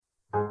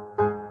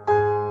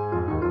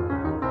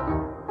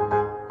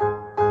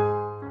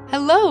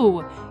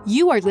Hello!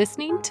 You are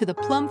listening to the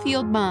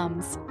Plumfield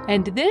Moms,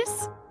 and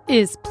this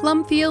is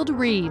Plumfield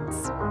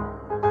Reads.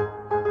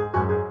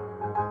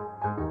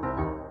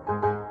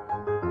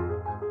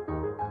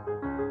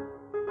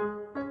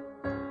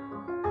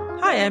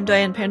 Hi, I'm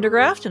Diane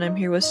Pendergraft, and I'm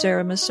here with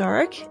Sarah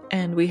Masaryk,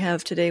 and we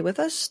have today with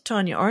us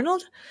Tanya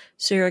Arnold,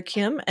 Sarah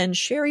Kim, and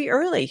Sherry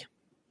Early.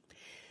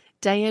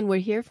 Diane, we're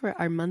here for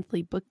our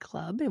monthly book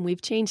club, and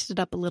we've changed it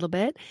up a little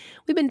bit.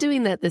 We've been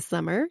doing that this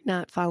summer,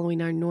 not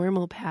following our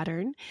normal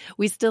pattern.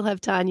 We still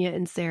have Tanya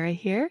and Sarah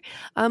here,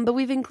 but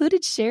we've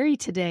included Sherry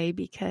today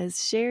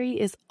because Sherry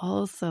is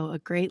also a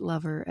great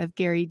lover of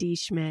Gary D.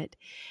 Schmidt,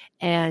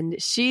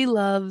 and she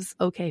loves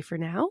OK for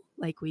Now,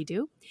 like we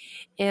do.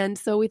 And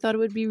so we thought it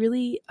would be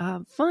really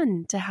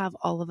fun to have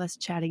all of us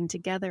chatting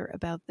together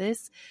about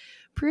this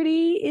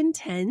pretty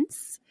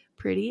intense,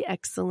 pretty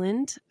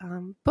excellent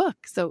book.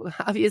 So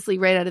obviously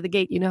right out of the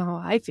gate, you know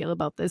how I feel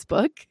about this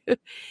book.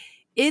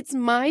 It's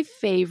my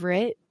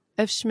favorite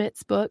of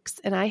Schmidt's books,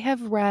 and I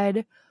have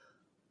read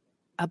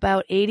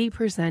about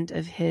 80%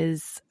 of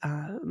his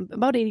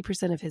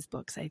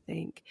books, I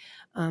think,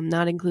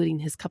 not including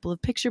his couple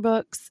of picture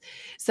books.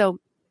 So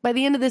by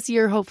the end of this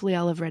year, hopefully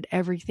I'll have read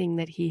everything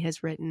that he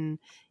has written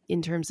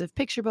in terms of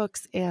picture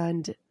books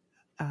and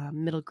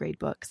middle grade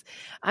books.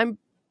 I'm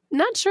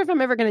not sure if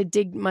I'm ever going to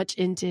dig much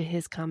into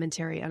his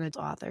commentary on its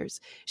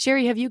authors.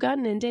 Sherry, have you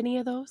gotten into any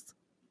of those?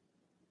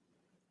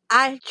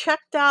 I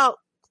checked out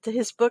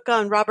his book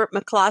on Robert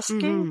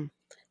McCloskey,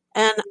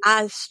 and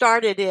I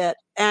started it,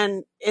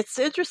 and it's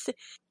interesting.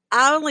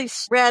 I only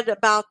read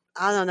about,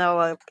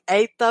 an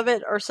eighth of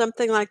it or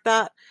something like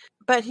that,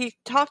 but he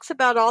talks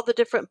about all the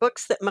different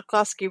books that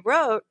McCloskey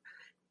wrote,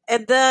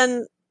 and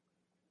then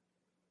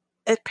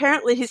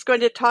apparently he's going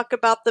to talk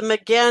about them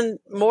again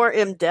more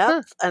in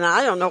depth, and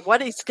I don't know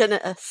what he's going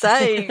to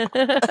say.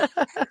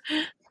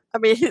 I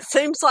mean, it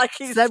seems like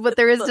he's said what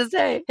there is to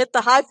say. Hit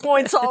the high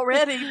points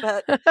already,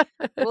 but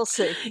we'll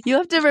see. You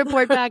have to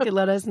report back and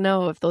let us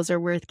know if those are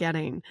worth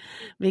getting,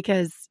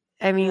 because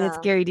I mean, It's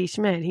Gary D.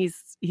 Schmidt.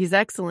 He's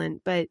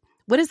excellent, but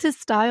what is his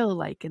style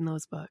like in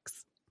those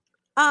books?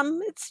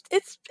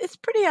 It's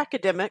pretty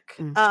academic.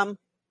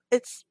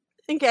 It's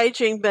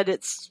engaging, but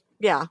it's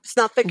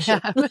not fiction.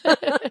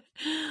 Yeah.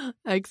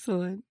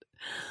 Excellent.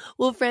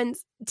 Well,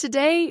 friends,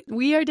 today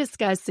we are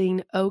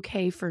discussing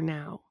OK for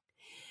Now.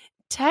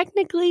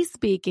 Technically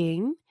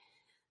speaking,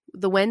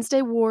 the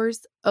Wednesday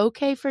Wars,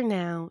 OK for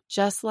Now,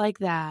 Just Like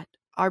That,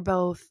 are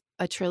both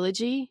a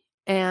trilogy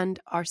and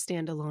are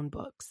standalone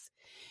books.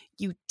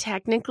 You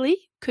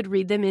technically could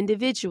read them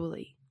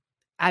individually.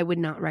 I would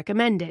not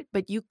recommend it,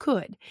 but you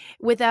could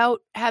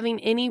without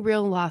having any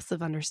real loss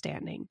of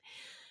understanding.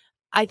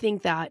 I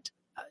think that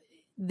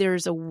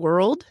there's a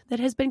world that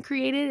has been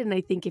created, and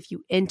I think if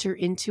you enter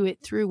into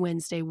it through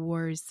Wednesday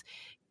Wars,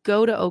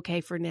 go to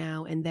OK for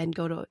Now, and then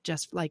go to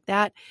Just Like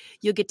That,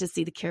 you'll get to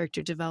see the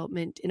character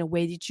development in a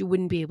way that you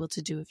wouldn't be able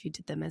to do if you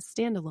did them as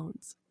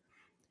standalones.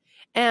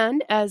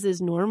 And as is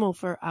normal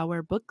for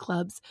our book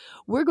clubs,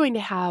 we're going to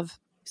have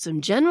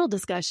some general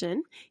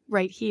discussion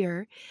right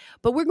here,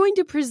 but we're going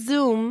to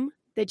presume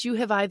that you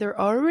have either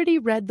already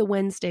read the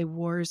Wednesday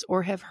Wars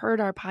or have heard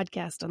our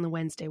podcast on the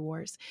Wednesday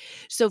Wars.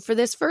 So for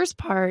this first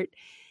part,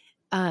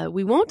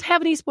 we won't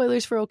have any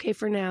spoilers for OK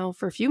for Now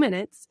for a few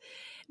minutes.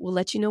 We'll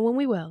let you know when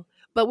we will.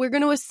 But we're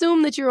going to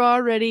assume that you're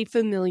already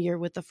familiar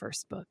with the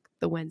first book,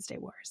 the Wednesday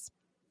Wars.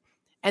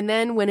 And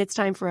then when it's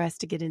time for us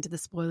to get into the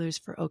spoilers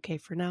for OK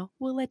for Now,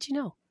 we'll let you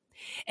know.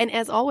 And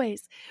as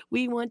always,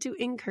 we want to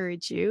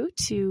encourage you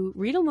to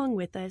read along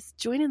with us,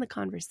 join in the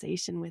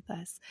conversation with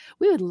us.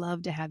 We would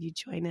love to have you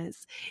join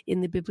us in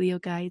the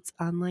BiblioGuides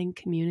online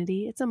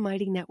community. It's a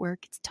mighty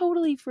network. It's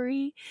totally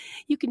free.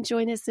 You can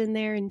join us in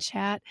there and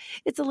chat.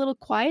 It's a little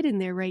quiet in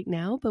there right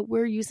now, but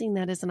we're using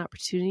that as an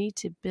opportunity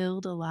to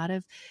build a lot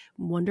of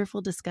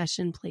wonderful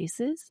discussion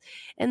places.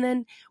 And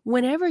then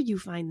whenever you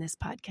find this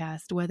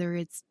podcast, whether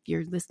it's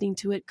you're listening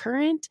to it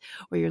current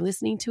or you're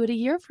listening to it a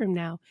year from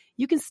now,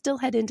 you can still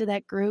head into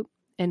that group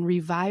and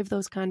revive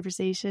those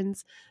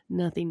conversations.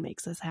 Nothing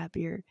makes us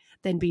happier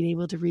than being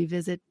able to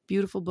revisit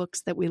beautiful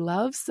books that we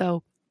love.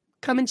 So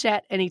come and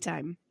chat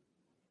anytime.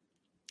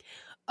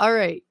 All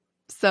right.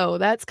 So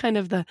that's kind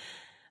of the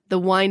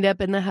wind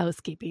up and the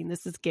housekeeping.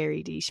 This is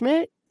Gary D.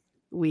 Schmidt.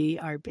 We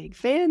are big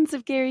fans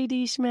of Gary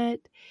D.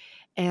 Schmidt.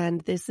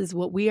 And this is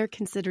what we are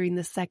considering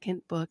the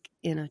second book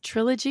in a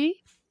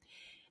trilogy.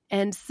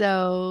 And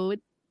so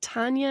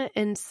Tanya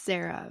and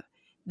Sarah,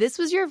 this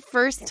was your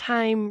first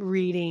time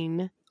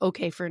reading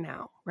OK for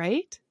Now,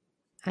 right?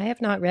 I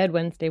have not read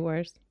Wednesday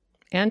Wars,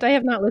 and I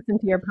have not listened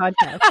to your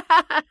podcast.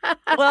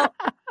 Well,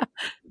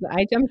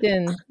 I jumped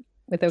in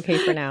with OK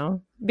for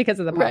Now because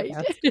of the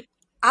podcast. Right.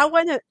 I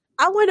want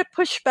to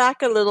push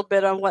back a little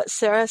bit on what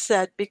Sarah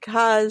said,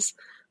 because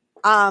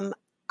I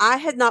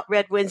had not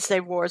read Wednesday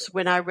Wars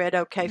when I read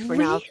OK for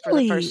Now for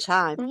the first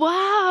time.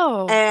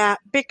 Wow.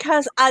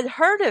 Because I'd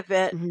heard of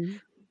it,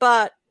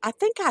 but I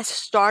think I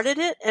started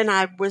it and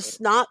I was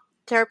not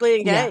terribly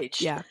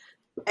engaged. Yeah.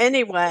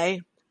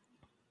 Anyway,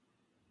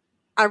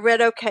 I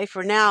read Okay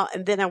for Now,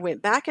 and then I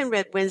went back and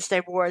read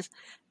Wednesday Wars,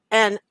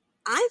 and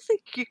I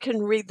think you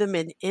can read them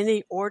in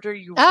any order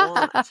you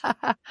want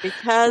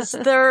because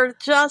they're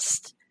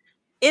just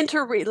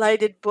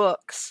interrelated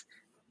books,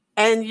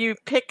 and you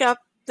pick up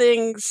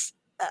things.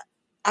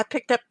 I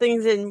picked up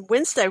things in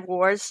Wednesday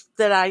Wars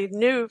that I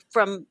knew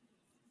from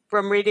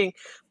reading,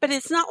 but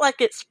it's not like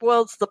it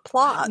spoils the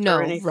plot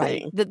or anything.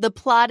 Right. The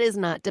plot is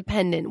not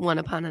dependent one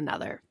upon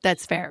another.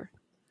 That's fair.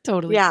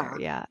 Totally fair.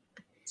 Yeah.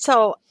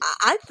 So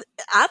I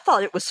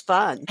thought it was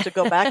fun to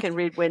go back and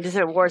read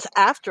Wednesday Wars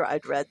after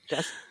I'd read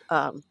just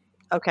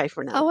Okay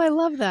for Now. Oh, I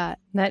love that.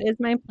 That is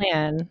my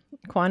plan.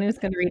 Kwanu's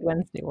going to read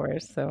Wednesday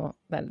Wars, so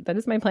that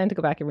is my plan to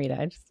go back and read it.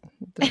 I just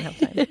didn't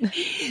have time.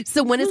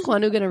 So when is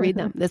Kwanu going to read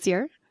them? This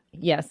year?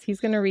 Yes, he's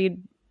going to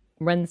read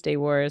Wednesday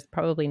Wars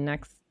probably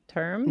next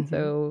term,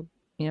 so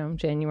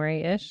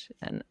January-ish.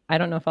 And I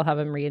don't know if I'll have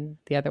him read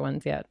the other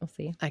ones yet. We'll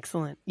see.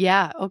 Excellent.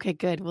 Yeah. Okay,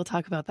 good. We'll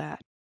talk about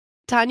that.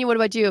 Tanya, what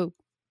about you?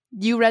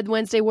 You read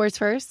Wednesday Wars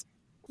first?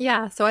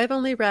 Yeah, so I've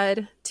only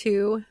read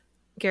 2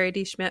 Gary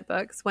D. Schmidt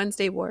books,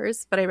 Wednesday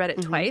Wars, but I read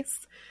it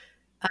twice.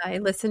 I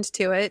listened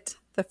to it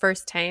the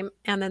first time,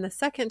 and then the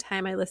second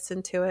time I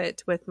listened to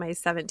it with my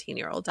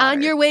 17-year-old daughter.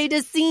 On your way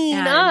to seeing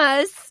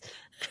us.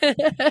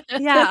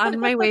 Yeah, on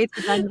my way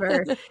to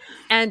Denver.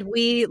 And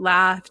we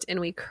laughed and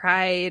we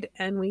cried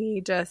and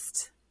we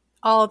just,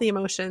 all the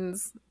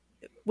emotions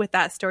with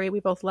that story. We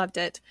both loved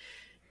it.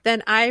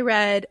 Then I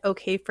read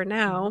Okay for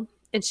Now,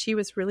 and she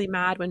was really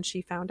mad when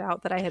she found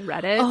out that I had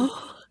read it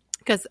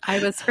because I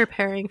was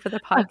preparing for the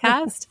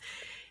podcast.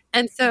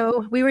 And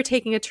so we were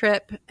taking a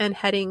trip and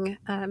heading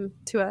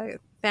to a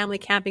family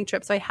camping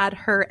trip. So I had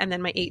her and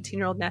then my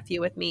 18-year-old nephew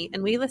with me.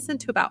 And we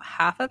listened to about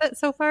half of it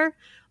so far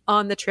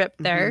on the trip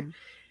there.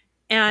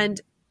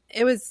 And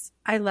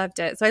I loved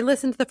it. So I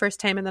listened to the first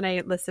time and then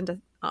I listened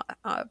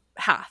to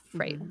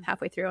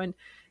halfway through. And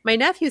my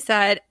nephew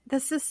said,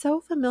 "This is so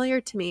familiar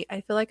to me.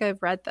 I feel like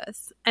I've read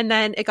this." And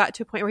then it got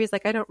to a point where he's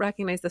like, "I don't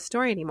recognize the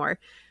story anymore."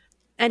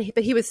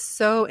 But he was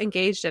so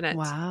engaged in it.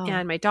 Wow.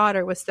 And my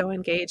daughter was so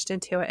engaged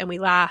into it. And we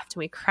laughed and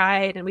we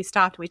cried and we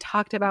stopped and we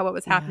talked about what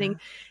was happening.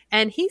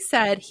 And he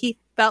said he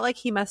felt like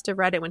he must have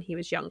read it when he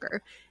was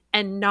younger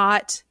and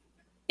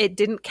it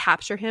didn't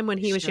capture him when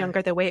he was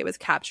younger the way it was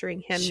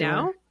capturing him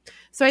now.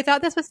 So I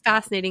thought this was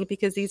fascinating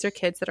because these are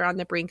kids that are on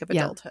the brink of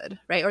adulthood,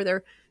 right? Or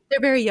they're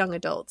very young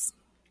adults.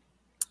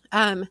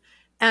 And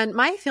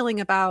my feeling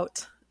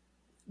about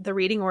the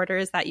reading order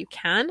is that you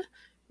can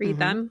read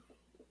them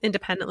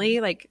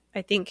independently. Like,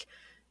 I think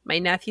my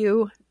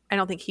nephew, I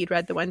don't think he'd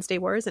read the Wednesday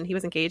Wars and he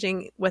was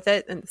engaging with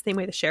it in the same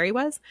way that Sherry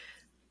was.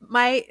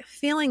 My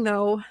feeling,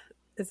 though,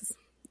 is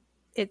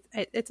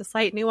it's a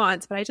slight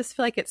nuance, but I just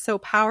feel like it's so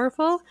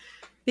powerful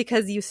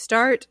because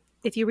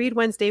if you read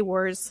Wednesday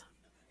Wars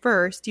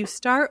first, you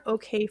start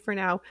Okay for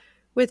Now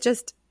with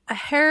just a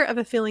hair of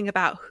a feeling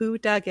about who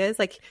Doug is.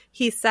 Like,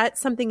 he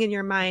sets something in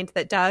your mind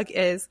that Doug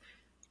is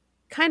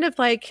kind of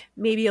like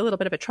maybe a little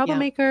bit of a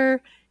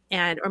troublemaker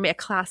or a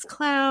class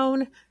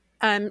clown.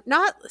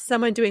 Not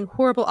someone doing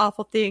horrible,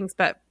 awful things,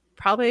 but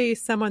probably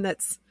someone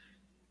that's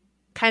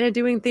kind of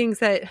doing things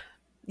that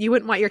you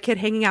wouldn't want your kid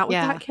hanging out with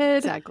that kid.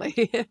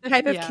 Exactly.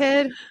 Type of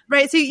kid.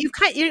 Right. So you're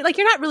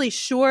not really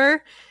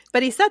sure,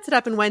 but he sets it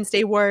up in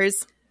Wednesday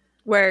Wars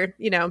where,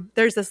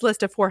 there's this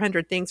list of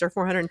 400 things or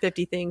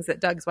 450 things that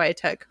Doug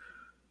Swiatek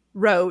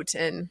wrote,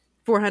 and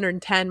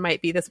 410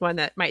 might be this one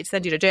that might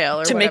send you to jail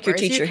or to whatever. make your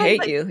teacher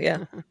hate you.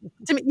 Yeah.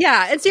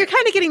 And so you're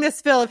kind of getting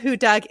this feel of who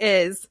Doug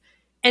is.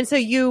 And so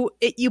you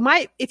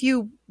might, if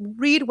you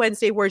read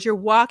Wednesday Wars, you're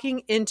walking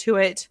into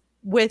it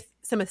with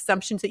some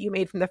assumptions that you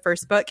made from the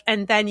first book,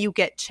 and then you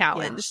get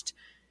challenged.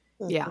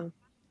 Yeah.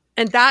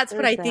 And that's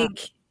what I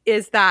think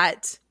is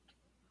that,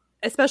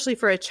 especially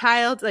for a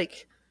child,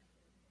 like,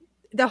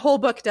 the whole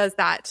book does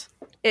that.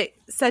 It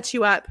sets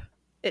you up.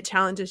 It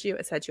challenges you.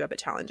 It sets you up. It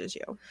challenges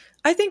you.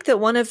 I think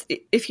that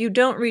if you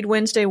don't read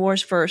Wednesday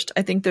Wars first,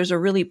 I think there's a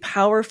really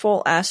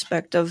powerful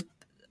aspect of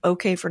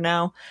Okay for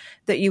Now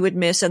that you would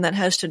miss, and that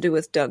has to do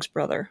with Doug's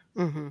brother.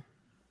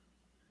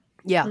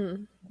 Yeah.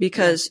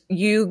 Because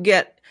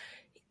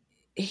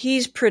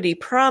he's pretty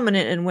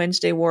prominent in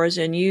Wednesday Wars,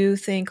 and you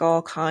think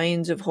all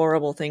kinds of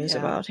horrible things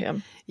about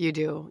him. You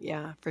do.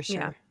 Yeah, for sure.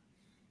 Yeah.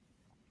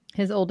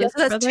 His oldest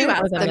so that's brother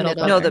two or the middle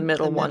brother? No, the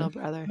middle one.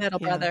 Middle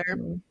brother.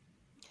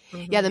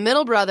 Yeah, the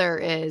middle brother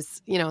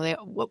is,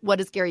 what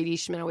does Gary D.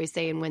 Schmidt always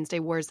say in Wednesday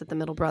Wars, that the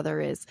middle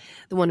brother is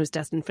the one who's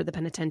destined for the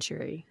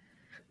penitentiary.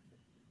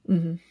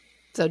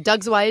 So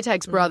Doug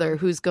Swiatek's brother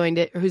who's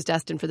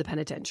destined for the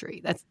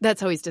penitentiary.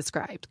 That's how he's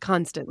described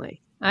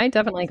constantly. I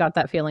definitely got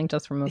that feeling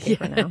just from Okay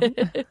for Now.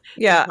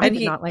 Yeah, I and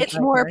did not like it's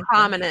that more character.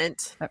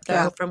 prominent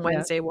though from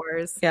Wednesday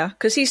Wars. Yeah,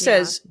 because he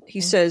says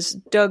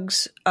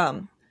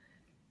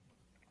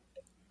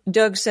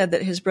Doug said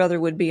that his brother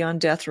would be on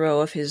death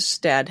row if his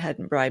dad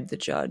hadn't bribed the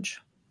judge.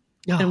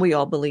 And we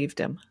all believed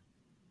him.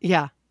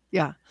 Yeah.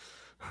 Yeah.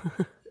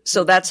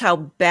 So that's how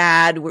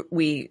bad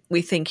we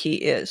think he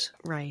is.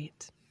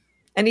 Right.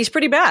 And he's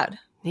pretty bad.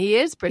 He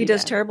is pretty He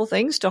does bad. terrible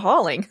things to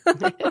Halling.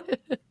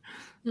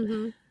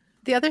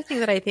 The other thing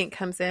that I think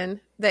comes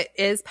in that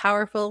is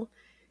powerful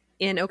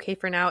in Okay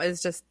for Now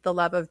is just the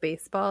love of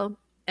baseball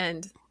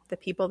and the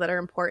people that are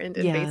important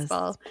in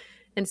baseball.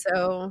 And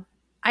so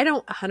I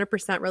don't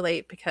 100%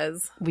 relate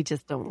because we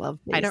just don't love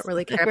baseball. I don't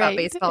really care about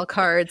baseball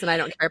cards and I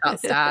don't care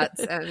about stats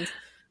and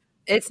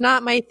it's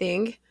not my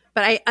thing,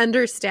 but I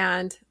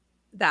understand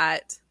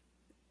that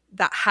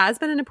that has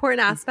been an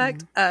important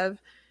aspect of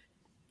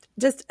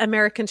just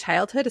American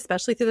childhood,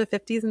 especially through the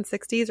 50s and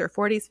 60s or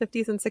 40s,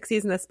 50s and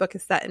 60s. And this book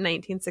is set in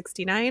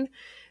 1969.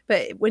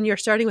 But when you're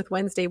starting with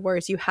Wednesday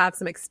Wars, you have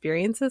some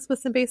experiences with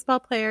some baseball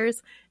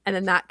players. And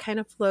then that kind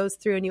of flows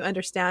through and you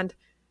understand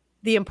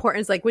the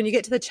importance. Like when you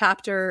get to the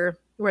chapter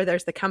where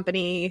there's the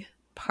company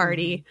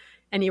party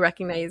and you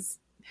recognize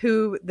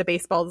who the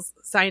baseball's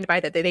signed by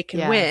that they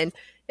can win,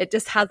 it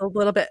just has a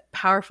little bit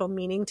powerful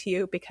meaning to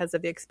you because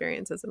of the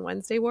experiences in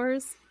Wednesday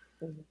Wars.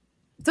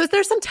 So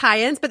there's some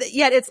tie-ins, but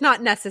yet it's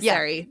not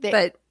necessary.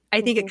 But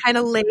I think it kind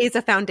of lays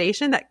a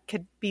foundation that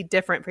could be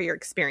different for your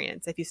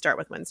experience if you start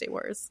with Wednesday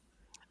Wars.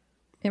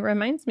 It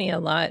reminds me a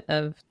lot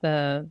of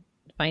the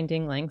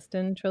Finding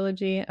Langston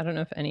trilogy. I don't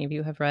know if any of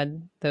you have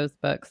read those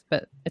books,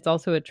 but it's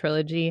also a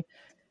trilogy,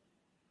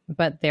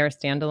 but they're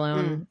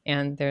standalone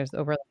and there's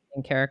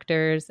overlapping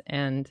characters.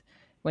 And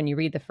when you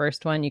read the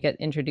first one, you get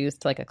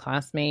introduced to like a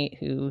classmate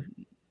who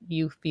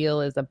you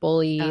feel is a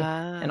bully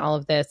and all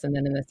of this. And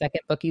then in the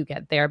second book, you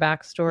get their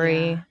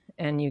backstory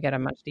and you get a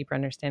much deeper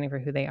understanding for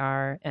who they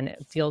are. And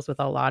it deals with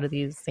a lot of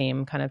these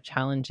same kind of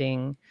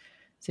challenging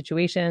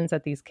situations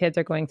that these kids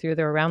are going through.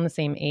 They're around the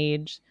same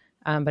age,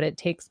 but it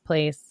takes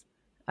place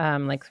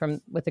like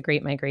with the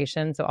Great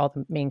Migration. So all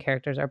the main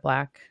characters are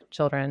Black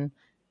children.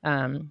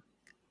 Some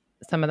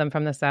of them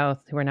from the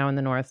South who are now in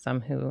the North,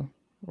 some who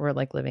were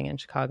like living in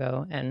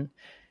Chicago. And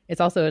it's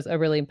also a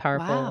really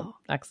powerful,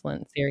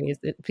 excellent series.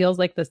 It feels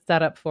like the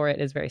setup for it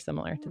is very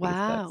similar to these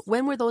books.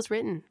 When were those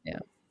written?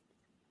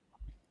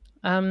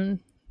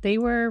 They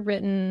were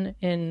written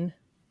in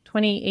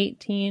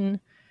 2018,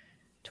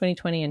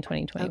 2020, and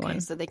 2021. Okay,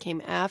 so they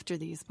came after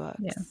these books.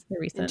 Yeah, they're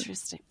recent.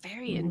 Interesting.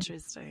 Very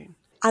interesting.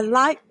 I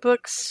like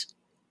books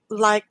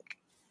like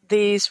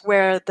these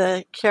where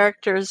the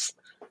characters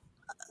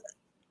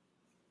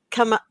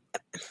come up.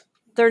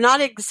 They're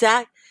not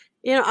exact.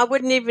 I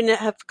wouldn't even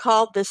have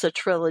called this a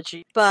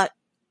trilogy, but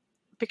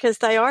because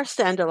they are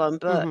standalone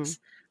books,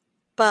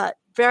 but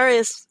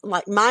various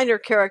like minor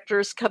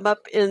characters come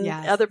up in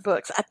other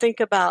books. I think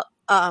about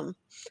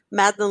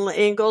Madeline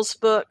L'Engle's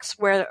books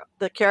where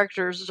the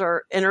characters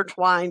are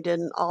intertwined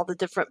in all the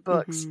different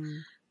books.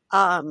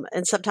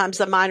 And sometimes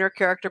the minor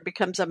character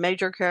becomes a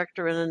major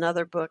character in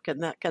another book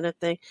and that kind of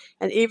thing.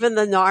 And even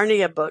the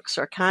Narnia books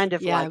are kind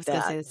of like that. I was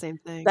going to say the same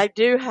thing. They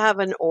do have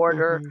an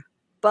order,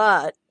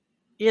 but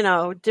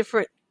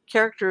different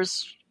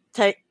characters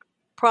take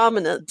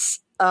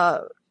prominence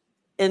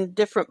in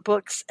different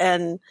books,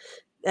 and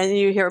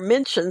you hear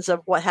mentions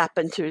of what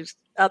happened to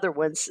other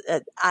ones.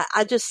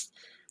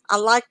 I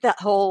like that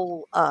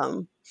whole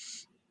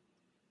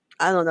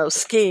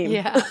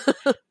scheme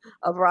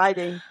of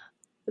writing.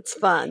 It's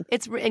fun.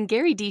 And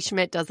Gary D.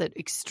 Schmidt does it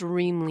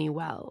extremely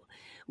well.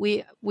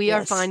 We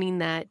are finding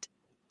that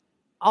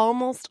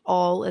almost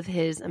all of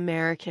his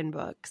American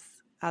books,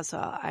 so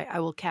I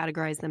will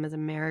categorize them as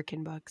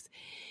American books,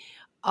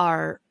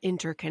 are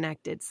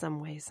interconnected some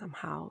way,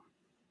 somehow.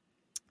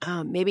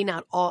 Maybe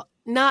not all,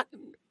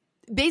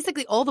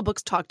 basically all the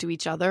books talk to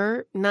each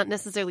other. Not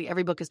necessarily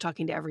every book is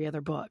talking to every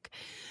other book.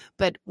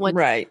 But what's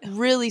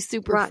really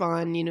super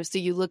fun, so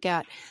you look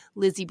at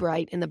Lizzie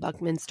Bright and the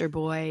Buckminster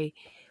Boy.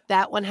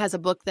 That one has a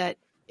book that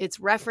it's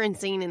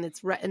referencing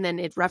and then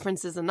it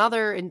references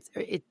another. And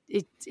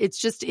it's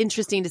just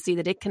interesting to see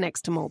that it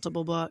connects to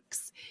multiple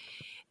books.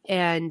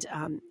 And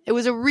it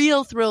was a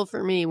real thrill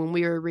for me when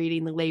we were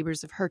reading The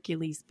Labors of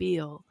Hercules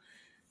Beale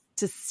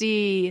to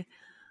see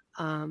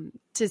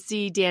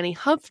Danny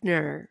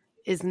Hupfner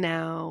is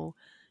now,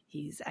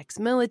 he's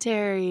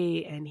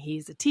ex-military and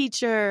he's a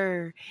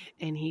teacher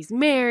and he's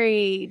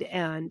married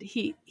and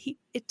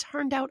it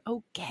turned out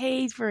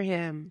okay for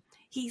him.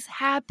 He's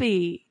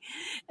happy.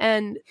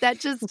 And that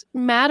just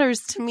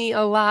matters to me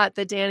a lot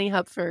that Danny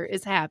Hupfer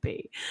is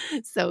happy.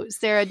 So,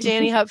 Sarah,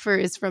 Danny Hupfer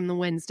is from the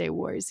Wednesday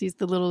Wars. He's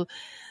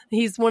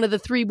one of the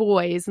three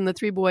boys, and the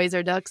three boys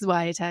are Dux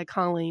Viatek,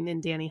 Colleen,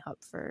 and Danny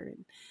Hupfer.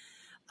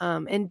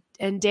 And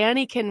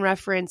Danny can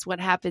reference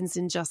what happens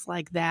in Just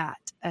Like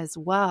That as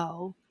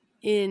well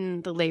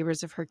in The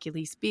Labors of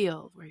Hercules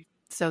Beale.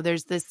 So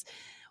there's this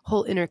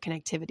whole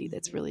interconnectivity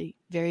that's really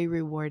very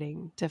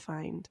rewarding to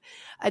find.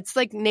 It's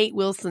like Nate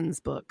Wilson's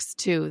books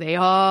too. They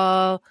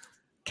all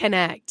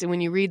connect. And when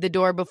you read The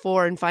Door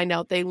Before and find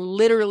out they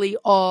literally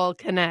all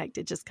connect,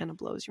 it just kind of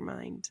blows your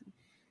mind.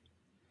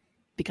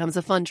 Becomes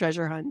a fun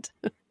treasure hunt.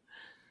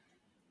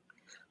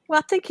 Well,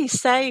 I think he's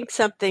saying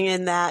something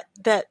in that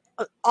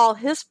all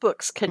his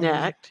books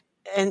connect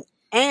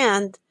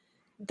and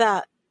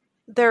that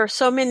there are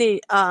so many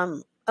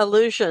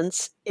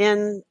allusions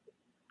in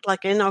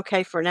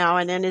OK for Now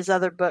and in his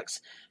other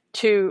books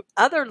to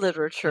other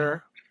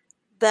literature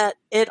that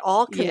it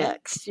all Yeah.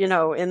 connects,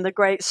 in the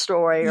great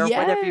story or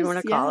whatever you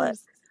want to call it.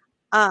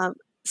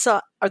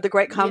 Or the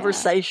great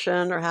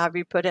conversation or however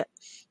you put it.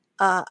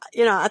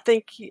 I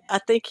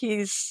think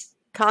he's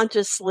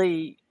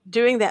consciously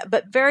doing that,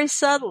 but very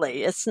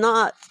subtly. It's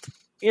not,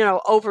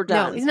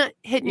 overdone. No, he's not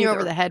hitting you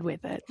over either. the head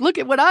with it. Look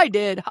at what I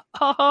did. Ha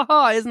ha ha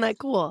ha. Isn't that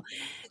cool?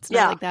 It's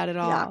not like that at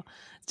all. Yeah.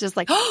 It's just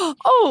like,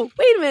 oh,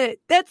 wait a minute.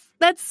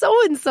 That's so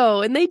and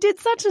so, and they did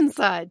such and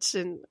such,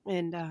 and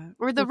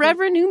or the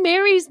Reverend who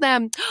marries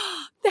them.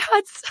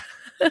 That's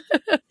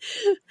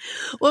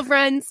well,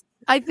 friends.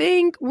 I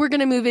think we're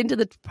going to move into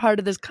the part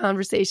of this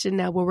conversation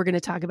now where we're going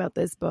to talk about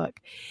this book.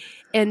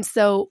 And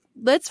so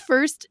let's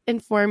first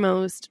and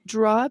foremost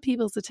draw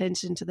people's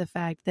attention to the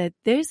fact that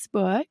this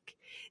book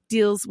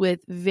deals with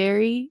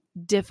very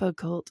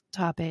difficult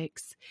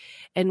topics.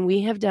 And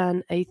we have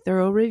done a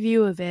thorough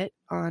review of it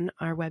on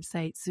our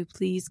website. So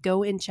please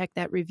go and check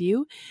that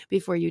review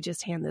before you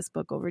just hand this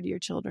book over to your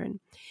children.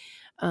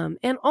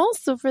 And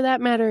also, for that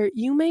matter,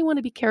 you may want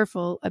to be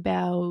careful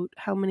about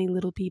how many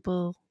little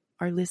people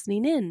are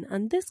listening in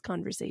on this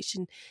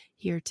conversation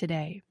here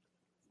today.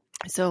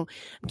 So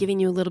I'm giving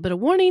you a little bit of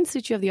warning so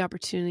that you have the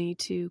opportunity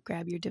to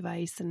grab your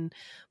device and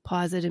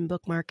pause it and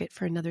bookmark it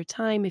for another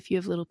time if you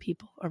have little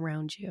people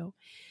around you.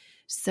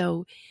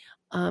 So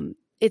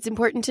it's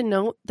important to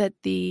note that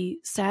the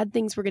sad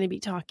things we're going to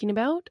be talking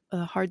about,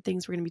 hard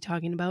things we're going to be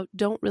talking about,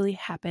 don't really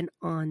happen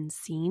on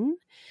scene.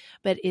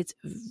 But it's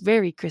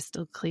very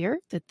crystal clear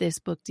that this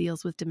book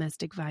deals with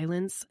domestic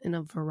violence in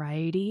a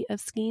variety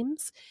of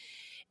schemes.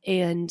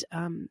 And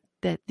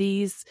that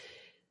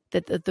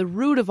the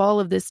root of all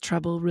of this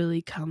trouble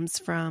really comes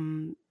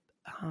from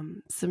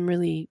some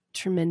really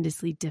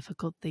tremendously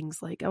difficult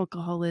things like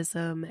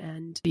alcoholism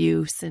and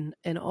abuse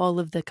and all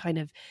of the kind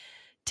of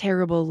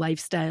terrible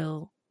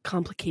lifestyle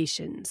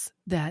complications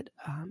that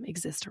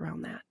exist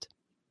around that.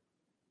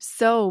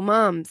 So,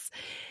 moms,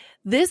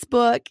 this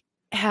book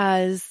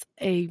has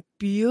a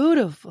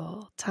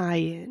beautiful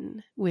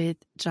tie-in with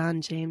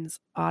John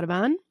James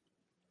Audubon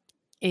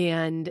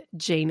and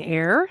Jane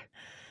Eyre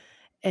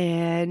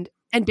and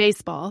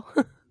baseball.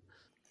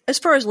 As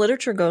far as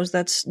literature goes,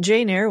 that's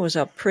Jane Eyre was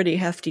a pretty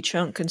hefty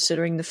chunk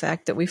considering the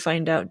fact that we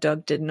find out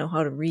Doug didn't know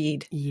how to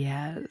read.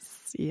 Yes.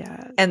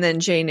 And then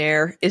Jane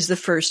Eyre is the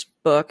first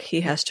book he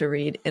has to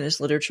read in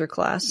his literature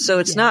class. So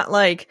it's not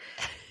like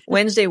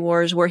Wednesday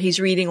Wars where he's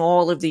reading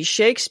all of these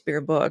Shakespeare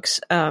books.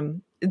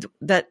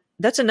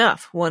 That's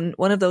enough. One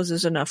of those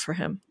is enough for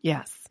him.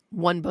 Yes.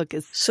 One book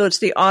is. So it's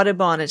the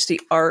Audubon, it's the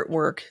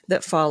artwork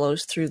that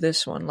follows through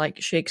this one, like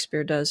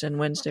Shakespeare does in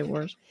Wednesday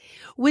Wars.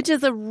 Which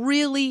is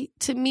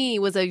to me,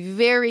 was a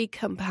very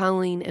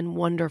compelling and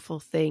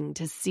wonderful thing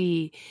to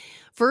see.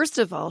 First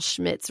of all,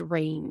 Schmidt's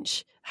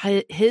range,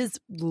 his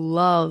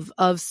love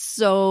of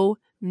so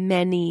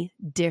many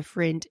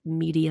different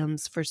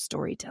mediums for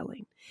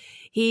storytelling.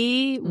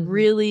 He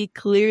really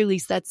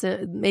clearly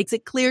makes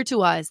it clear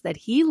to us that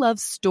he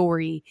loves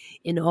story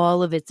in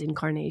all of its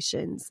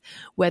incarnations,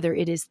 whether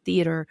it is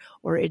theater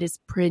or it is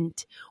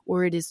print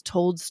or it is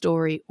told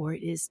story or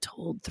it is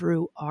told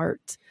through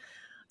art.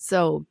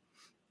 So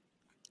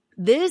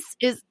this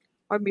is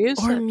or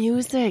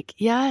music.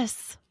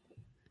 Yes.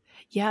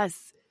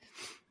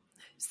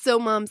 So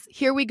moms,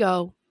 here we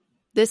go.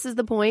 This is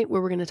the point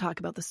where we're going to talk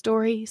about the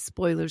story.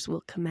 Spoilers will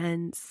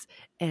commence.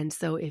 And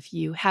so if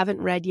you haven't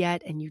read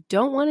yet and you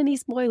don't want any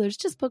spoilers,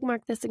 just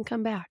bookmark this and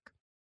come back.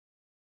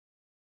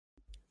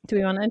 Do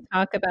we want to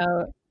talk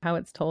about how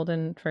it's told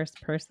in first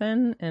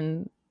person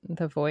and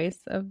the voice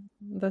of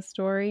the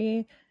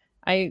story?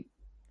 I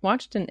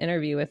watched an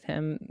interview with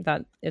him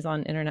that is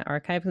on Internet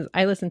Archive because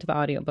I listened to the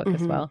audiobook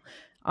as well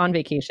on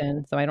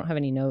vacation, so I don't have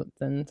any notes.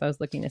 And so I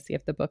was looking to see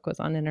if the book was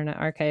on Internet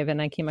Archive,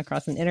 and I came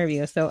across an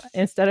interview. So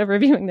instead of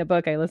reviewing the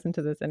book, I listened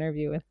to this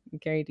interview with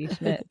Gary D.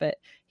 Schmidt. But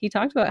he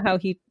talked about how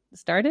he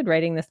started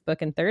writing this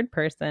book in third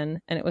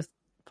person, and it was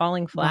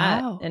falling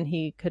flat, and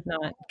he could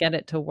not get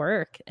it to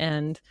work.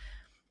 And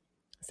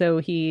so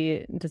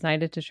he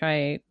decided to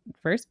try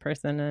first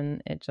person,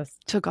 and it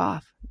just took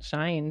off,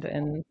 shined.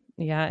 And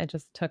it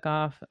just took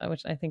off,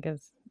 which I think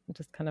is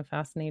just kind of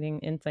fascinating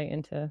insight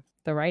into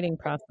the writing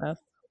process.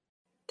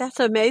 That's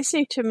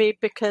amazing to me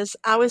because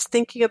I was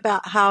thinking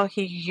about how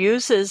he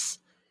uses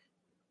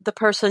the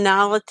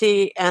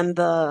personality and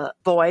the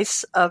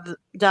voice of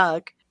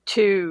Doug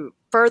to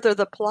further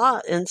the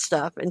plot and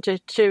stuff, and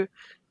to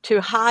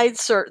hide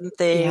certain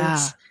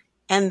things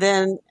and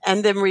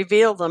then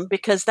reveal them,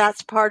 because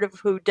that's part of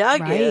who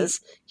Doug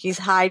is. He's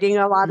hiding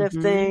a lot of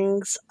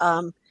things,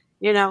 And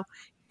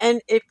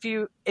if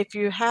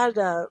you had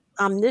a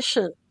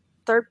omniscient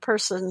third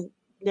person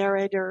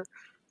narrator,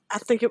 I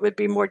think it would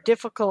be more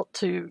difficult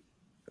to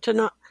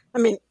not. I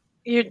mean,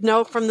 you'd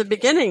know from the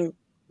beginning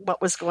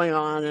what was going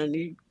on,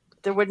 and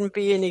there wouldn't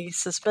be any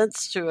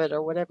suspense to it,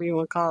 or whatever you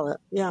want to call it.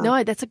 Yeah.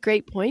 No, that's a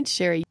great point,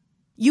 Sherry.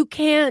 You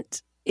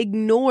can't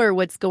ignore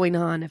what's going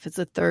on if it's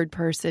a third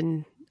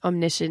person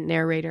omniscient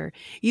narrator.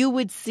 You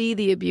would see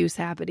the abuse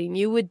happening.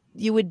 You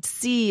would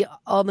see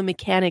all the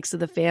mechanics of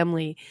the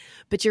family.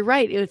 But you're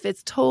right. If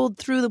it's told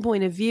through the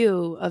point of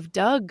view of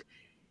Doug,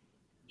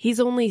 he's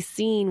only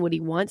seeing what he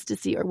wants to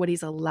see or what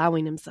he's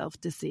allowing himself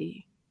to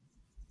see.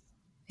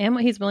 And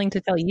what he's willing to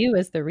tell you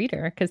as the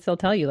reader, because he'll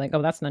tell you like,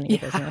 oh, that's none of your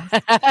business.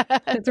 Yeah.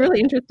 It's really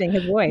interesting,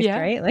 his voice,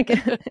 Yeah. right? Like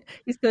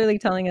he's clearly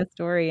telling a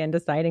story and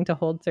deciding to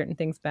hold certain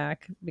things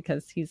back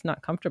because he's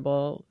not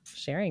comfortable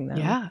sharing them.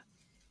 Yeah.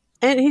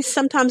 And he's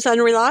sometimes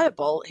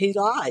unreliable. He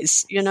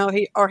lies,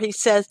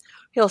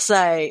 he'll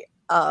say,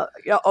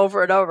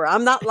 over and over,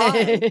 I'm not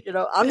lying,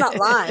 I'm not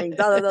lying,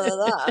 da, da, da,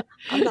 da, da.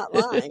 I'm not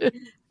lying.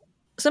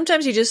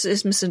 Sometimes he just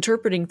is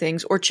misinterpreting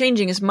things or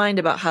changing his mind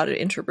about how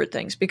to interpret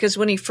things. Because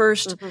when he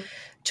first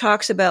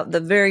talks about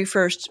the very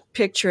first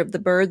picture of the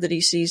bird that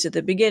he sees at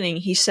the beginning,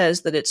 he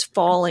says that it's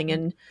falling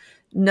and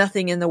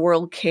nothing in the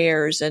world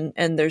cares and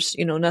there's,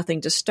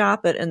 nothing to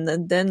stop it.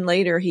 And then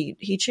later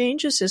he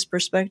changes his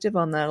perspective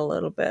on that a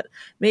little bit.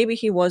 Maybe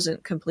he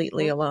wasn't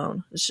completely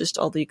alone. It's just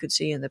all that you could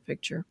see in the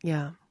picture.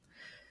 Yeah.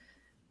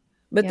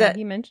 But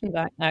he mentioned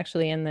that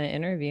actually in the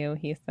interview.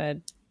 He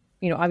said,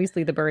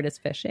 obviously the bird is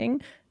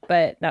fishing,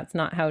 but that's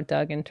not how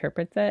Doug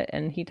interprets it.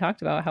 And he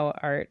talked about how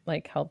art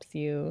like helps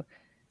you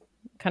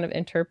kind of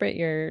interpret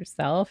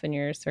yourself and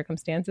your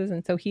circumstances.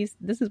 And so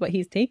this is what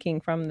he's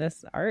taking from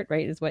this art,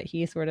 right? Is what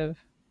he sort of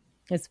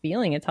is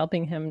feeling. It's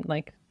helping him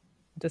like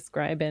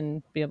describe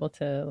and be able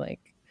to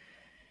like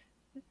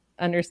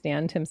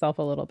understand himself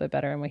a little bit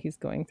better and what he's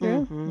going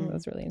through. It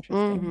was really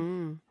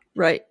interesting.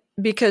 Right.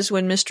 Because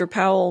when Mr.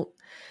 Powell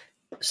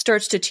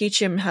starts to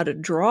teach him how to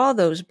draw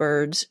those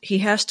birds, he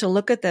has to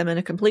look at them in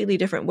a completely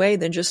different way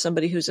than just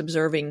somebody who's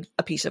observing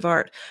a piece of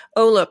art.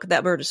 Oh, look,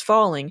 that bird is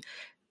falling.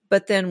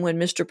 But then when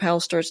Mr. Powell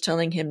starts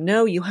telling him,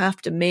 no, you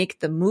have to make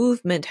the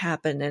movement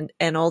happen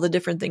and all the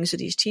different things that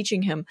he's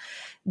teaching him,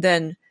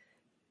 then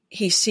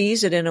he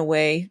sees it in a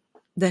way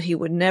that he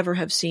would never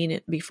have seen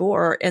it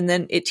before. And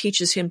then it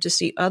teaches him to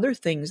see other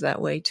things that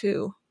way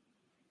too.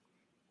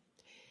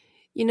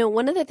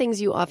 One of the things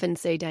you often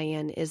say,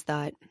 Diane, is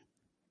that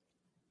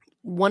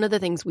one of the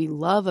things we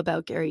love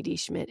about Gary D.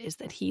 Schmidt is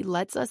that he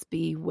lets us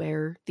be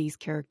where these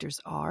characters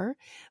are,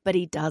 but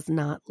he does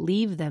not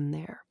leave them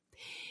there.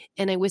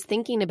 And I was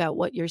thinking about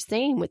what you're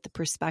saying with the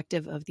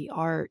perspective of the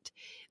art,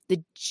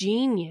 the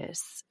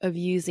genius of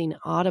using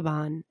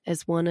Audubon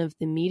as one of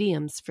the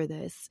mediums for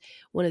this,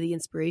 one of the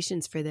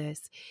inspirations for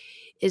this,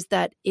 is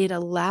that it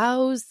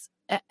allows,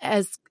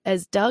 as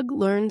Doug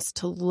learns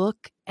to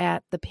look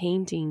at the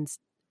paintings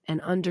and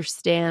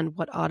understand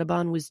what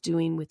Audubon was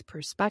doing with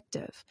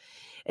perspective,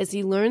 as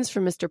he learns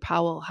from Mr.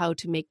 Powell how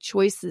to make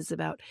choices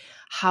about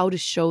how to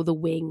show the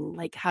wing,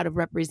 like how to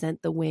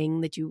represent the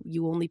wing, that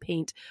you only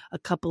paint a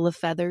couple of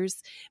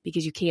feathers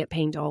because you can't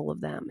paint all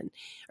of them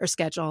or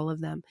sketch all of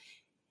them.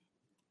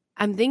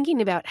 I'm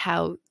thinking about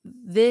how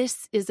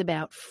this is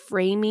about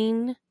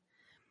framing,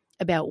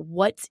 about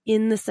what's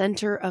in the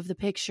center of the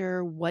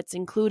picture, what's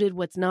included,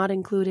 what's not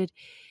included.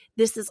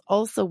 This is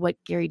also what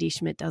Gary D.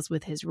 Schmidt does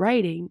with his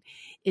writing,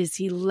 is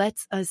he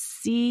lets us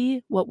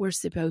see what we're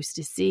supposed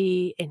to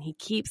see and he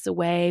keeps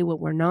away what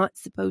we're not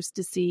supposed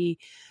to see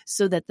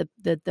so that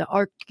the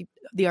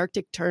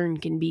Arctic tern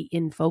can be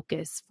in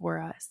focus for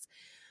us.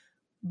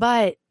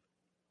 But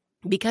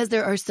because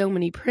there are so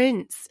many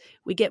prints,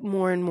 we get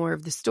more and more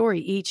of the story.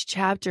 Each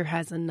chapter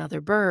has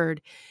another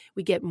bird.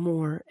 We get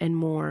more and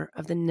more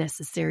of the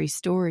necessary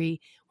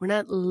story. We're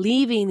not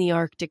leaving the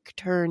Arctic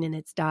tern in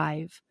its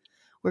dive.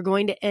 We're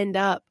going to end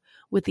up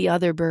with the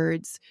other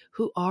birds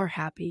who are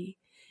happy.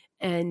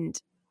 And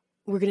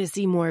we're going to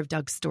see more of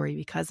Doug's story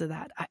because of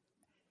that.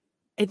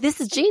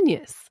 This is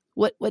genius.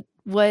 What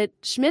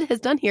Schmidt has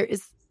done here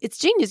it's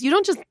genius. You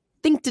don't just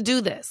think to do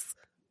this.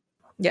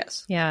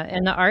 Yes. Yeah.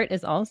 And the art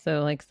is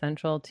also like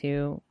central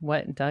to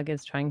what Doug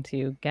is trying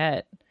to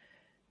get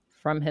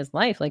from his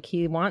life. Like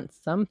he wants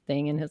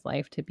something in his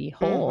life to be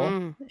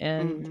whole.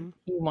 And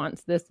he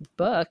wants this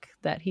book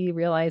that he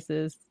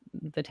realizes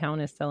the town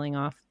is selling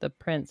off the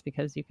prints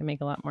because you can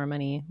make a lot more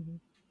money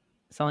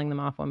selling them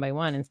off one by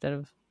one instead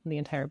of the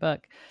entire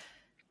book.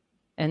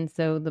 And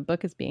so the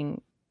book is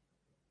being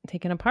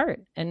taken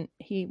apart and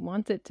he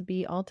wants it to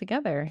be all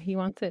together. He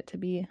wants it to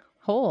be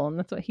whole. And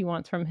that's what he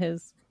wants from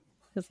his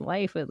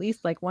life, at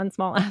least like one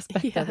small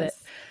aspect of it,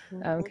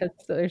 because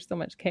there's so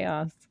much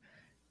chaos.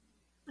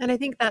 And I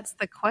think that's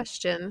the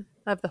question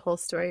of the whole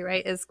story,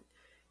 right? Is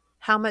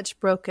how much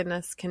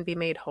brokenness can be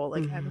made whole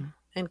again?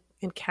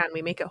 And can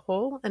we make it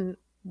whole? And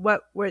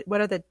what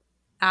are the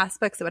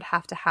aspects that would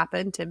have to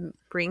happen to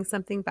bring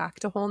something back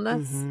to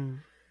wholeness?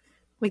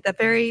 Like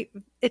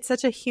it's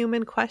such a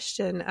human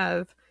question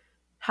of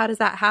how does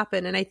that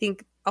happen? And I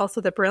think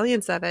also the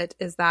brilliance of it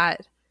is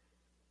that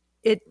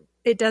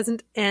it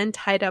doesn't end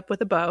tied up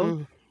with a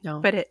bow,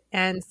 but it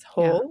ends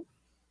whole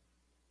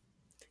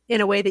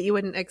in a way that you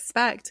wouldn't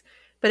expect.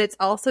 But it's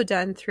also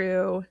done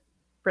through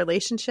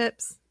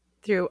relationships,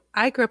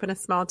 I grew up in a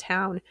small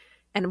town,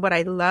 and what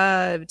I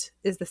loved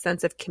is the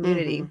sense of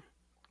community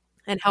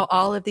and how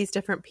all of these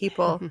different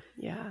people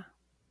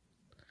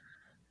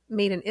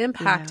made an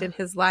impact in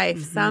his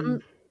life.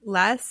 Some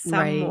less,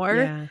 some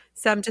more,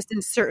 some just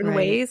in certain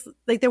ways.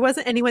 Like there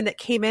wasn't anyone that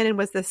came in and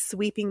was this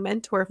sweeping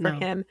mentor for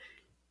him,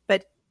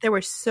 but there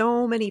were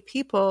so many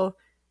people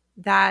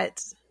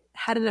that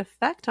had an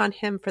effect on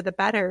him for the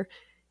better.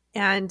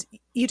 And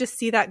you just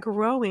see that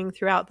growing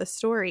throughout the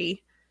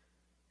story.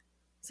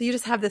 So you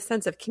just have this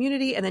sense of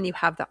community, and then you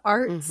have the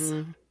arts,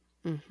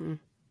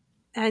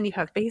 and you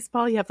have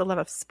baseball, you have the love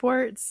of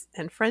sports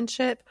and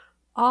friendship,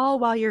 all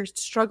while you're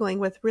struggling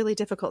with really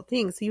difficult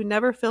things. So you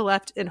never feel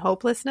left in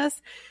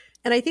hopelessness.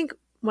 And I think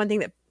one thing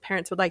that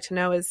parents would like to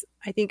know is,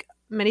 I think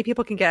many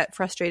people can get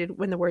frustrated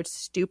when the words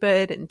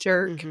stupid and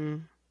jerk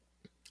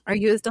are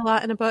used a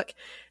lot in a book.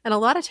 And a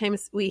lot of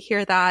times we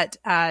hear that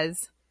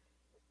as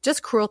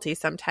just cruelty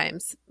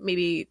sometimes.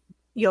 Maybe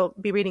you'll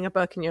be reading a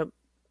book and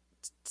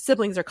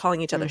siblings are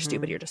calling each other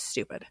stupid. You're just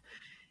stupid.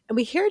 And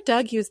we hear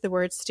Doug use the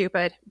word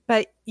stupid,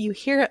 but you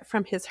hear it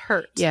from his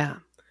hurt. Yeah.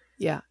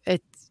 Yeah.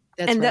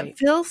 That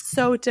feels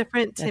so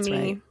different to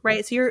me.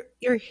 Right. So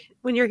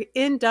when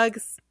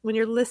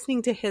you're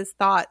listening to his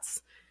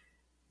thoughts,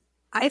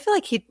 I feel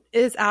like he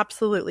is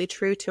absolutely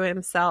true to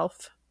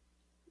himself,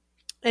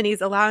 and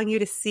he's allowing you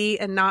to see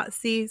and not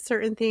see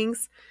certain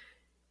things.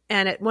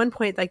 And at one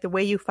point, like, the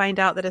way you find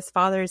out that his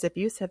father is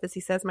abusive is he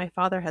says, "My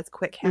father has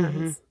quick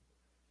hands."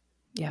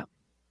 Yeah.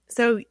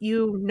 So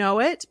you know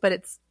it, but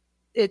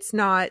it's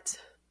not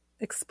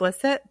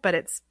explicit, but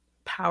it's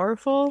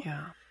powerful.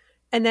 Yeah.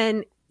 And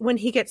then when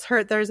he gets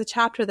hurt, there's a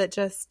chapter that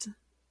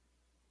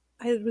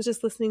I was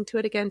just listening to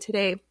it again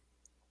today,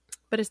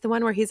 but it's the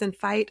one where he's in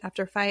fight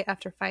after fight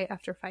after fight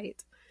after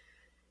fight.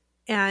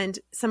 And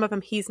some of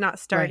them he's not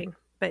starting,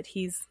 but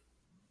he's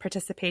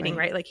participating,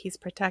 right? Like, he's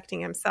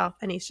protecting himself,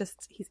 and he's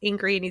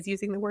angry, and he's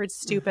using the word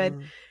stupid.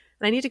 And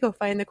I need to go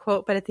find the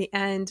quote, but at the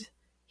end,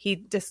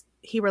 he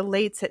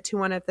relates it to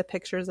one of the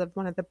pictures of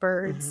one of the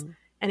birds.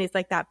 And he's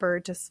like, that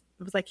bird it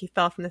was like he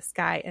fell from the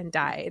sky and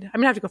died. I'm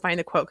gonna have to go find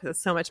the quote because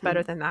it's so much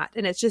better than that.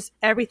 And it's just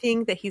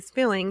everything that he's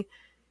feeling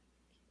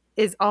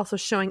is also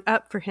showing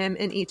up for him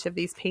in each of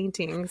these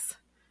paintings.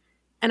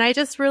 And I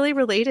just really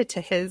related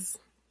to his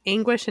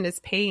anguish and his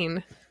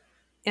pain.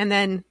 And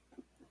then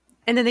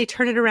they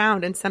turn it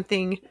around and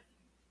something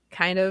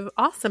kind of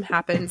awesome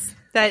happens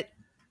that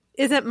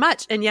isn't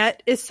much and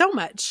yet is so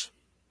much.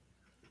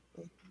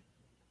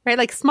 Right?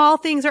 Like, small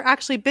things are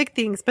actually big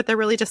things, but they're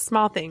really just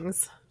small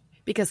things.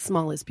 Because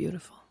small is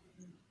beautiful.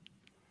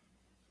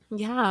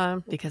 Yeah.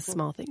 Because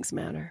small things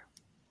matter.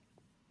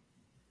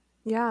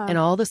 Yeah. And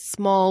all the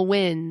small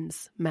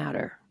wins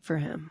matter for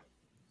him.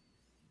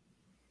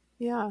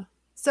 Yeah.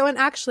 So, and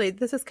actually,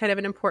 this is kind of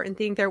an important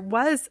thing. There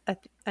was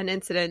an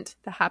incident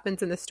that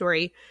happens in the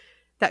story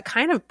that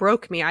kind of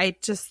broke me. I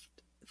just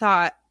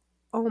thought,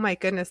 oh my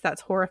goodness,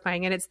 that's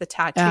horrifying. And it's the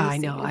tattoo. I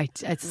know.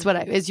 It's what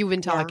as you've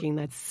been talking,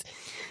 that's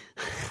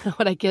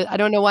what I get. I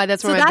don't know why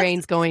that's where my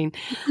brain's going.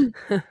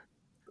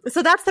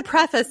 So that's the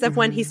preface of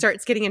when he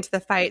starts getting into the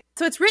fight.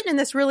 So it's written in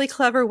this really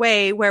clever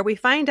way where we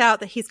find out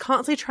that he's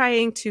constantly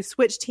trying to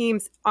switch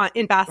teams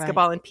in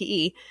basketball and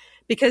PE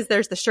because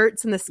there's the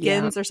shirts and the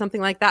skins or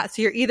something like that.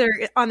 So you're either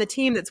on the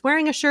team that's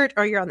wearing a shirt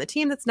or you're on the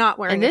team that's not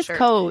wearing a shirt. And this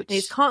coach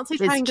he's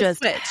constantly trying to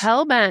switch.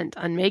 hell-bent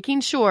on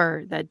making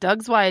sure that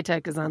Doug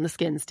Swiatek is on the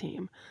skins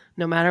team,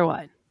 no matter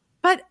what.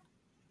 But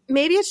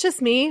maybe it's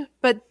just me,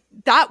 but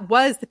that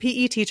was the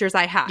PE teachers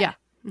I had. Yeah.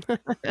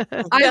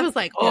 I was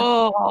like,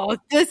 oh,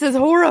 this is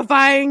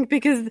horrifying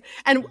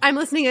and I'm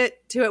listening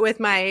to it with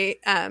my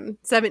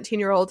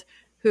 17-year-old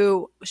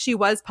who she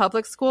was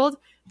public schooled,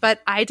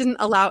 but I didn't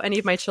allow any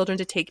of my children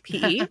to take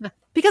PE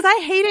because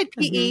I hated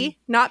PE,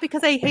 not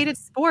because I hated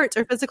sports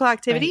or physical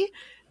activity,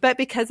 but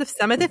because of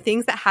some of the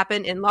things that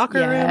happen in locker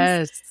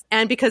rooms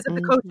and because of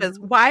the coaches.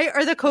 Why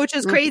are the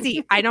coaches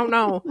crazy? I don't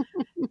know.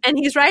 And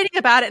he's writing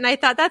about it. And I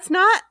thought it's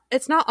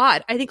not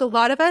odd. I think a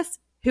lot of us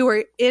who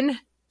were in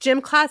gym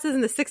classes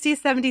in the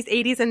 60s, 70s,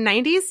 80s, and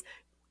 90s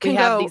can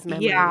have these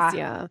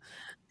memories.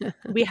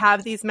 We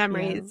have these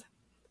memories.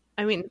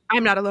 I mean,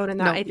 I'm not alone in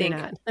that, I think.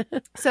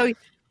 So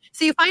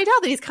you find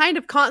out that he's kind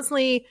of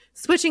constantly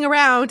switching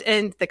around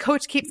and the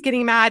coach keeps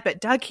getting mad,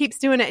 but Doug keeps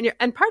doing it.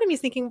 And part of me is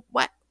thinking,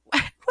 what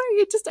are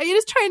you just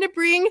trying to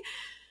bring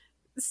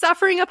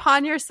suffering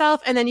upon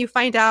yourself? And then you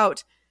find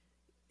out,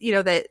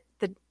 that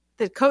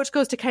the coach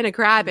goes to kind of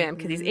grab him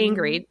because he's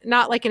angry,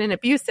 not like in an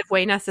abusive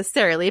way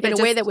necessarily, but in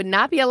a way that would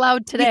not be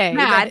allowed today.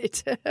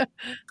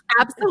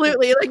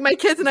 Absolutely. Like, my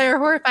kids and I are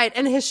horrified.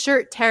 And his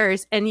shirt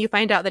tears and you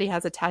find out that he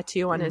has a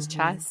tattoo on his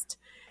chest.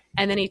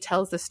 And then he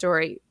tells the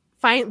story.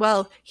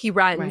 He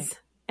runs.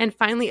 And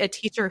finally a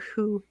teacher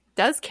who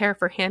does care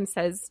for him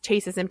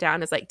chases him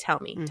down, is like, tell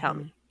me,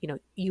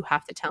 you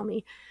have to tell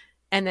me.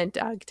 And then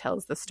Doug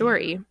tells the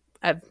story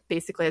of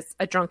basically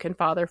a drunken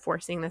father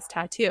forcing this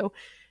tattoo.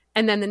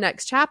 And then the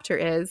next chapter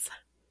is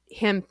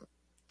him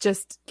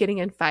just getting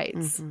in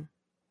fights.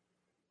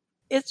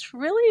 It's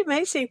really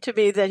amazing to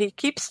me that he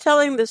keeps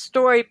telling the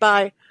story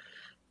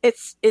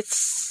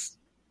it's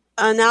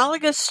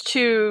analogous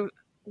to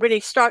when he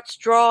starts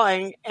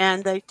drawing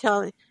and they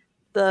tell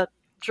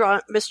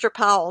Mr.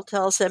 Powell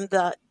tells him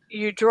that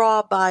you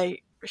draw by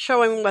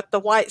showing what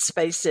the white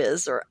space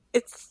is, or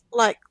it's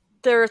like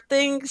there are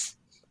things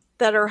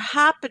that are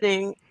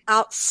happening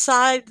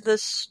outside the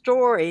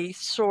story,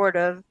 sort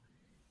of,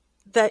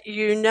 that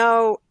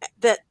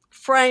that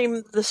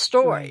frame the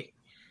story. Right.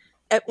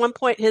 At one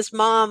point, his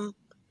mom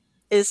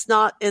is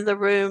not in the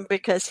room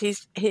because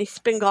he's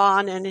been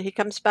gone, and he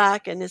comes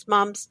back and his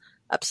mom's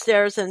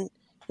upstairs, and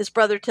his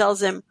brother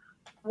tells him,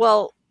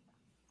 well,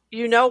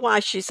 you know why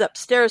she's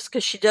upstairs,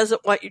 because she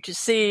doesn't want you to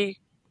see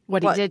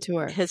What he did to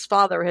her. his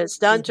father has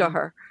done to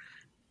her.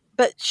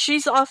 But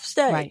she's off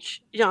stage. Right.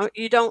 You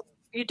know,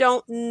 you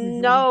don't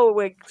know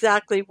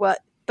exactly what,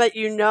 but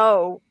you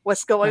know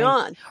what's going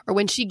on. Or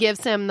when she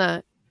gives him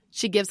the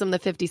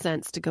 50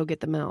 cents to go get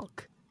the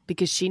milk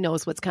because she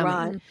knows what's coming.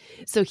 Right.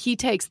 So he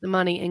takes the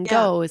money and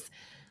goes,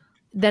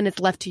 then it's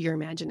left to your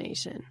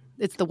imagination.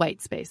 It's the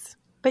white space.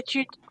 But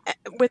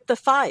with the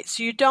fights,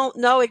 you don't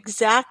know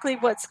exactly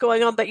what's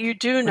going on, but you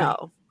do know.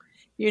 Right.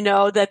 You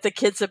know that the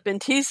kids have been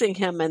teasing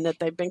him and that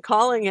they've been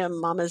calling him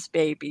Mama's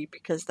baby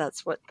because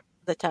that's what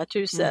the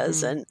tattoo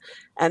says. And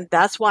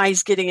that's why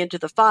he's getting into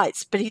the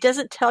fights. But he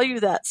doesn't tell you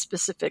that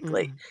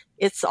specifically.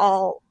 It's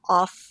all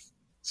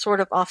sort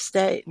of off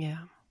stage. Yeah.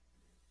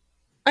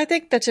 I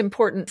think that's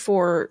important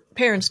for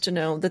parents to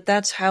know that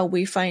that's how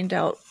we find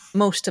out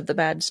most of the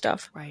bad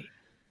stuff. Right.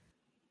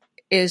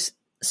 Is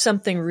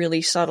something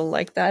really subtle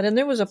like that. And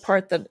there was a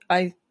part that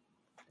I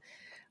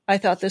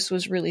thought this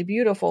was really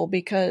beautiful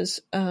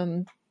because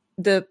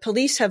the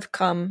police have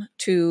come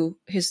to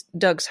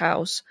Doug's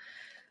house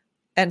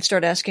and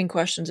start asking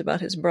questions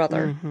about his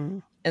brother.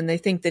 And they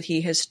think that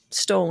he has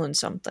stolen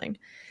something.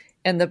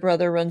 And the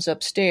brother runs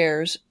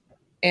upstairs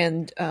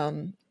and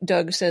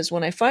Doug says,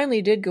 when I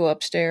finally did go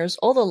upstairs,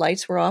 all the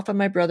lights were off and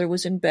my brother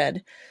was in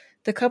bed.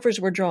 The covers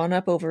were drawn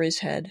up over his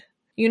head.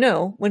 You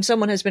know, when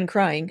someone has been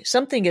crying,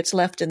 something gets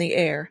left in the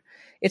air.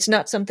 It's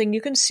not something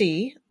you can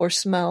see or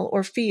smell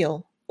or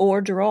feel or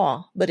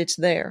draw, but it's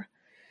there.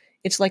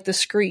 It's like the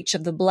screech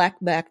of the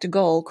black-backed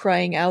gull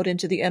crying out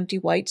into the empty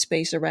white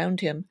space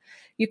around him.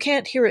 You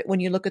can't hear it when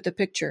you look at the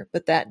picture,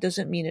 but that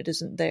doesn't mean it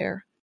isn't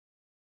there.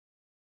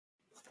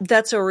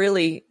 That's a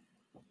really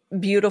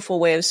beautiful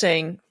way of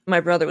saying my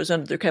brother was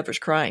under the covers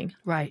crying.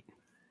 Right.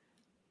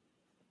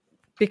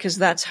 Because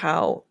that's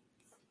how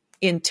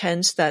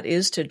intense that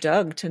is to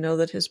Doug, to know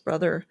that his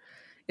brother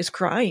is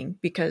crying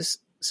because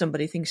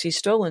somebody thinks he's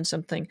stolen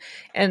something.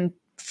 And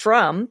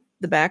from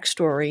the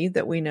backstory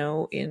that we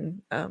know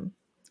in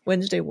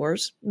Wednesday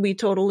Wars, we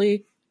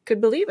totally could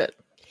believe it.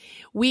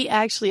 We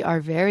actually are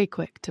very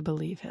quick to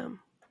believe him,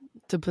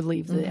 to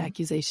believe the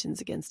accusations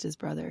against his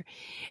brother.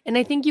 And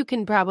I think you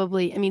can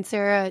probably, I mean,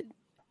 Sarah,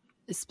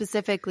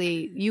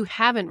 specifically, you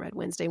haven't read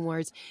Wednesday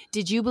Wars.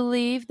 Did you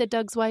believe that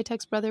Doug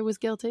Switek's brother was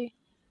guilty?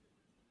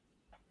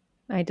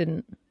 I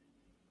didn't.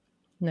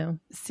 No.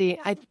 See,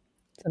 so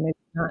maybe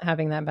not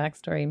having that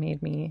backstory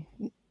made me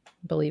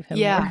believe him.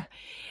 Yeah. More.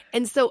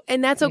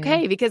 And that's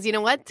okay because you know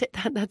what?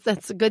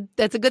 That's a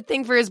good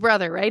thing for his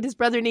brother, right? His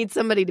brother needs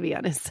somebody to be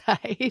on his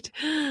side.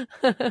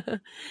 Well,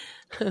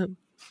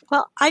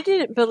 I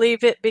didn't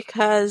believe it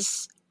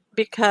because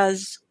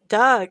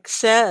Doug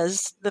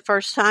says the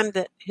first time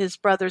that his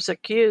brother's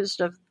accused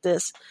of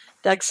this,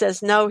 Doug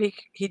says, no,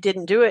 he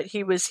didn't do it.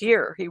 He was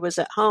here. He was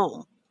at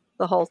home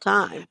the whole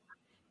time.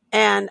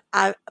 And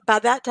by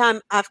that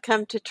time, I've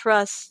come to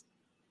trust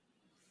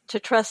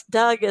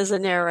Doug as a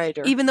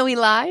narrator. Even though he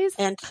lies?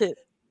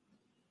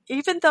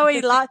 Even though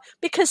he lies,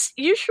 because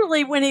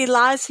usually when he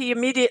lies, he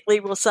immediately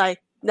will say,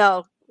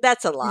 no,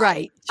 that's a lie.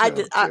 Right.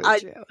 True,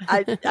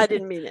 I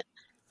didn't mean it.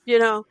 You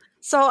know?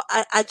 So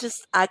I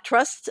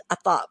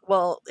thought,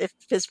 well, if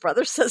his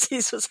brother says he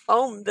was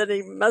home, then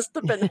he must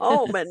have been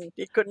home and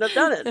he couldn't have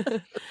done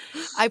it.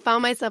 I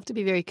found myself to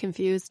be very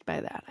confused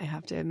by that, I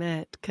have to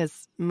admit,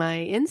 because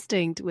my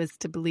instinct was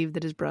to believe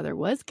that his brother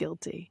was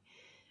guilty.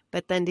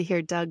 But then to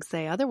hear Doug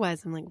say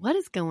otherwise, I'm like, what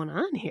is going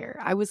on here?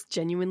 I was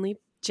genuinely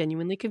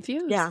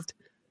confused. Yeah.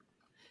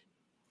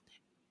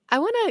 I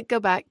want to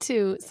go back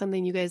to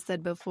something you guys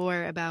said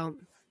before about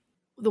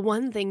the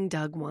one thing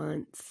Doug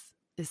wants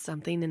is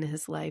something in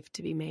his life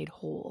to be made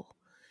whole.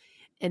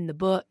 In the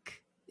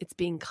book, it's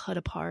being cut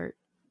apart.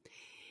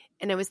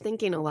 And I was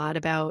thinking a lot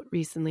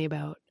recently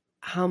about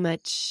how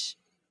much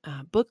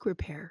book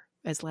repair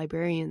as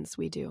librarians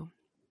we do.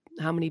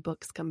 How many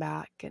books come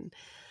back and,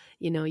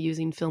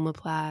 using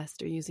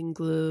Filmoplast or using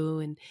glue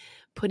and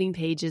putting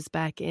pages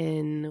back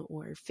in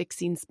or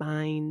fixing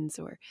spines.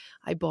 Or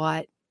I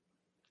bought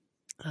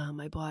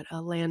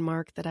a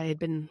landmark that I had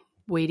been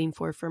waiting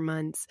for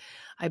months.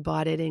 I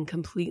bought it in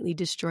completely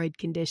destroyed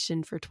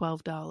condition for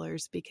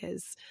 $12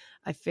 because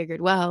I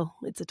figured, well,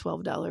 it's a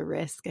 $12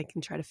 risk. I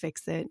can try to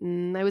fix it.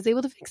 And I was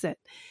able to fix it.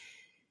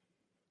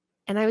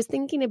 And I was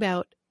thinking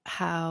about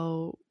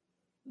how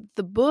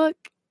the book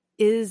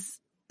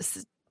is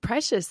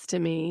precious to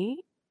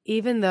me,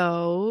 even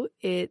though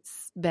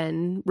it's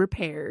been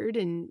repaired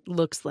and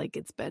looks like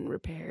it's been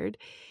repaired.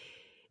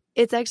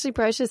 It's actually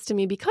precious to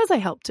me because I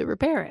helped to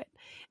repair it.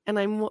 And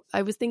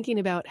I was thinking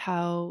about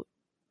how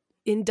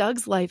in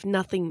Doug's life,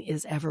 nothing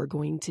is ever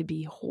going to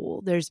be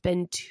whole. There's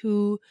been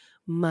too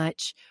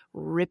much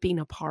ripping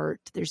apart.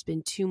 There's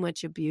been too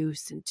much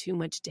abuse and too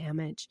much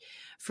damage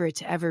for it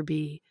to ever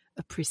be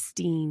a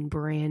pristine,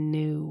 brand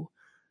new,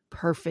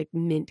 perfect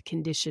mint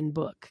condition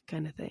book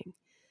kind of thing.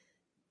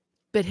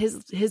 But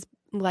his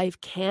life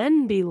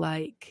can be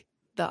like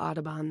the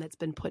Audubon that's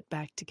been put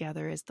back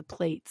together as the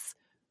plates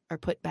are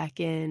put back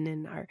in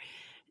and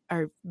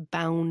are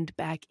bound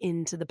back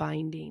into the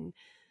binding.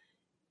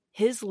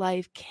 His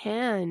life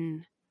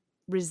can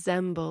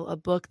resemble a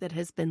book that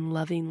has been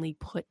lovingly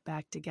put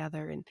back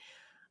together. And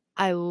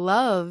I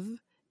love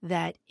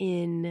that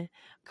in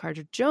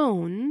Carter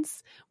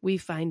Jones, we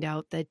find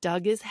out that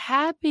Doug is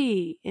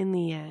happy in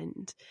the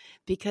end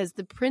because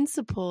the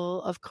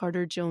principal of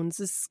Carter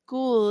Jones's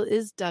school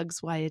is Doug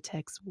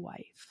Swiatek's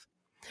wife.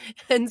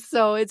 And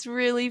so it's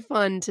really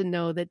fun to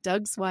know that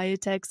Doug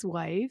Swiatek's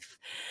wife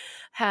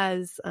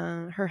has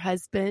her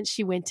husband.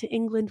 She went to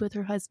England with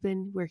her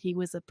husband where he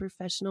was a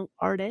professional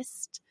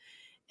artist.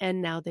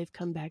 And now they've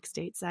come back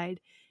stateside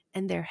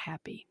and they're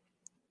happy.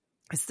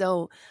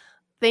 So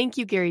thank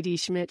you, Gary D.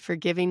 Schmidt, for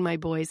giving my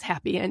boys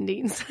happy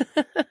endings.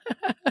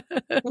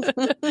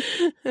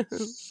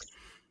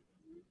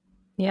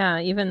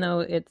 Yeah, even though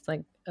it's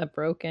like a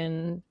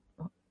broken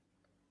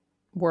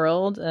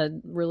world, a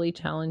really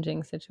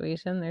challenging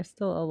situation, there's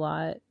still a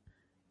lot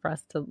for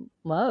us to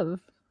love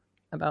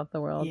about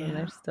the world. And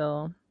there's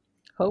still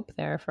hope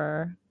there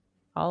for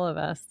all of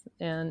us.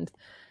 And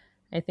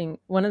I think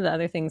one of the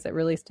other things that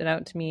really stood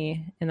out to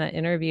me in that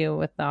interview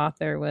with the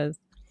author was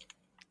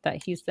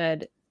that he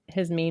said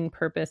his main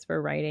purpose for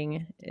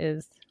writing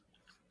is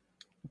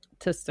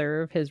to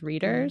serve his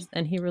readers,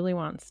 and he really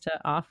wants to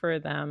offer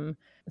them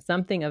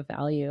something of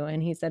value.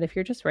 And he said, if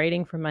you're just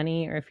writing for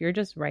money, or if you're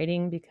just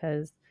writing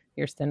because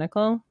you're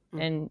cynical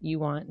and you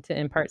want to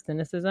impart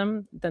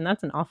cynicism, then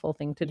that's an awful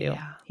thing to do,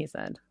 he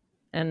said.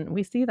 And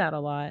we see that a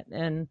lot.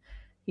 And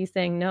he's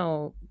saying,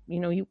 no,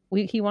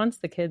 he wants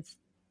the kids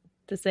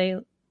to say,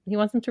 he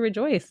wants them to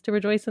rejoice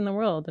in the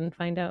world and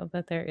find out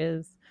that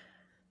there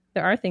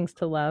are things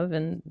to love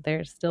and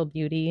there's still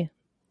beauty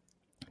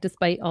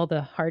despite all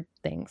the hard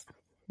things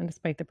and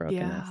despite the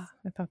brokenness.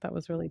 I thought that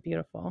was really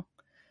beautiful.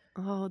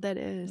 Oh, that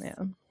is.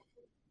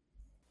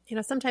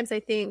 Yeah. Sometimes I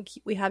think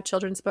we have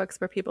children's books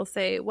where people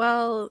say,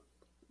 well,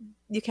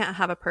 you can't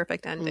have a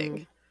perfect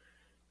ending.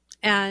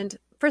 And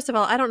first of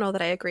all, I don't know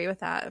that I agree with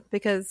that,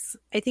 because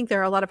I think there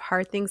are a lot of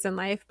hard things in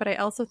life, but I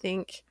also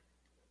think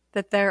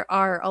that there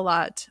are a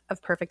lot of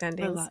perfect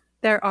endings.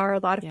 There are a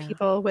lot of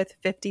people with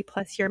 50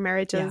 plus year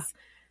marriages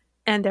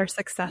and they're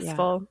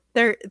successful.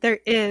 There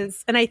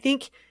is. And I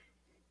think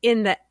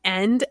in the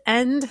end,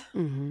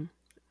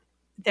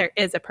 there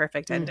is a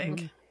perfect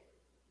ending.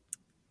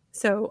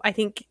 So I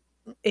think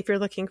if you're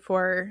looking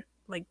for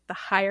like the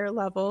higher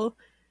level,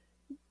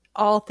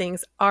 all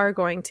things are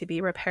going to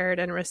be repaired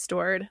and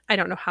restored. I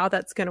don't know how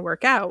that's going to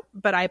work out,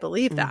 but I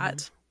believe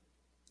that.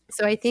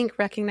 So I think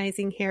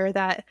recognizing here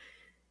that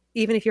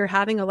even if you're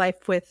having a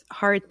life with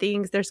hard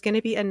things, there's going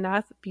to be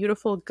enough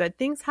beautiful, good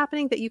things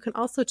happening that you can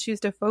also choose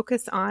to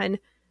focus on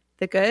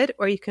the good,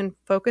 or you can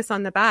focus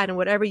on the bad. And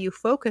whatever you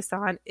focus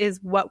on is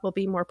what will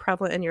be more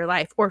prevalent in your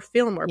life or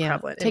feel more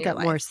prevalent in your life. Take up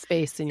more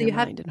space in your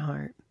mind and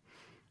heart.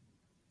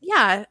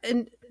 Yeah.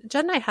 And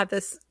Jen and I have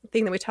this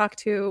thing that we talk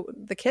to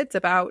the kids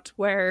about,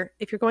 where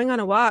if you're going on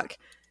a walk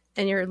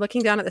and you're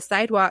looking down at the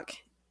sidewalk,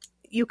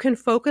 you can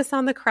focus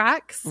on the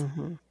cracks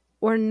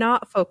or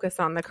not focus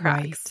on the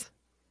cracks.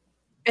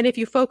 And if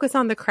you focus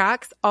on the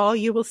cracks, all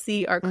you will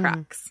see are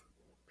cracks,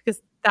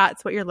 because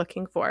that's what you're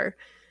looking for.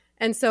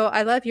 And so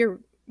I love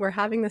we're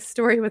having this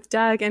story with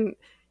Doug, and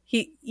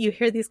you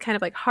hear these kind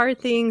of like hard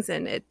things,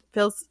 and it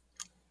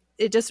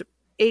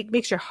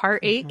makes your heart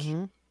ache.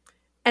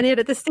 And yet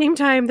at the same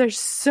time, there's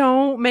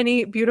so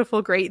many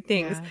beautiful, great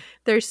things.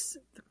 There's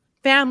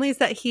families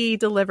that he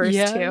delivers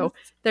to.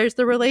 There's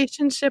the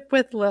relationship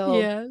with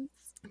Lil.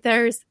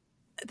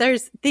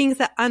 There's things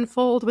that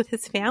unfold with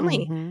his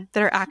family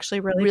that are actually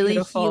really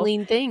beautiful.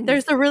 Healing things.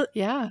 There's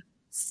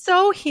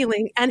so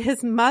healing. And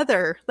his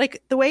mother,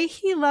 like the way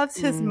he loves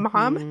his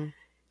mom.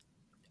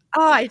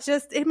 Oh,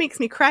 it makes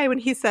me cry when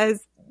he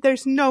says,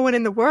 there's no one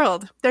in the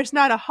world. There's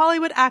not a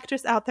Hollywood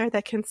actress out there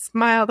that can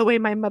smile the way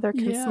my mother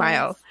can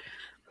smile.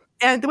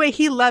 And the way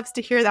he loves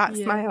to hear that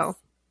smile.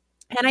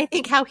 And I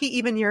think how he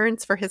even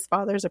yearns for his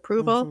father's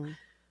approval.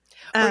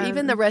 Or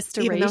even the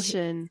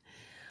restoration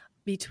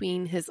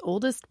between his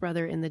oldest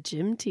brother and the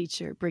gym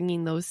teacher,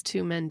 bringing those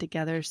two men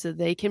together so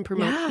they can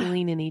promote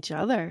healing in each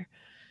other.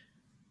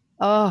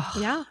 Oh.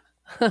 Yeah.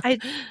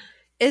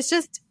 It's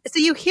just, so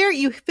you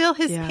feel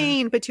his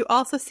pain, but you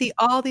also see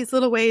all these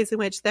little ways in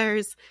which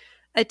there's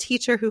a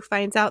teacher who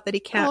finds out that he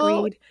can't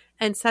read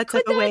and sets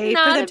up a way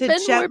for them to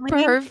gently.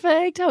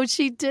 Perfect how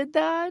she did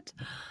that.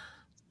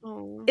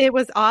 Oh. It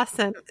was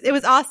awesome. It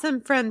was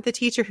awesome from the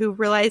teacher who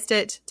realized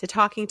it, to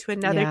talking to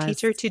another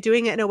teacher, to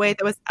doing it in a way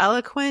that was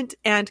eloquent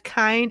and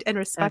kind and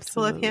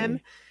respectful of him.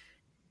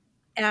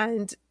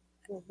 And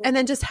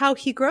then just how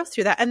he grows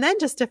through that. And then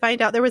just to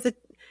find out there was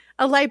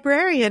a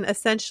librarian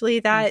essentially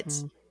that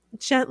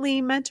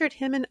gently mentored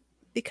him in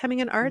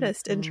becoming an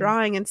artist and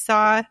drawing, and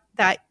saw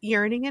that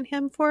yearning in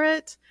him for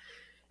it,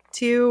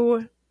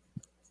 to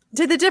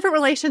the different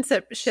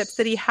relationships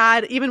that he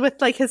had, even with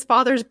like his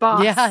father's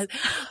boss. Yeah.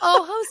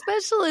 Oh, how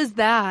special is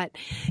that?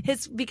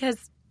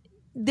 Because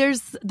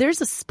there's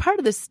a part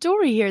of the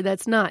story here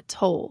that's not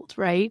told,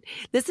 right?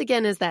 This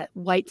again is that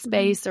white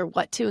space or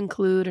what to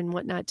include and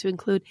what not to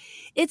include.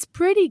 It's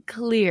pretty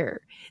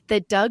clear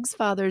that Doug's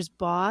father's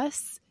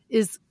boss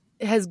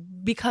has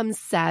become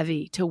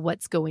savvy to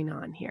what's going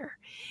on here.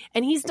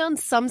 And he's done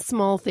some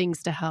small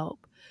things to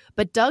help,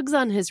 but Doug's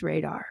on his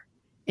radar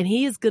and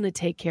he is going to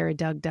take care of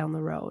Doug down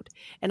the road.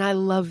 And I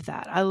love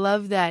that. I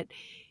love that.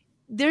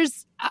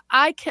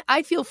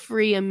 I feel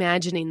free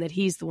imagining that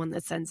he's the one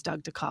that sends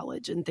Doug to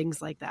college and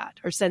things like that,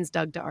 or sends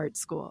Doug to art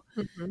school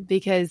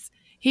because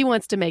he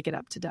wants to make it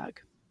up to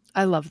Doug.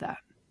 I love that.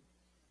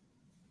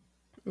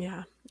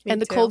 Yeah.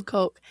 And the cold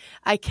Coke.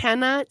 I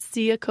cannot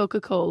see a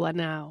Coca-Cola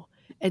now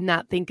and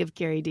not think of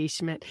Gary D.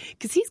 Schmidt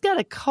because he's got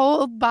a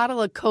cold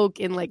bottle of Coke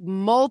in like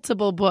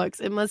multiple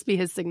books. It must be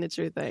his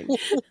signature thing.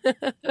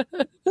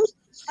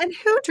 And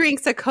who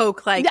drinks a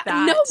Coke like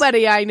that?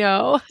 Nobody I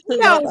know.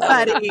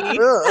 Nobody.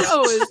 That's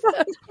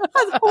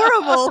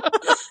horrible.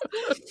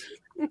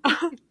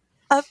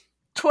 A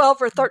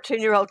 12 or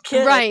 13-year-old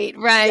kid. Right.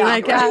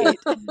 Yeah,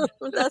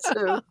 that's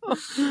who.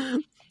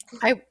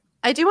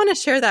 I do want to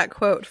share that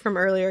quote from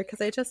earlier because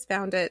I just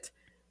found it.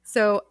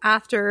 So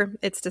after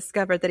it's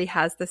discovered that he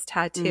has this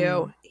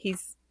tattoo,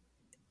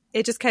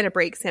 it just kind of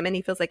breaks him and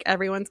he feels like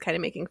everyone's kind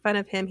of making fun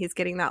of him. He's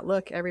getting that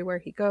look everywhere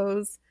he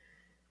goes.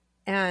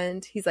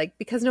 And he's like,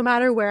 because no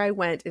matter where I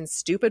went in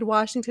stupid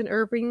Washington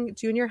Irving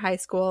Junior High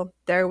School,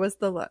 there was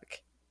the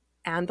look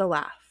and the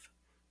laugh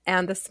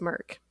and the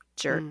smirk.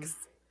 Jerks.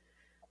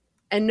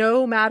 And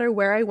no matter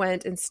where I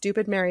went in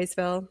stupid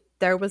Marysville,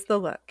 there was the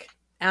look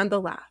and the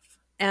laugh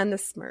and the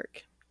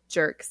smirk.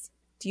 Jerks.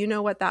 Do you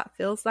know what that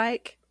feels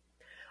like?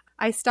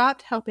 I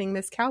stopped helping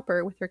Miss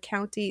Cowper with her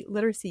county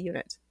literacy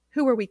unit.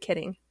 Who were we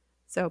kidding?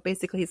 So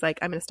basically he's like,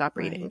 I'm going to stop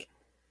reading. Right.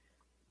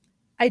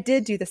 I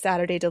did do the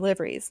Saturday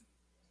deliveries.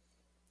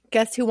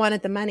 Guess who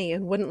wanted the money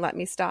and wouldn't let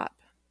me stop?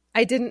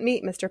 I didn't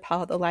meet Mr.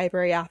 Powell at the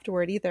library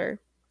afterward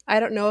either. I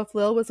don't know if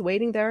Lil was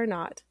waiting there or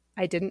not.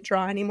 I didn't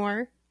draw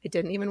anymore. I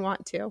didn't even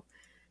want to.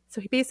 So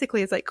he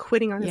basically is like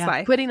quitting on his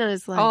life. Quitting on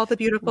his life. All the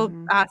beautiful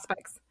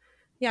aspects.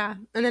 Yeah.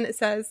 And then it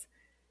says,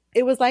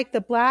 it was like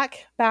the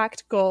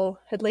black-backed gull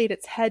had laid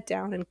its head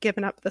down and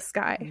given up the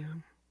sky.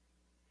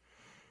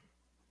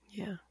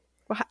 Yeah.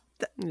 Well,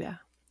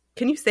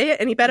 can you say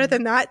it any better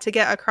than that to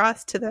get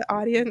across to the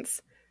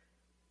audience?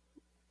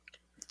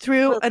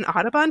 Through an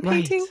Audubon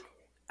painting?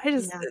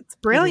 It's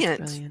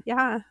brilliant. It is brilliant.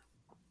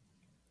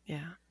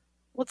 Yeah.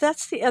 Well,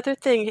 that's the other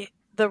thing.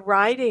 The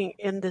writing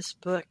in this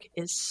book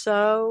is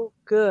so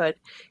good.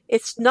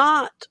 It's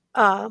not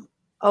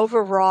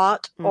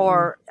overwrought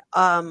or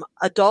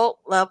adult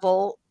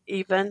level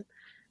even,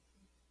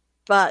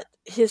 but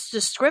his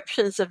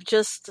descriptions of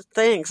just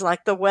things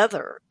like the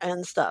weather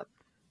and stuff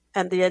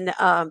and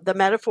the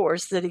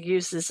metaphors that he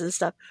uses and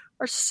stuff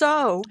are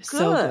so good.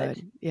 So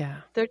good.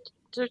 Yeah. They're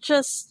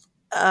just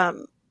I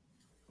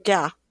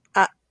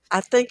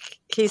think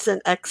he's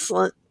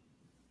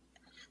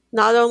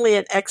not only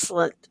an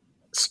excellent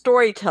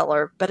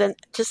storyteller, but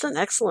just an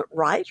excellent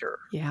writer.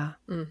 Yeah.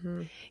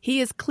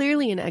 He is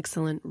clearly an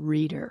excellent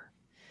reader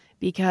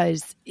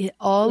because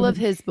all of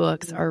his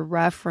books are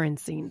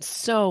referencing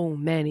so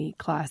many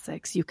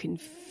classics. You can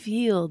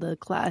feel the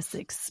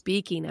classics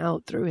speaking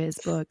out through his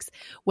books,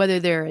 whether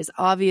they're as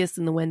obvious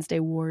in the Wednesday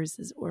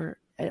Wars or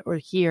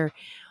here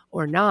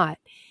or not.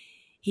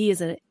 He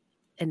is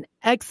an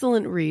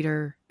excellent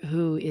reader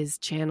who is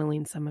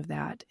channeling some of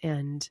that.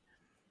 And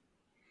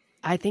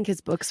I think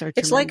his books are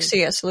tremendous. It's like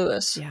C.S.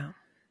 Lewis. Yeah.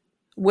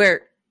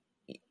 Where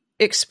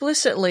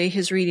explicitly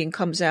his reading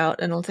comes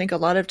out, and I think a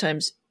lot of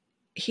times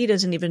he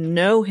doesn't even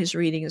know his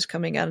reading is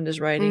coming out in his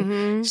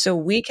writing. So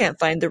we can't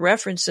find the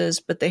references,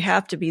 but they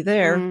have to be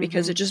there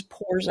because it just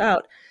pours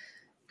out.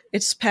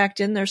 It's packed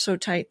in there so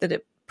tight that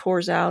it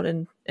pours out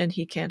and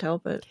he can't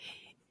help it.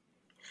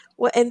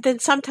 Well, and then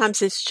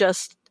sometimes it's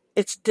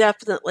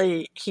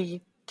definitely,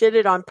 he did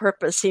it on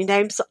purpose. He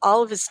names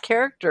all of his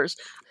characters.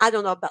 I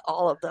don't know about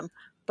all of them,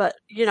 but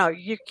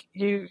you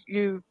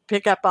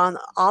pick up on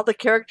all the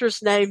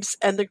characters' names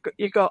and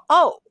you go,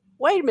 oh,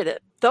 wait a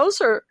minute.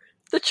 Those are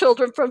the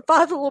children from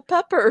Five Little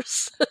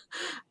Peppers.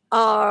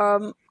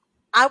 I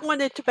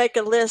wanted to make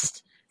a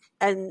list,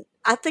 and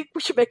I think we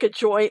should make a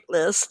joint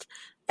list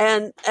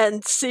and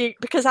see,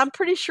 because I'm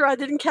pretty sure I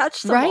didn't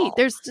catch them all.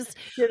 There's just,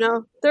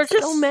 there's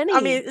just so many.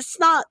 I mean,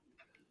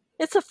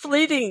 it's a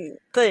fleeting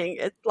thing.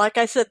 Like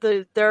I said,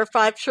 there are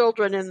 5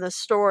 children in the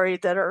story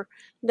that are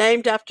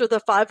named after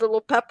the 5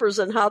 Little Peppers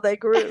and how they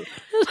grew.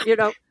 He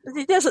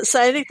doesn't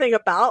say anything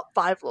about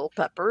 5 Little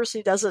Peppers.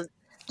 He doesn't.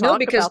 No,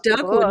 because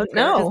Doug wouldn't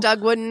know. Because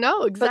Doug wouldn't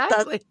know,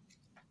 exactly.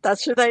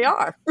 That's who they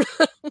are.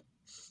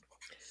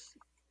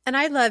 And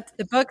I loved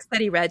the books that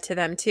he read to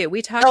them too.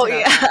 We talked about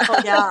that.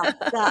 Oh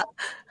yeah.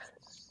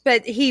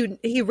 But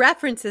he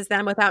references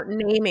them without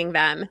naming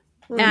them.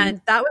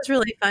 And that was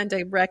really fun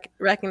to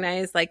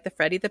recognize, like the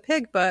Freddie the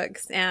Pig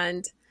books.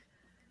 And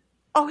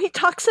he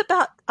talks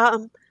about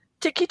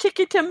Tiki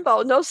Tiki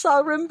Timbo, no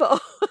Sa Rimbo.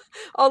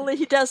 Only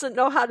he doesn't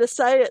know how to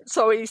say it,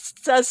 so he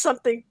says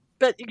something.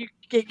 But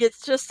he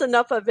gets just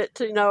enough of it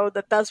to know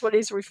that that's what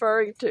he's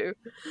referring to.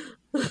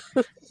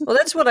 Well,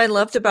 that's what I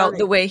loved about funny.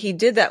 the way he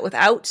did that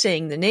without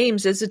saying the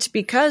names, is it's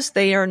because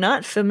they are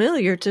not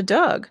familiar to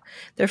Doug.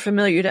 They're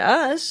familiar to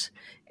us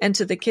and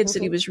to the kids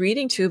that he was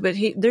reading to, but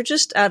they're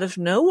just out of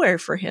nowhere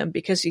for him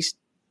because he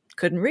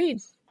couldn't read.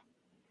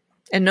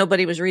 And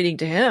nobody was reading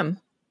to him.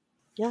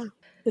 Yeah,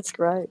 it's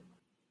great.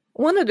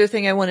 One other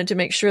thing I wanted to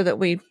make sure that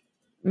we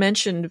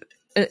mentioned,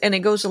 and it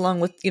goes along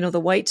with, the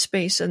white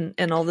space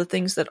and all the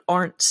things that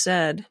aren't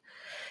said,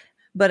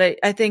 but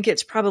I think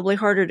it's probably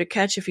harder to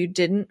catch if you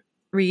didn't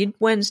read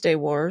Wednesday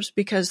Wars,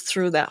 because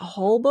through that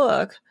whole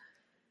book,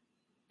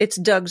 it's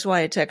Doug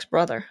Swiatek's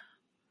brother.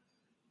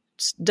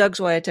 It's Doug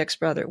Swiatek's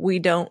brother. We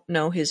don't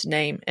know his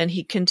name. And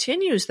he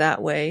continues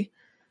that way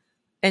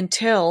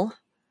until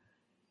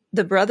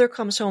the brother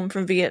comes home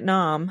from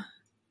Vietnam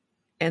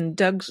and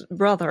Doug's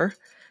brother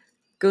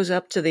goes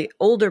up to the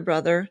older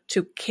brother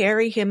to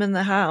carry him in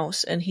the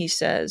house. And he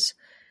says,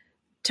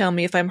 "Tell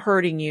me if I'm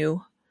hurting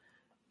you."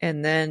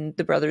 And then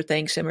the brother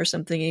thanks him or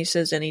something. And he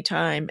says,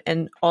 "Anytime."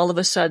 And all of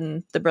a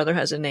sudden, the brother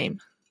has a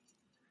name.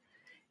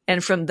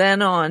 And from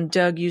then on,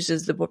 Doug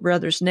uses the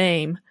brother's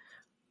name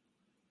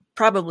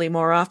probably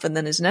more often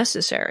than is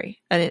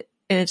necessary. And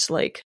it's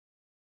like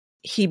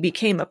he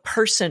became a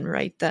person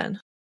right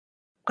then.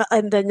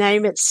 And the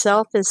name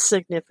itself is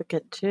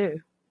significant too.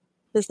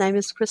 His name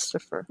is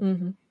Christopher,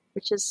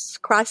 which is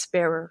Christ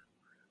bearer,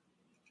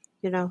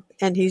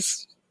 and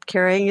he's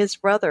carrying his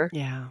brother.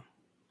 Yeah.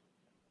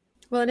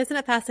 Well, and isn't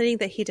it fascinating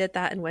that he did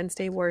that in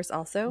Wednesday Wars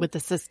also? With the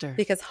sister.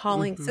 Because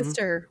Holling's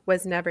sister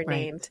was never Right.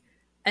 named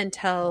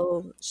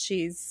until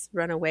she's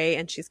run away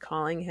and she's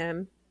calling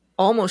him.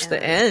 Almost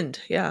the end,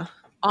 yeah.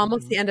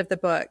 Almost the end of the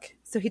book.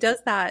 So he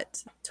does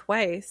that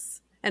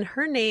twice. And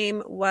her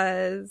name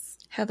was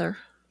Heather.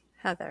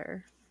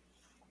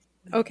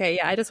 Okay,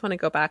 yeah, I just want to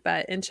go back.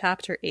 But in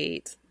chapter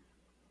 8,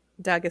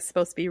 Doug is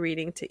supposed to be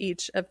reading to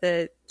each of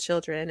the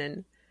children.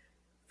 And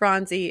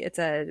Phronsie, it's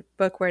a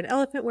book where an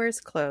elephant wears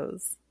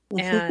clothes.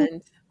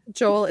 And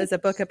Joel is a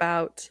book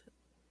about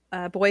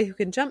a boy who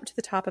can jump to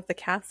the top of the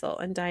castle.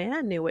 And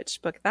Diane knew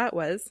which book that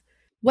was.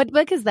 What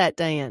book is that,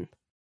 Diane?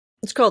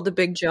 It's called The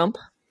Big Jump.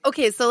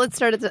 Okay, so let's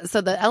start at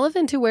so the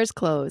elephant who wears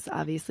clothes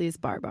obviously is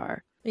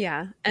Barbar.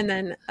 Yeah. And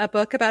then a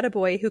book about a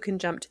boy who can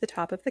jump to the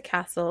top of the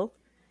castle.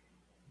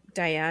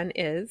 Diane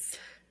is.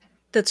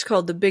 That's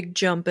called The Big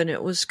Jump, and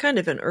it was kind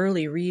of an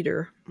early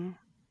reader.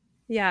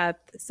 Yeah.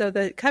 So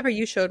the cover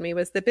you showed me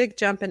was The Big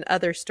Jump and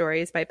Other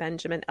Stories by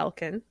Benjamin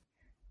Elkin.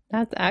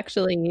 That's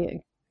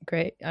actually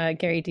great.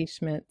 Gary D.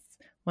 Schmidt's,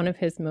 one of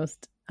his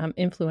most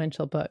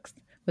influential books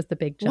was The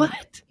Big Jump.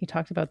 What? He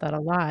talked about that a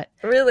lot.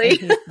 Really? And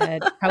he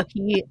said how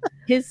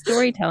his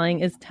storytelling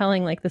is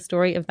telling like the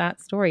story of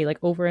that story like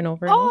over and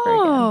over and over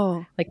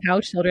again. Like how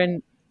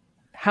children,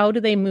 how do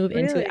they move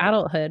into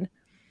adulthood?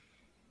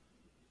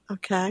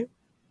 Okay.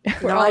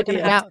 We're all going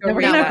to have to go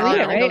read that.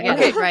 that. Right?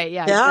 Okay, right.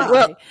 Yeah. Yeah. Exactly.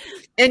 Well,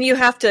 and you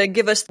have to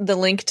give us the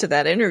link to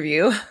that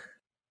interview.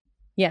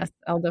 Yes,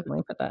 I'll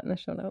definitely put that in the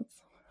show notes.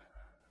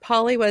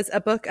 Polly was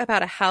a book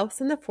about a house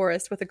in the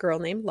forest with a girl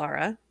named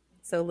Laura.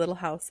 So Little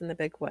House in the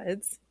Big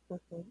Woods.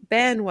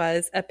 Ben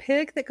was a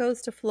pig that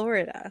goes to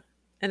Florida.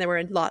 And there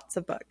were lots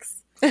of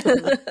books.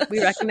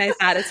 We recognize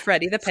that as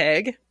Freddie the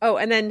pig. Oh,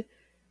 and then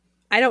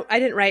I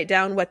didn't write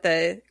down what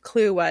the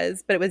clue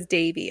was, but it was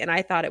Davy. And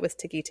I thought it was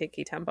Tiki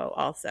Tiki Tumbo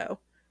also.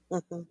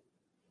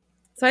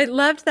 So I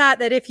loved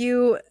that if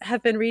you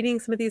have been reading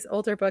some of these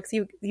older books,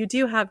 you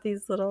do have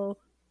these little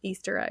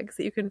Easter eggs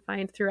that you can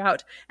find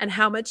throughout, and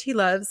how much he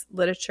loves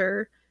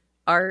literature,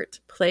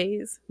 art,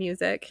 plays,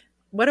 music.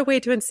 What a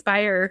way to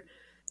inspire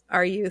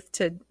our youth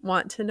to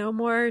want to know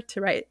more,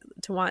 to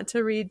want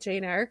to read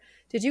Jane Eyre.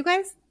 Did you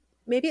guys,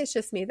 maybe it's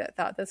just me that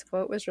thought this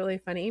quote was really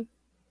funny,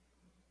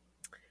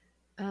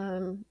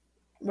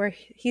 where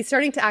he's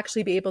starting to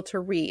actually be able to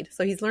read.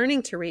 So he's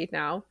learning to read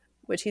now,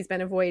 which he's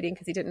been avoiding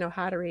because he didn't know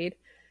how to read.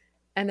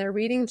 And they're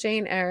reading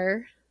Jane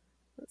Eyre.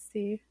 Let's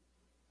see.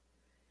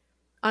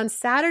 On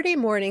Saturday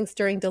mornings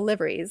during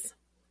deliveries,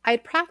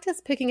 I'd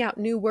practice picking out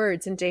new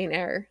words in Jane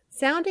Eyre,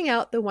 sounding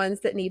out the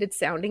ones that needed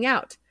sounding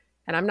out.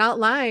 And I'm not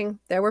lying,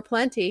 there were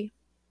plenty.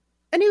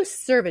 A new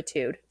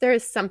servitude, there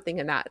is something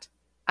in that,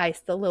 I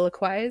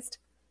soliloquized.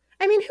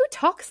 I mean, who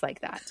talks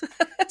like that?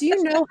 Do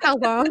you know how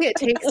long it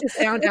takes to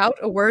sound out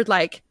a word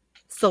like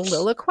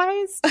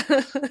soliloquized?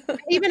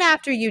 Even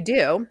after you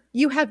do,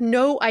 you have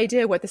no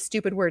idea what the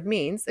stupid word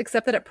means,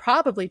 except that it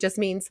probably just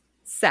means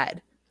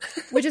said.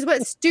 Which is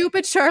what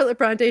stupid Charlotte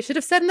Bronte should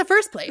have said in the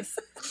first place.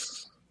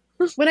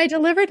 When I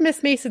delivered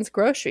Miss Mason's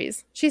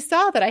groceries, she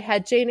saw that I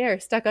had Jane Eyre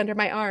stuck under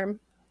my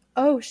arm.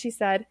 Oh, she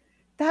said,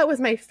 that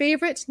was my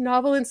favorite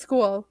novel in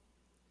school.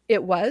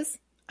 It was?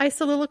 I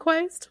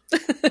soliloquized.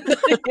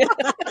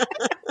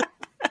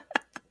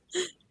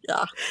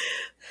 Yeah.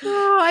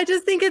 Oh, I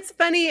just think it's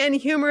funny and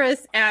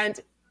humorous and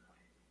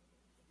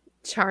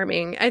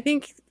charming. I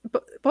think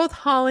both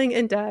Holling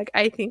and Doug,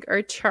 I think,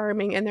 are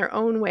charming in their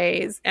own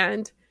ways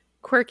and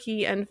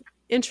quirky and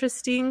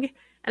interesting.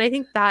 And I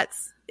think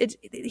that's it.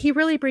 He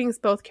really brings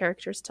both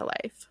characters to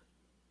life.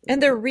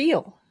 And they're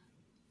real.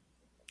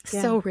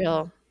 So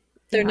real.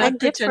 They're not and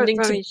different pretending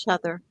from to. each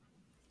other.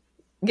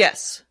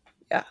 Yes.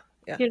 Yeah.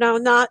 Yeah. You know,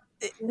 not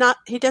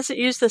he doesn't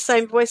use the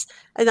same voice.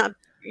 And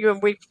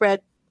we've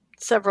read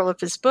several of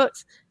his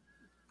books.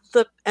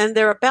 And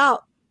they're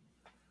about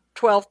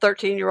 12,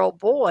 13-year-old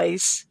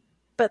boys,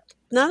 but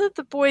none of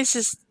the boys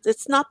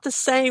it's not the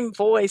same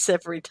voice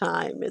every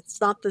time. It's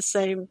not the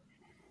same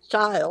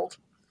child.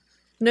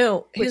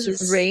 No,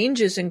 his range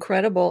is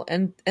incredible,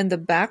 and the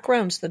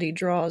backgrounds that he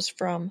draws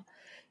from,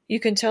 you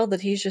can tell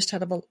that he's just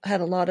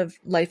had a lot of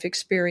life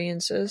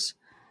experiences,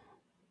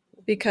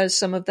 because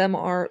some of them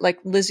are like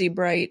Lizzie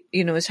Bright,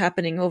 is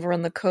happening over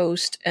on the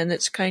coast, and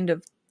it's kind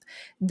of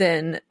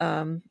then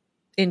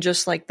in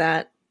Just Like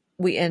That,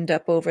 we end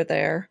up over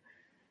there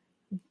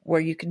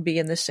where you can be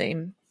in the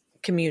same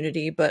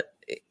community, but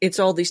it's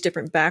all these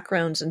different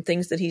backgrounds and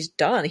things that he's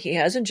done. He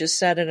hasn't just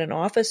sat in an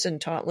office and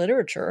taught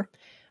literature.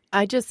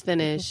 I just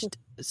finished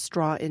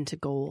Straw into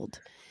Gold,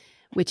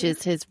 which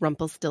is his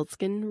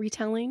Rumpelstiltskin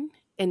retelling.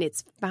 And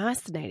it's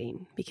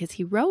fascinating because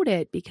he wrote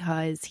it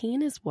because he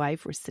and his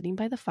wife were sitting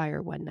by the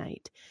fire one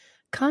night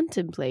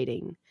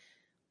contemplating,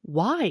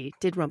 why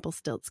did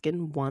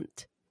Rumpelstiltskin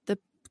want the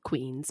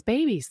queen's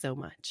baby so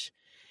much?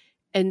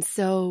 And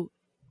so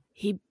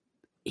he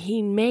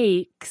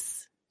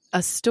makes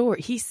a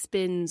story. He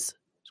spins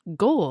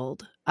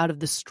gold out of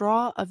the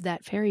straw of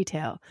that fairy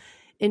tale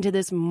into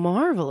this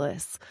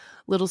marvelous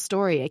little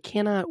story. I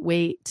cannot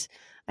wait.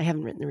 I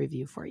haven't written the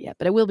review for it yet,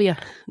 but it will be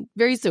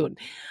very soon.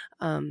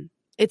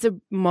 It's a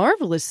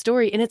marvelous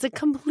story, and it's a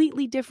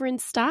completely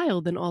different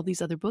style than all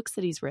these other books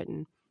that he's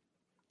written.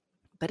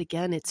 But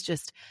again, it's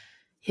just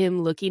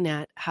him looking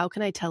at, how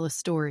can I tell a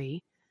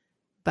story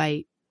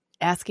by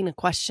asking a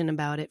question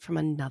about it from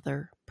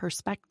another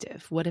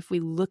perspective? What if we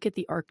look at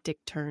the Arctic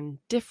tern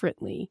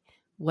differently?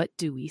 What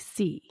do we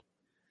see?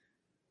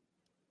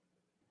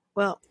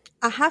 Well,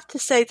 I have to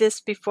say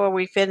this before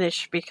we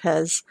finish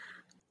because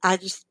I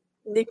just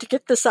need to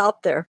get this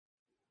out there.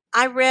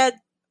 I read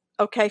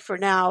Okay for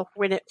Now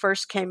when it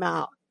first came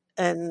out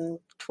in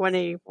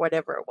 20,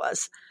 whatever it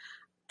was.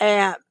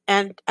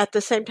 And at the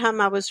same time,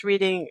 I was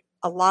reading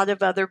a lot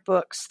of other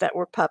books that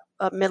were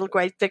middle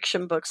grade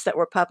fiction books that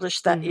were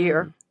published that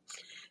year.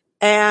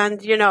 And,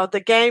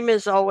 the game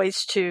is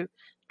always to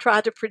try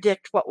to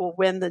predict what will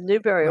win the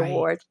Newbery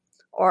Award,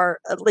 or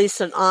at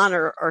least an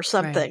honor or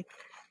something. Right.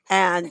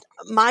 And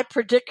my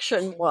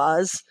prediction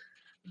was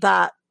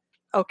that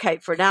Okay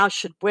for Now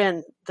should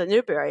win the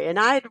Newbery. And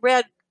I had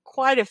read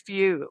quite a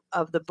few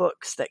of the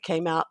books that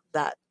came out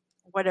that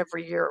whatever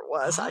year it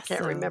was. Awesome. I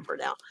can't remember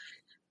now.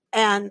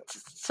 And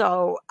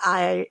so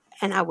I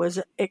was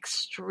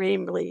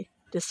extremely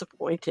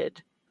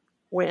disappointed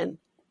when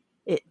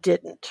it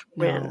didn't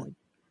win.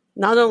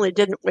 Not only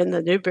didn't win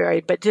the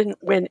Newbery, but didn't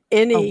win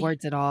any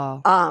awards at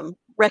all.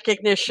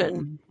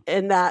 Recognition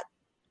in that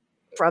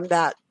from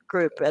that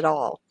group at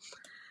all.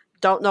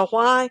 Don't know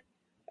why.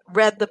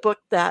 Read the book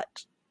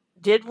that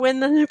did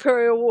win the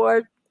Newbery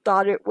Award.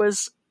 Thought it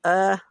was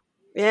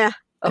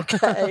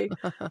okay.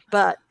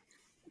 But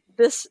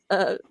this,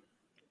 I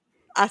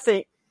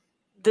think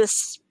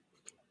this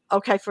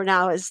Okay for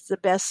Now is the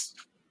best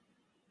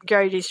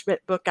Gary D.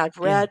 Schmidt book I've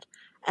read.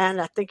 Yeah.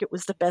 And I think it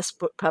was the best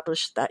book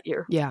published that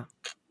year. Yeah.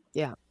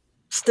 Yeah.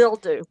 Still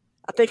do.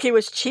 I think he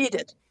was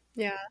cheated.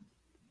 Yeah.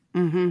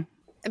 Mm-hmm.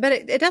 But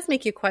it does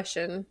make you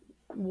question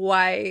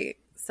why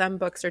some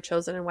books are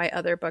chosen and why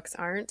other books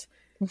aren't.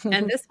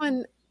 And this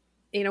one,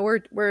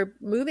 we're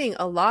moving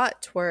a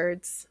lot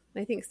towards,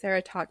 I think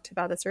Sarah talked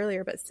about this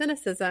earlier, but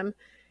cynicism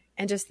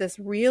and just this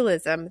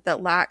realism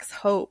that lacks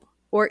hope,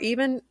 or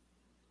even,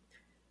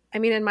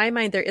 in my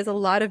mind, there is a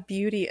lot of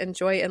beauty and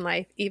joy in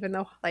life, even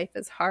though life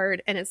is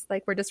hard. And it's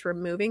like we're just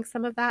removing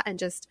some of that and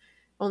just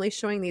only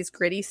showing these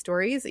gritty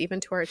stories, even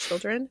to our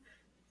children.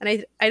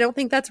 And I don't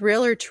think that's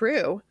real or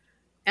true.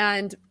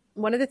 And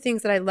one of the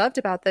things that I loved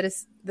about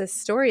this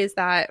story is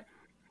that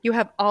you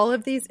have all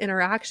of these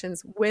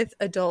interactions with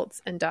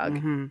adults and Doug.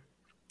 Mm-hmm.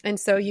 And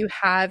so you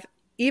have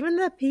even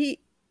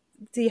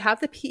you have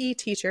the PE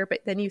teacher,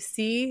 but then you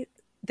see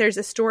there's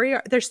a story.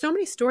 There's so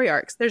many story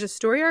arcs. There's a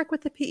story arc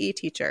with the PE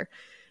teacher.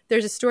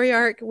 There's a story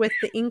arc with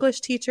the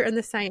English teacher and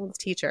the science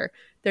teacher.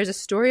 There's a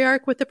story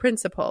arc with the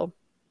principal.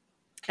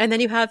 And then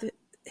you have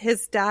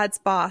his dad's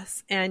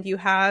boss, and you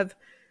have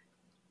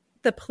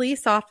the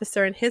police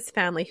officer and his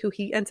family who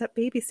he ends up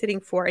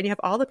babysitting for. And you have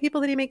all the people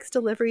that he makes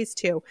deliveries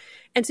to.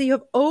 And so you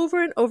have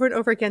over and over and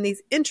over again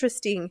these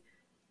interesting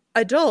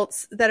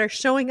adults that are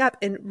showing up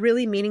in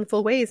really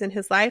meaningful ways in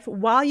his life,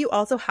 while you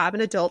also have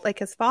an adult like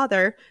his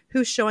father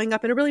who's showing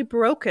up in a really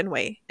broken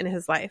way in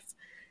his life.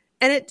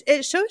 And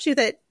it shows you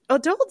that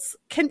adults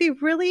can be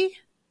really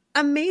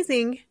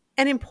amazing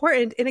and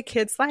important in a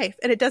kid's life.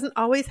 And it doesn't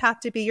always have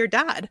to be your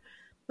dad.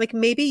 Like,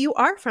 maybe you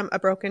are from a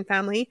broken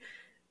family,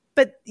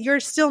 but you're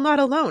still not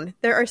alone.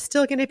 There are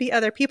still going to be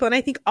other people. And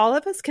I think all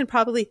of us can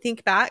probably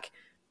think back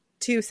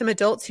to some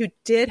adults who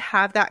did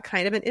have that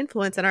kind of an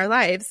influence in our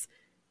lives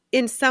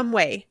in some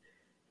way.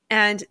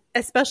 And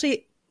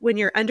especially when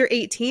you're under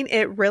 18,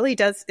 it really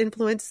does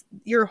influence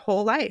your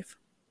whole life.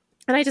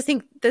 And I just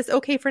think this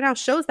Okay for Now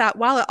shows that,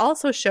 while it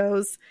also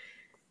shows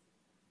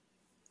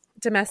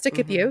domestic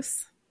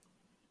abuse,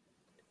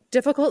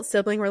 difficult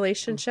sibling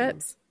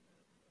relationships,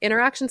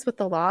 interactions with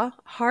the law,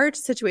 hard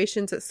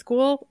situations at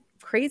school,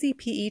 crazy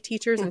PE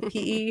teachers and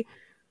PE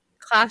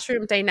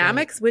classroom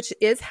dynamics, which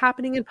is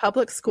happening in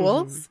public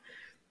schools,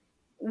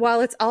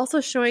 while it's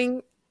also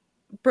showing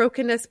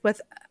brokenness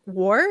with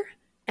war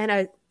and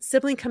a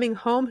sibling coming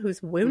home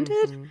who's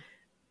wounded.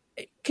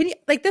 Can you,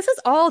 like, this is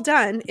all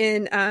done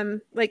in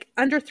like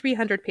under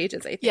 300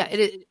 pages, I think. Yeah, it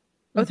is.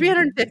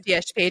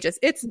 350-ish pages.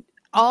 It's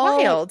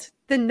wild,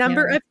 the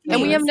number of things,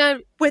 and we have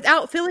not,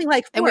 without feeling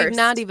like forced. and we've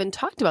not even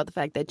talked about the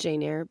fact that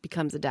Jane Eyre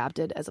becomes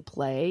adapted as a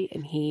play,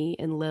 and he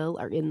and Lil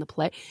are in the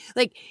play,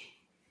 like,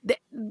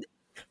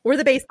 or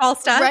the baseball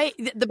stuff, right?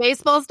 The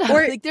baseball stuff.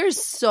 Or, like,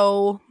 there's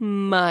so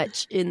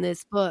much in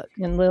this book,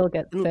 and Lil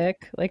gets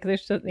sick. Like,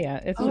 there's just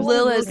it's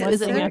Lil is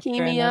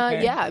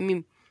leukemia. Yeah, I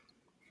mean,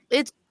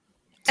 it's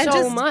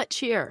so much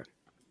here.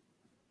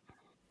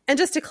 And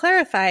just to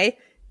clarify,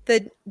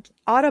 the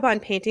Audubon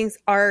paintings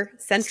are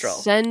central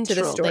to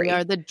the story. They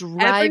are the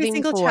driving every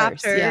single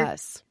force. Chapter.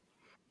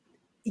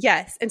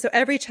 Yes. And so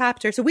every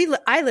chapter, so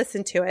I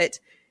listened to it,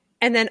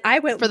 and then I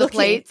went for the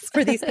plates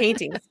for these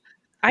paintings.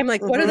 I'm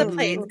like, what are the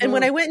plates? And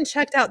when I went and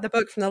checked out the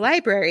book from the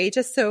library,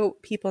 just so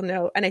people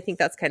know, and I think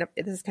this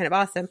is kind of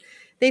awesome,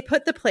 they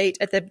put the plate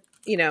at the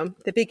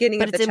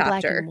beginning of the chapter. But it's in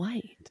black and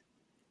white.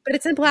 But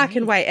it's in black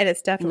and white, and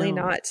it's definitely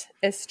not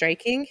as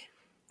striking.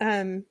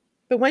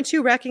 But once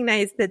you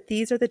recognize that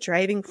these are the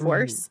driving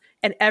force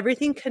and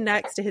everything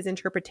connects to his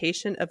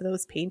interpretation of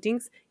those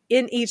paintings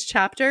in each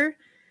chapter,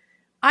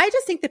 I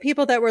just think the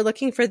people that were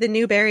looking for the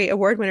Newbery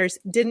Award winners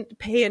didn't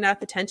pay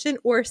enough attention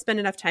or spend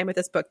enough time with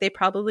this book. They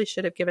probably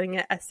should have given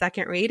it a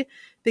second read,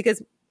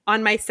 because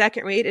on my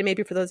second read, and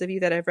maybe for those of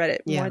you that have read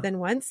it more than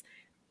once,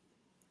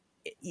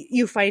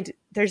 you find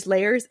there's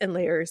layers and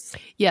layers.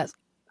 Yes.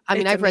 I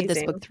mean, I've read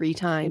this book 3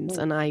 times,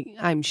 and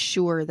I'm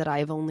sure that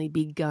I've only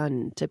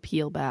begun to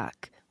peel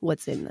back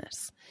what's in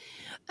this.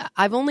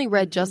 I've only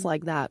read Just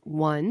Like That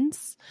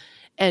once,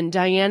 and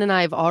Diane and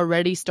I have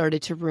already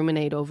started to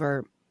ruminate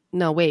over,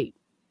 no, wait,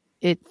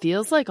 it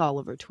feels like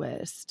Oliver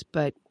Twist,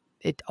 but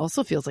it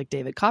also feels like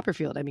David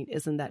Copperfield. I mean,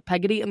 isn't that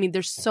Peggotty? I mean,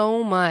 there's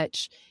so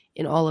much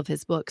in all of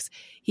his books.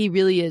 He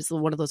really is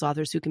one of those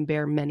authors who can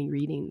bear many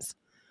readings.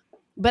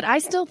 But I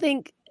still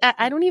think,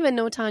 I don't even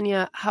know,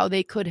 Tanya, how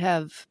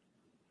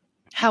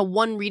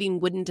one reading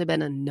wouldn't have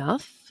been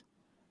enough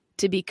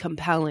to be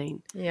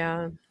compelling.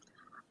 Yeah.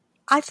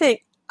 I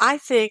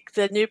think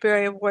the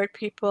Newbery Award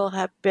people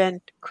have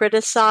been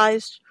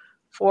criticized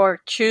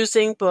for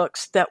choosing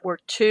books that were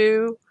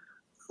too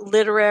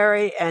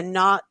literary and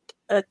not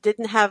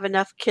didn't have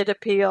enough kid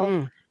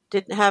appeal,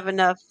 didn't have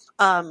enough,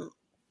 and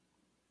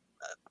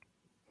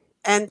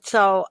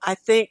so I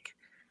think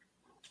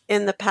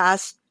in the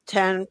past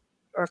 10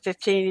 or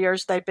 15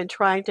 years they've been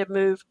trying to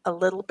move a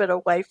little bit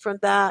away from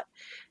that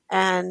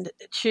and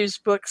choose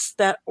books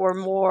that were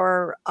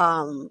more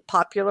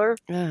popular.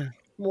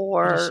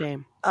 More, what a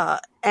shame.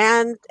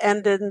 And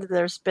then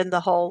there's been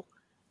the whole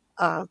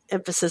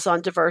emphasis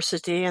on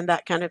diversity and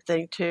that kind of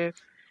thing too,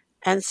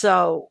 and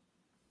so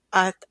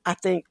I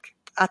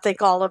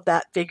think all of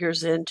that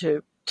figures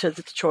into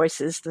the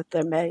choices that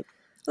they made.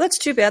 Well, that's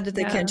too bad that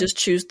they can't just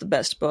choose the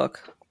best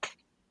book.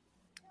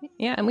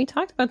 Yeah, and we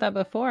talked about that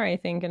before, I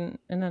think, in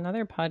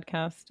another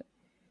podcast.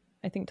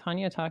 I think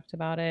Tanya talked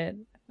about it,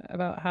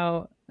 about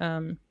how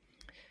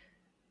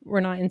we're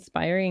not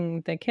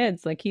inspiring the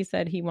kids. Like he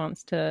said, he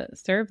wants to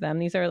serve them.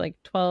 These are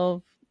like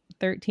 12,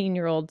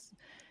 13-year-olds.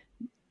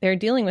 They're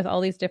dealing with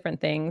all these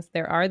different things.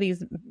 There are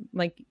these,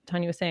 like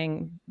Tanya was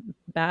saying,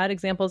 bad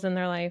examples in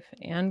their life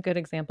and good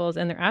examples.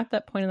 And they're at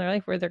that point in their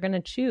life where they're going to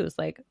choose,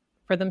 like,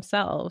 for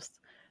themselves.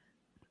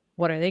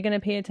 What are they going to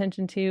pay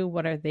attention to?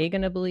 What are they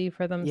going to believe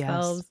for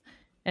themselves? Yes.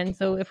 And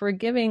so if we're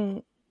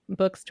giving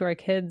books to our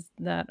kids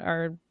that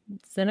are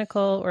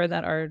cynical or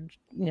that are,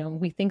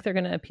 we think they're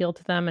going to appeal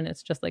to them, and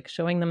it's just like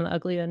showing them the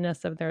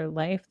ugliness of their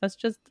life, that's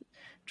just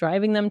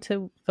driving them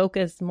to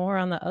focus more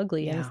on the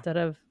ugly instead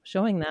of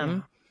showing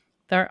them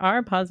there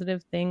are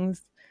positive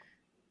things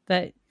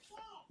that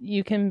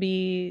you can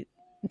be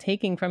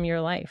taking from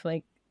your life.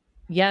 Like,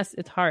 yes,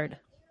 it's hard.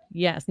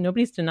 Yes,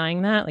 nobody's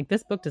denying that. Like,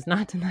 this book does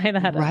not deny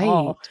that at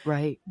all.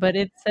 Right. But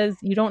it says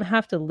you don't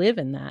have to live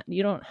in that.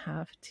 You don't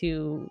have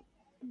to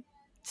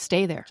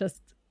stay there.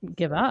 Just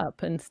give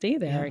up and stay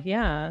there.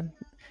 Yeah.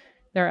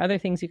 There are other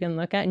things you can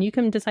look at, and you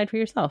can decide for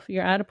yourself.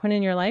 You're at a point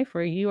in your life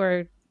where you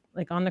are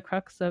like on the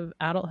crux of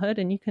adulthood,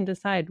 and you can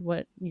decide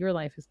what your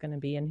life is going to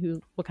be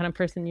and what kind of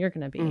person you're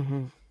going to be.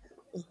 Mm-hmm.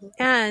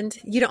 And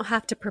you don't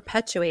have to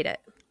perpetuate it.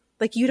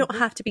 Like, you don't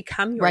have to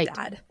become your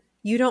dad.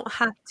 You don't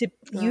have to,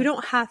 you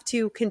don't have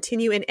to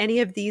continue in any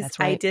of these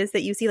ideas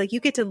that you see. Like, you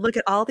get to look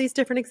at all these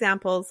different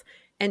examples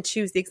and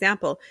choose the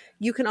example.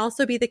 You can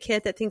also be the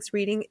kid that thinks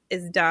reading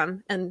is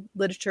dumb and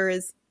literature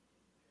is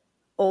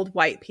old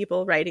white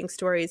people writing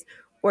stories,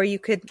 or you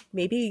could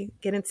maybe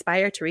get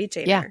inspired to read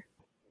Jane Eyre.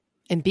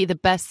 And be the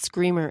best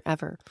screamer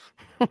ever.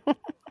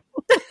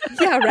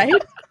 Yeah, right?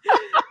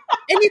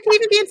 And you can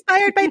even be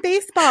inspired by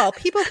baseball.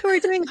 People who are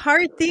doing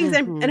hard things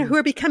and who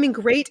are becoming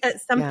great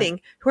at something,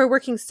 who are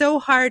working so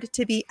hard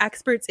to be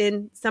experts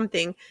in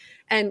something.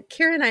 And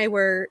Kira and I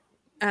were,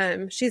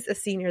 she's a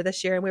senior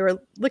this year, and we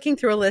were looking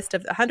through a list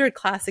of 100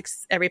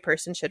 classics every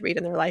person should read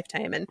in their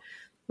lifetime. And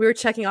we were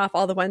checking off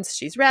all the ones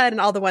she's read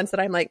and all the ones that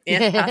I'm like,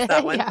 pass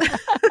that one.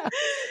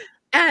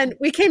 And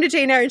we came to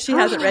Jane Eyre, and she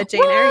hasn't read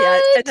Jane Eyre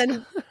yet. And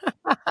then,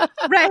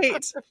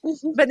 right.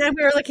 But then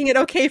we were looking at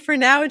Okay for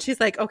Now, and she's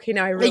like, okay,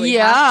 now I really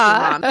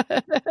have to,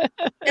 Mom.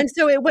 And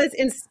so it was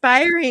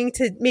inspiring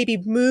to maybe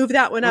move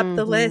that one up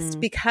the list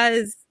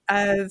because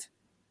of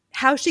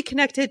how she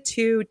connected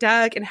to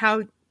Doug and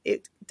how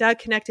Doug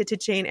connected to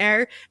Jane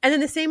Eyre. And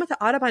then the same with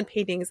the Audubon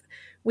paintings.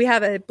 We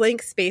have a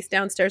blank space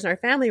downstairs in our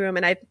family room,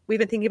 and we've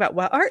been thinking about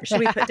what art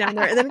should we put down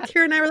there. And then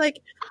Kira and I were like,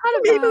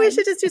 maybe we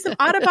should just do some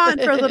Audubon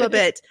for a little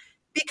bit.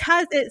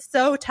 Because it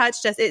so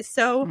touched us. It's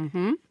so,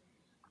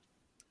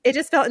 it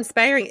just felt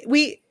inspiring.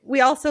 We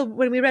also,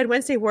 when we read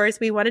Wednesday Wars,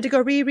 we wanted to go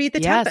reread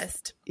The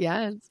Tempest.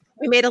 Yes.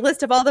 We made a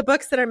list of all the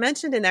books that are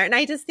mentioned in there. And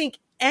I just think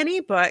any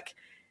book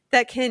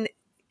that can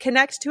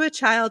connect to a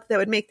child that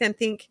would make them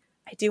think,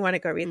 I do want to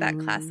go read that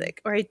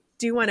classic, or I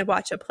do want to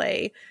watch a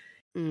play.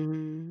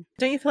 Don't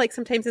you feel like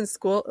sometimes in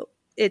school,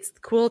 it's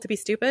cool to be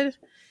stupid?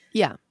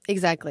 Yeah,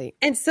 exactly.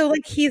 And so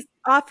like he's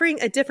offering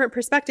a different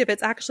perspective.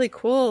 It's actually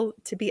cool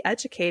to be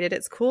educated.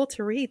 It's cool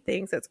to read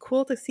things. It's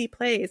cool to see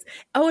plays.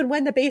 Oh, and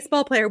when the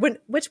baseball player,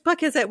 which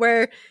book is it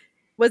where,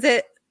 was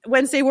it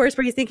Wednesday Wars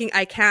where he's thinking,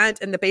 I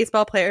can't, and the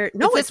baseball player,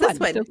 no, it's this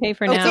one. It's okay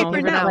for now. Okay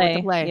for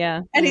now. Play.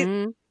 Yeah.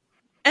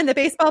 And the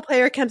baseball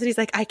player comes and he's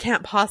like, I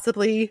can't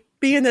possibly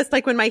be in this.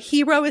 Like when my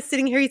hero is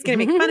sitting here, he's going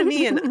to make fun of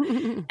me.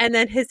 And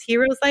then his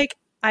hero's like,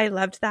 I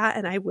loved that,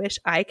 and I wish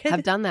I could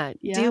have done that.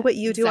 Do what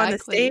you do on the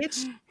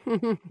stage.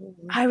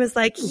 I was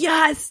like,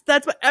 yes,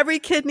 that's what every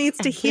kid needs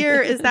to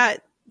hear, is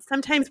that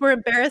sometimes we're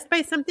embarrassed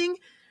by something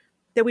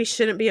that we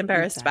shouldn't be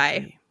embarrassed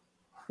by.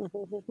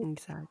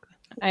 Exactly.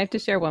 I have to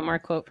share one more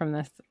quote from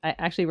this. I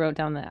actually wrote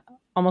down the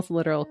almost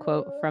literal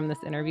quote from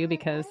this interview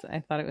because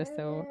I thought it was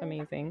so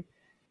amazing.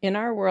 In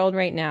our world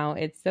right now,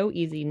 it's so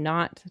easy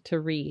not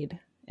to read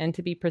and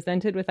to be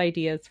presented with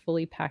ideas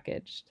fully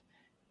packaged.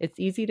 It's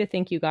easy to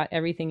think you got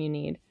everything you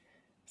need.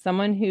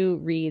 Someone who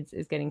reads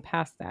is getting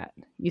past that.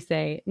 You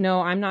say, no,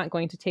 I'm not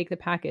going to take the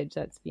package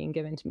that's being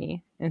given to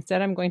me.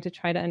 Instead, I'm going to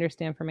try to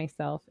understand for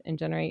myself and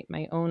generate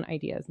my own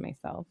ideas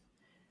myself.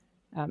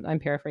 I'm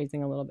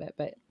paraphrasing a little bit,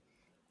 but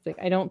it's like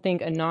I don't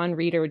think a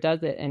non-reader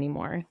does it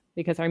anymore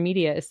because our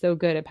media is so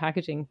good at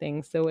packaging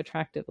things so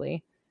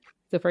attractively.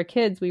 So for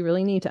kids, we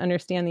really need to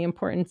understand the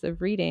importance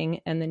of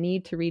reading and the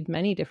need to read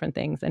many different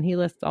things. And he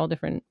lists all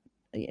different,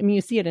 I mean,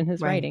 you see it in his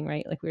writing,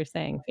 right? Like we were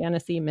saying,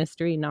 fantasy,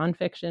 mystery,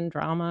 nonfiction,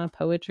 drama,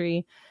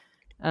 poetry.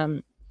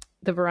 The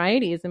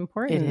variety is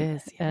important. It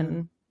is. Yeah.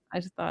 And I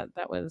just thought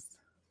that was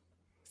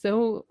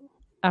so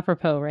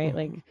apropos, right?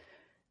 Like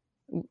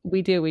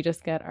we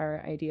just get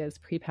our ideas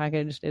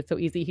prepackaged. It's so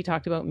easy. He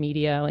talked about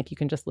media. Like you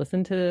can just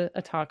listen to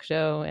a talk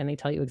show and they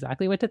tell you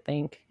exactly what to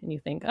think. And you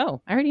think,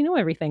 oh, I already know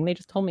everything. They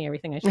just told me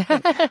everything I should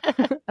think.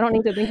 I don't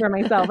need to think for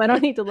myself. I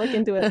don't need to look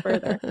into it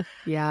further.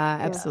 Yeah,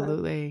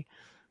 absolutely.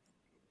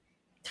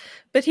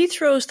 But he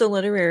throws the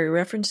literary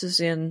references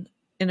in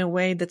a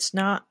way that's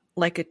not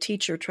like a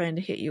teacher trying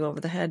to hit you over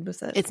the head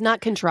with it. It's not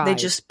contrived. They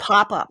just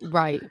pop up.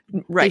 Right.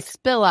 Right. They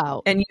spill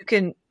out. And you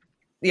can,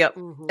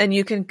 and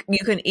you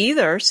can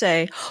either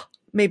say, oh,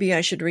 maybe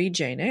I should read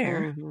Jane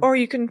Eyre, or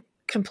you can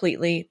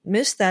completely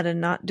miss that and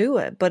not do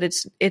it. But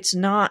it's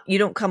not, you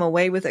don't come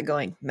away with it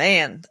going,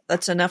 man,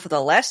 that's enough of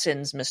the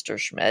lessons, Mr.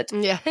 Schmidt.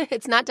 Yeah.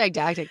 It's not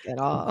didactic at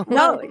all.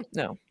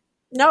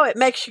 No, it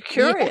makes you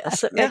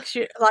curious. It makes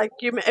you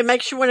it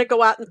makes you want to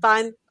go out and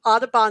find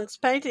Audubon's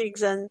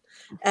paintings and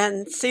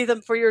see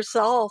them for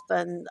yourself.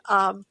 And,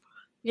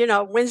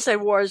 Wednesday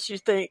Wars, you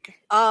think,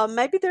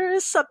 maybe there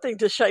is something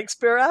to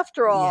Shakespeare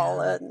after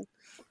all. Yeah. And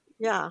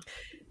yeah.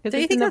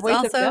 Because it's in the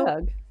voice of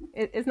Doug.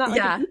 It's not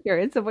like a teacher.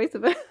 It's the voice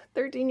of a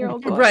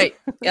 13-year-old boy. Right.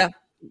 Yeah.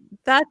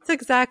 That's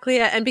exactly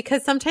it. And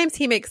because sometimes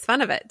he makes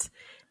fun of it.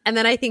 And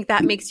then I think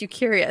that makes you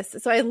curious.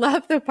 So I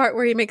love the part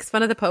where he makes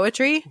fun of the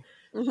poetry.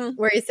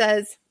 Where he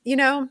says,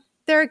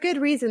 there are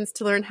good reasons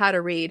to learn how to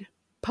read.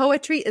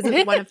 Poetry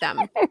isn't one of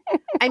them.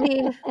 I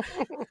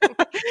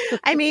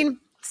mean,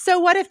 so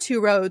what if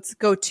two roads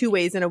go two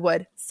ways in a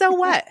wood? So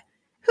what?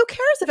 Who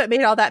cares if it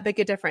made all that big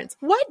a difference?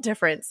 What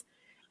difference?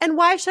 And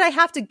why should I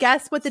have to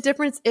guess what the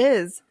difference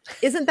is?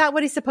 Isn't that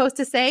what he's supposed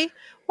to say?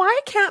 Why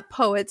can't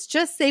poets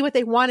just say what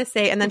they want to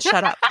say and then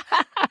shut up?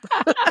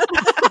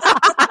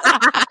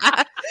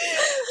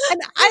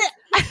 And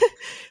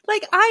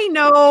I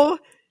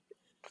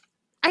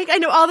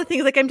know all the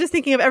things. Like I'm just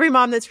thinking of every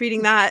mom that's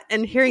reading that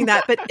and hearing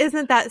that, but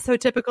isn't that so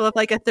typical of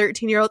like a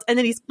 13-year-old? And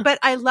then but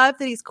I love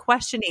that he's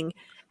questioning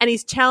and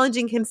he's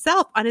challenging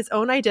himself on his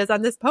own ideas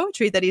on this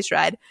poetry that he's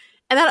read.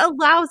 And that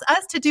allows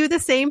us to do the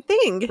same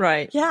thing.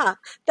 Right. Yeah.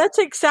 That's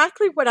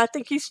exactly what I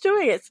think he's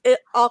doing. It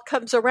all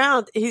comes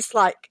around. He's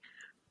like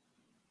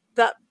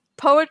that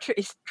poetry.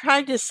 He's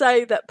trying to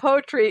say that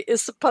poetry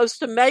is supposed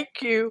to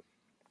make you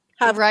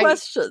have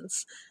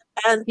questions.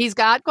 And he's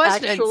got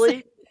questions.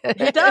 Actually,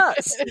 he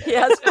does. He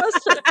has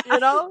questions,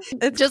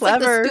 It's just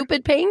clever. Like the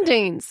stupid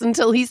paintings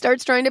until he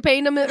starts trying to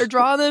paint them or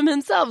draw them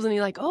himself. And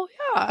he's like, oh,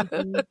 yeah.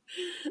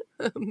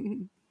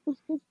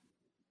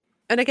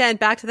 And again,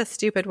 back to the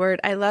stupid word.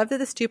 I love that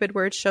the stupid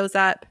word shows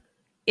up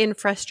in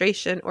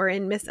frustration or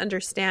in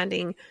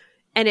misunderstanding.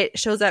 And it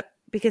shows up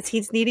because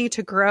he's needing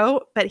to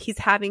grow, but he's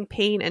having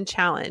pain and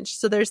challenge.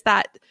 So there's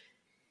that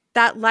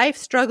life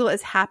struggle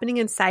is happening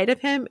inside of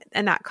him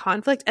and that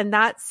conflict. And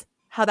that's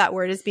how that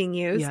word is being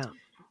used. Yeah.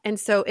 And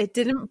so it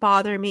didn't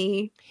bother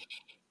me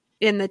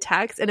in the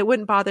text, and it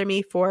wouldn't bother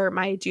me for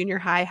my junior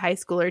high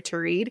schooler to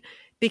read,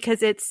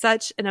 because it's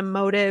such an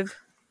emotive,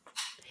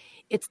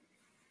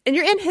 and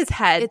you're in his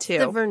head it's too.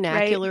 The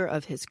vernacular right?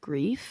 of his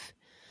grief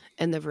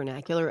and the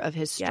vernacular of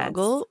his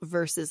struggle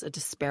versus a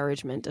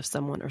disparagement of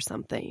someone or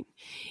something.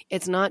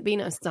 It's not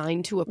being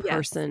assigned to a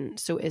person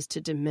so as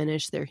to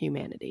diminish their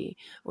humanity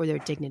or their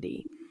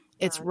dignity.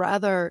 It's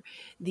rather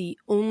the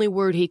only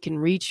word he can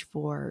reach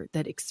for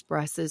that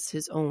expresses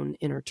his own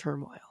inner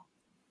turmoil.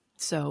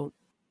 So,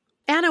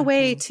 and a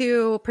way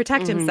to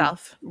protect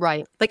himself.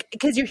 Right. Like,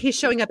 because he's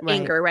showing up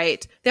anger,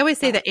 right? They always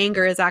say that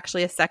anger is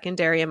actually a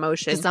secondary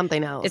emotion. To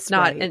something else. It's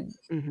not. Right.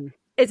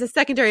 It's a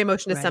secondary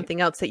emotion to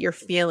something else that you're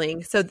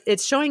feeling. So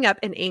it's showing up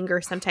in anger,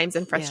 sometimes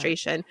in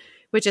frustration,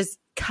 which is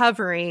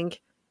covering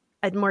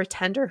a more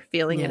tender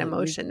feeling and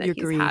emotion that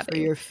he's having. Or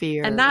your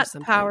fear. And that's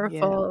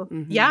powerful.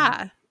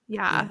 Yeah.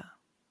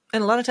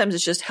 And a lot of times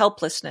it's just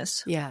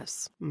helplessness.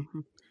 Yes.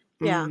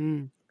 Yeah.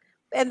 And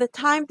the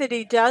time that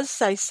he does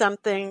say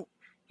something,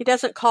 he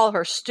doesn't call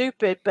her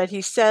stupid, but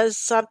he says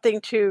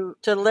something to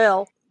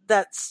Lil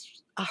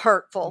that's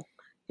hurtful.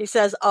 He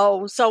says,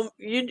 "Oh, so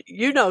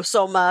you know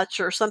so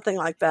much," or something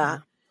like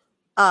that.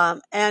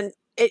 And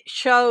it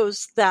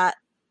shows that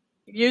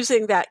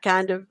using that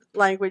kind of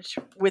language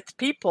with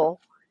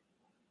people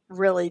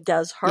really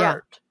does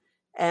hurt,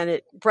 and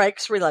it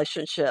breaks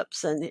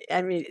relationships. And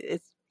I mean,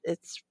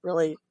 it's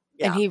really.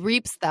 Yeah. And he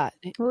reaps that.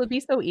 Well, it'd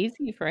be so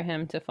easy for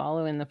him to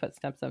follow in the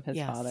footsteps of his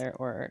father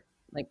or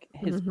like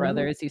his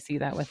brothers. You see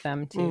that with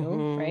them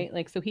too, right?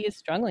 Like, so he is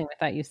struggling with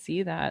that. You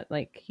see that,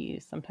 like, he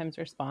sometimes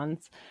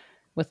responds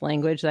with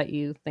language that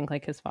you think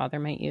like his father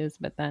might use,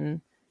 but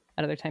then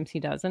at other times he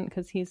doesn't,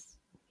 because he's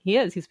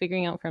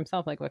figuring out for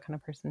himself like what kind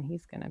of person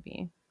he's going to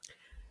be.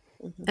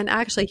 And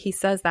actually he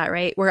says that,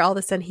 right? Where all of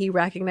a sudden he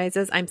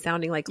recognizes, I'm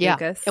sounding like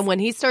Lucas. And when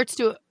he starts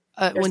to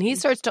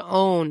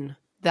own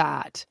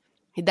that,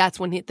 that's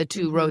when the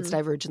two roads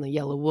diverge in the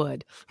yellow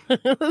wood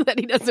that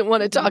he doesn't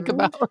want to talk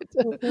about.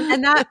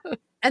 And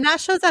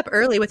that shows up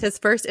early with his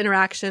first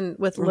interaction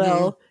with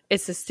Lil.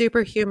 It's a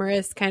super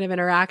humorous kind of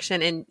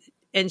interaction,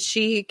 and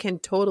she can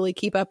totally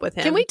keep up with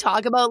him. Can we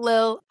talk about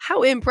Lil?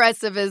 How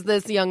impressive is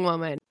this young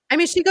woman? I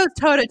mean, she goes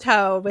toe to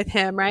toe with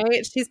him,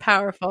 right? She's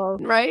powerful.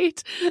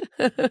 Right?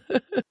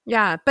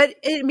 Yeah. But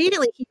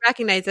immediately he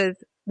recognizes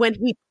when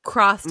he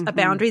crossed a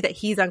boundary that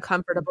he's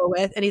uncomfortable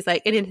with. And he's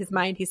like, and in his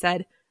mind, he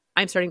said,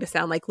 I'm starting to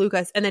sound like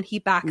Lucas. And then he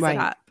backs it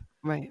up.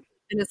 Right.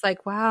 And it's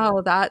like,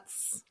 wow,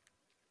 that's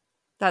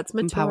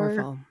mature.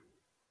 Powerful.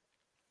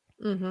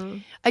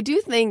 I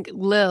do think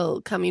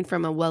Lil, coming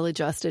from a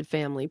well-adjusted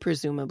family,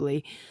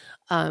 presumably,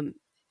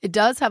 it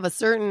does have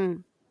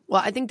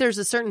I think there's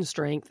a certain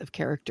strength of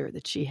character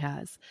that she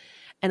has.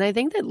 And I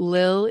think that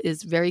Lil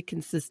is very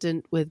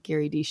consistent with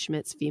Gary D.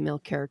 Schmidt's female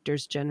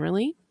characters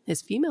generally.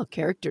 His female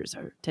characters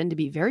tend to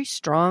be very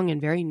strong and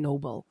very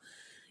noble.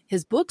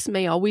 His books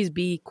may always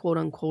be, quote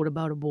unquote,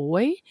 about a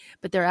boy,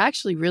 but they're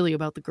actually really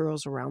about the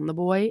girls around the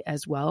boy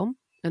as well.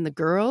 And the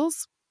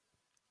girls,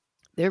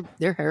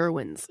 they're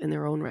heroines in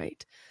their own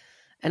right.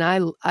 And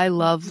I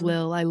love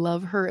Lil. I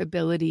love her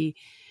ability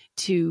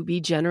to be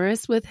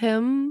generous with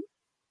him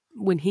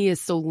when he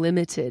is so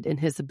limited in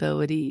his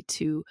ability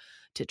to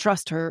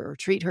trust her or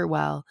treat her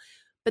well.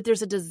 But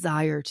there's a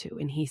desire to,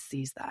 and he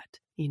sees that,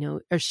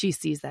 or she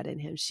sees that in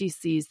him. She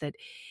sees that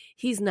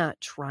he's not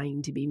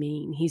trying to be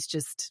mean. He's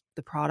just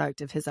the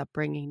product of his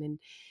upbringing.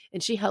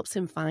 And she helps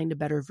him find a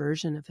better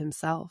version of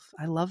himself.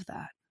 I love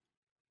that.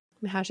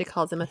 How she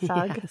calls him a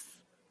thug. Yes.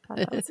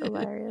 That was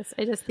hilarious.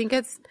 I just think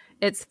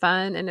it's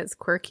fun and it's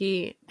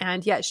quirky.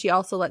 And yet she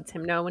also lets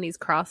him know when he's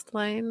crossed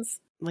lines.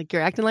 Like,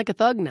 you're acting like a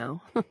thug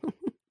now.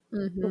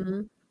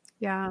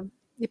 Yeah.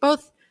 They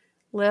both,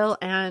 Lil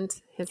and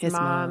his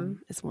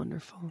mom. is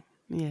wonderful.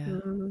 Yeah.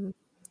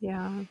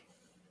 Yeah.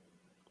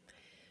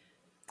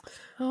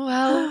 Oh,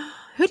 well.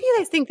 Who do you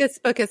guys think this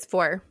book is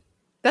for?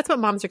 That's what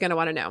moms are going to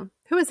want to know.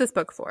 Who is this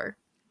book for?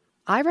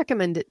 I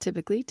recommend it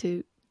typically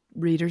to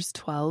readers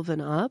 12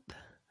 and up.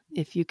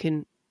 If you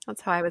can.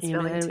 That's how I was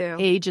feeling too.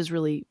 Age is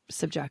really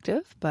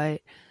subjective,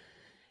 but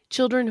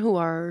children who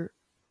are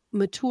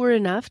mature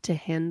enough to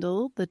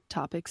handle the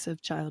topics of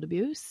child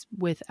abuse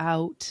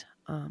without,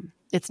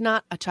 it's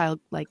not a child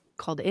like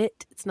called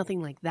It. It's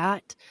nothing like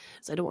that.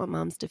 So I don't want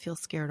moms to feel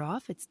scared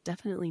off. It's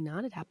definitely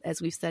not.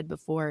 As we've said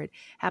before, it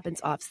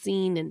happens off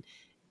scene and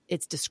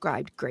it's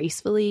described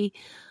gracefully.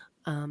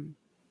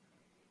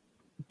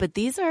 But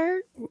these are,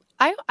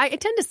 I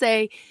tend to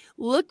say,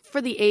 look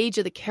for the age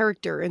of the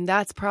character, and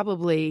that's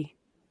probably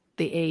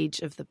the age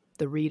of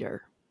the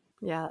reader.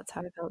 Yeah, that's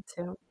how I felt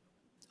too.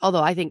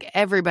 Although I think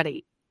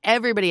everybody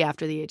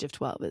after the age of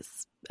 12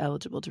 is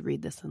eligible to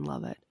read this and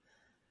love it.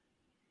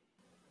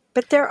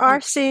 But there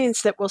are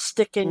scenes that will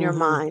stick in your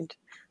mind.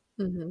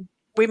 Mm-hmm.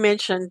 We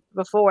mentioned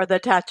before the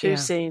tattoo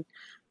scene.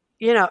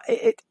 You know,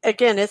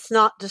 again, it's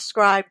not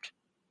described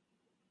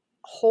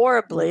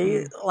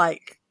horribly.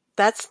 Like,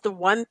 that's the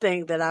one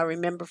thing that I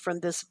remember from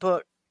this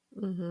book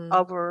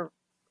over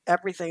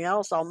everything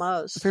else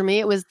almost. For me,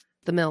 it was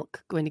the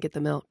milk, going to get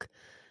the milk.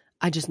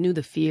 I just knew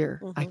the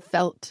fear. I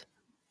felt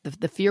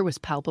the fear was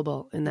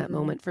palpable in that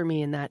moment for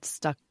me, and that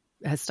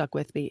has stuck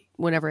with me.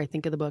 Whenever I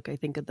think of the book, I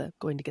think of the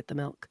going to get the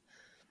milk.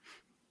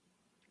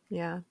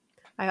 Yeah.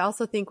 I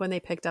also think when they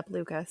picked up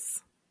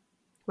Lucas,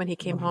 when he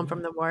came home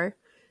from the war,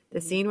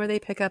 the scene where they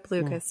pick up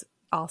Lucas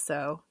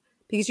also,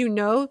 because you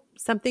know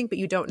something, but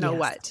you don't know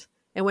what.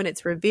 And when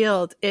it's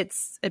revealed,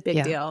 it's a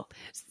big deal.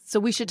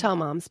 So we should tell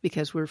moms,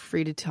 because we're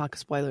free to talk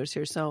spoilers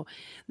here. So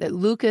that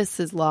Lucas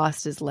has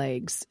lost his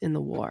legs in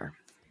the war.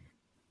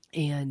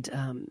 And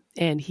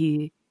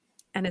he...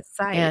 And his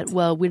sight. And,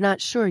 well, we're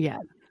not sure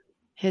yet.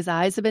 His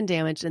eyes have been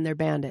damaged and they're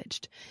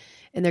bandaged.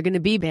 And they're going to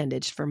be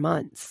bandaged for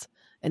months.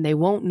 And they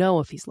won't know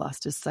if he's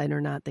lost his sight or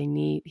not.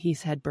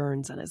 He's had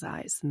burns on his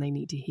eyes and they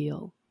need to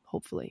heal,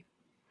 hopefully.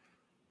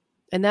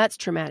 And that's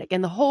traumatic.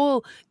 And the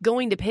whole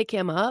going to pick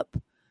him up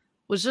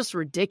was just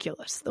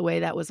ridiculous, the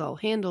way that was all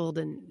handled,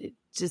 and it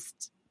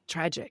just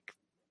tragic.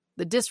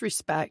 The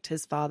disrespect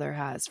his father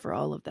has for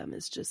all of them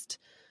is just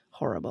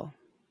horrible.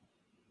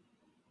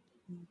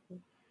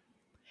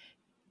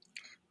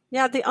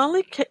 Yeah, the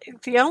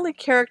only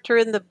character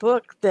in the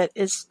book that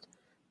is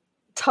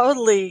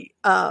totally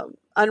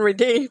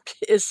unredeemed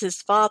is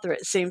his father,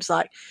 it seems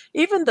like.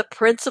 Even the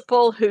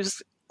principal,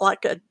 who's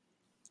like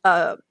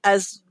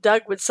as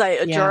Doug would say,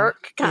 a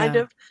jerk, kind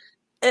of.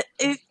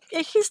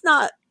 He's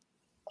not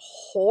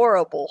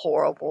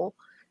horrible.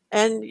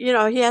 And, you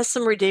know, he has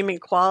some redeeming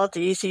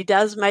qualities. He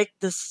does make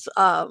this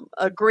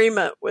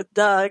agreement with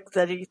Doug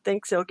that he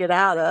thinks he'll get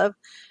out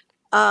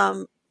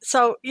of.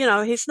 So, you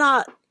know, he's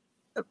not,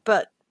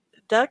 but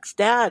Doug's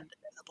dad,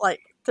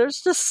 like,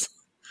 there's just,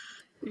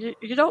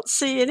 you don't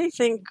see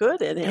anything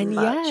good in him and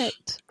much.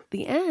 Yet,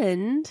 the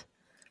end...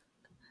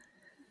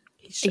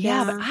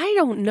 Yeah, but I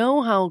don't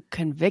know how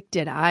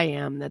convicted I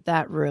am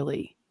that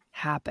really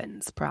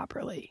happens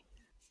properly.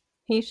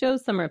 He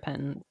shows some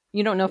repentance.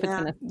 You don't know if it's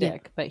going to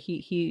stick, but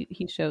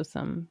he shows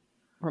some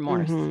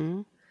remorse.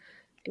 And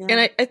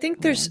I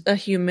think there's a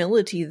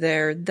humility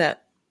there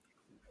that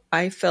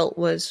I felt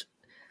was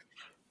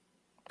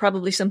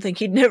probably something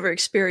he'd never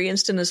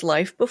experienced in his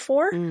life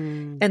before,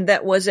 and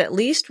that was at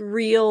least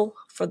real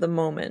for the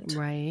moment.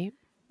 Right.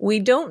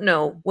 We don't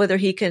know whether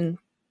he can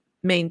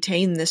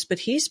maintain this, but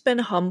he's been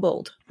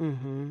humbled.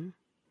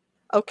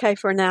 Okay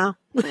for now.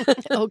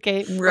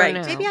 Okay, right.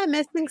 now. Maybe I'm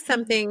missing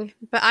something,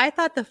 but I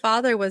thought the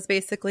father was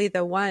basically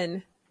the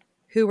one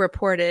who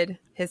reported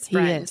his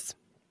friend. He is.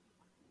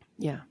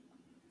 Yeah.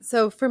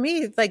 So for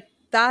me, like,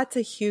 that's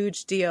a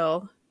huge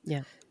deal.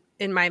 Yeah.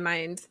 In my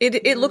mind.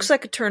 It looks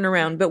like a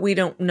turnaround, but we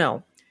don't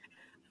know.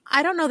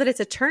 I don't know that it's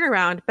a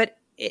turnaround, but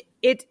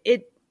it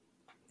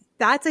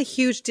that's a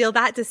huge deal.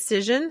 That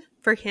decision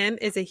for him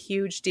is a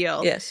huge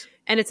deal. Yes.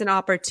 And it's an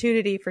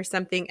opportunity for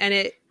something. And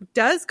it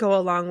does go a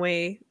long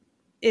way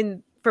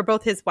for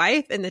both his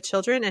wife and the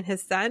children and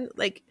his son.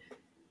 Like,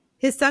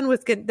 his son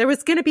there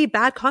was going to be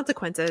bad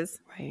consequences.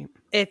 Right.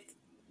 If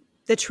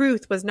the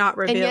truth was not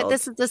revealed. And yet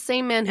this is the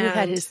same man who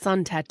had his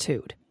son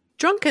tattooed.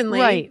 Drunkenly.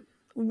 Right.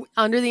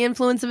 Under the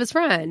influence of his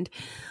friend.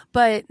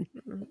 But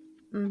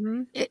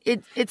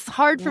it's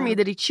hard for me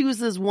that he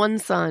chooses one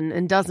son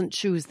and doesn't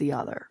choose the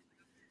other.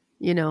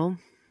 You know?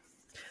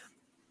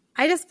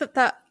 I just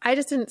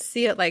didn't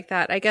see it like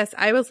that. I guess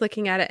I was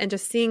looking at it and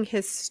just seeing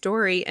his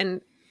story.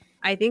 And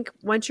I think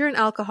once you're an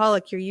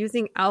alcoholic, you're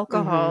using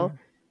alcohol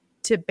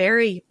to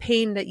bury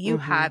pain that you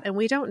have. And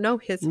we don't know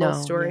his whole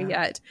story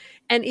yet.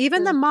 And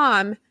even the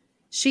mom,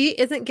 she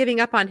isn't giving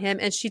up on him,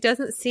 and she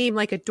doesn't seem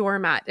like a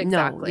doormat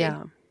exactly. No,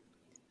 yeah.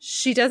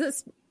 She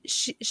doesn't,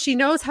 she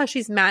knows how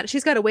she's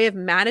she's got a way of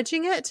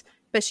managing it,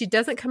 but she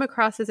doesn't come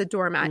across as a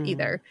doormat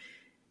either.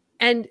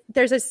 And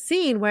there's a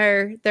scene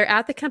where they're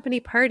at the company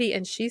party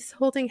and she's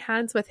holding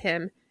hands with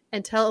him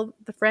until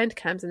the friend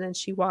comes, and then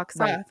she walks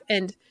off,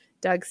 and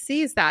Doug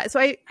sees that. So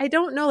I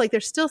don't know, like,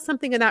 there's still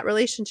something in that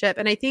relationship.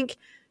 And I think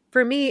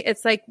for me,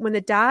 it's like when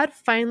the dad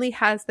finally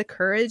has the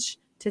courage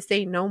to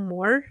say no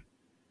more,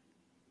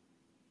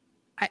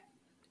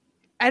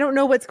 I don't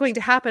know what's going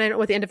to happen. I don't know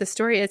what the end of the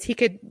story is. He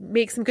could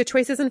make some good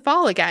choices and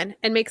fall again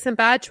and make some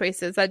bad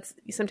choices.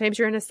 Sometimes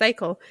you're in a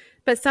cycle.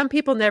 But some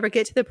people never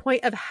get to the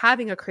point of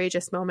having a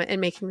courageous moment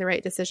and making the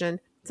right decision.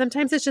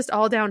 Sometimes it's just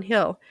all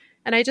downhill.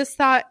 And I just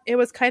thought it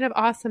was kind of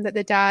awesome that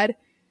the dad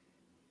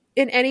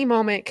in any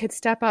moment could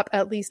step up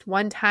at least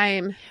one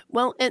time.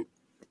 Well, and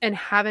and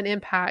have an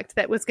impact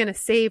that was going to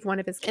save one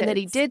of his kids. And that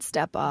he did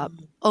step up,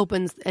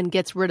 opens and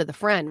gets rid of the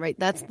friend, right?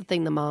 That's the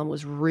thing the mom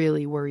was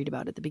really worried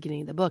about at the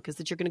beginning of the book, is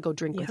that you're going to go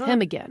drink with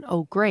him again.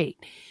 Oh, great.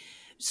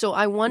 So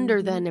I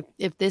wonder then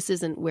if this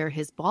isn't where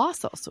his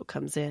boss also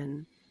comes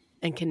in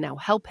and can now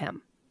help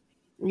him.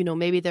 You know,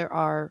 maybe there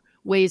are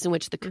ways in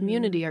which the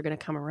community are going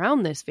to come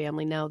around this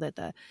family now that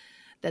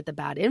the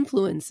bad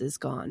influence is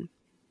gone.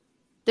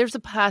 There's a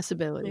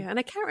possibility. Yeah, and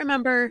I can't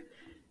remember,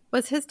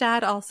 was his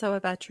dad also a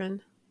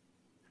veteran?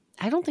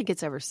 I don't think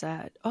it's ever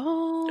said.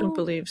 Oh, I don't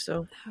believe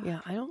so.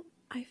 Yeah, I don't.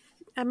 I'm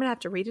going to have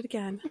to read it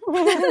again.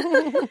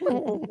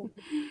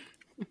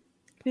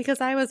 Because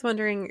I was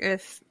wondering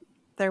if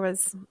there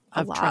was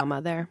a lot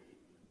trauma there.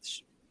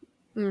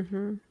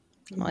 Well,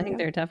 I think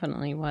there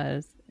definitely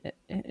was.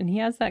 And he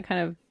has that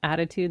kind of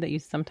attitude that you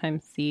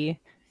sometimes see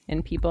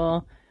in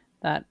people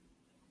that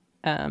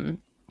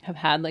have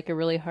had like a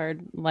really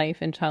hard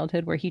life in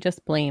childhood, where he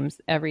just blames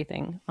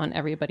everything on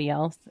everybody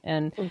else.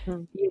 And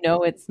you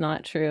know it's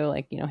not true.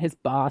 Like, you know, his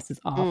boss is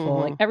awful.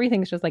 Like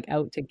everything's just like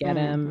out to get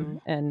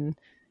him. And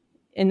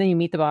then you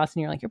meet the boss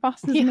and you're like, your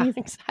boss is amazing.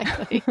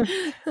 Exactly.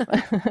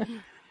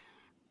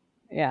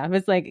 Yeah,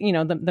 it's like, you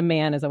know, the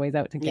man is always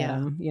out to get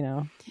him, you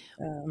know.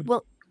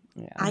 Well,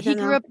 I he don't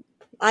grew know. up.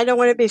 I don't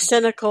want to be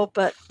cynical,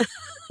 but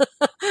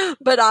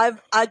but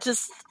I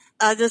just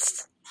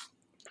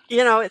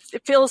you know, it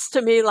feels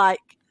to me like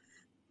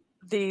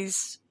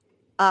these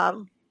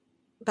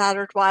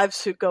battered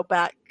wives who go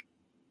back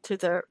to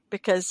their,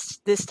 because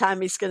this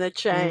time he's going to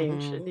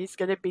change and he's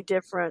going to be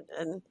different,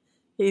 and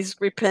he's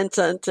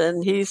repentant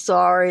and he's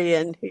sorry,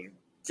 and he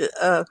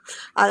I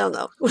don't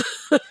know.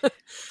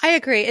 I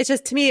agree. It's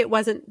just, to me, it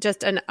wasn't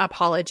just an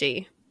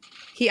apology.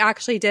 He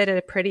actually did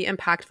a pretty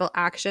impactful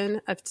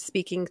action of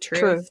speaking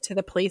truth to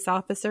the police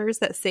officers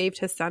that saved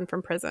his son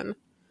from prison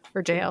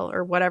or jail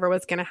or whatever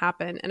was going to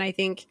happen. And I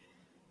think,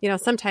 you know,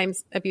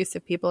 sometimes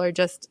abusive people are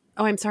just,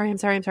 oh, I'm sorry,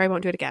 I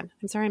won't do it again.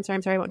 I'm sorry,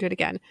 I won't do it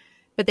again.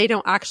 But they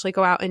don't actually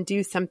go out and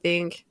do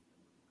something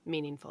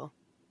meaningful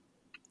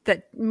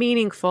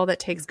that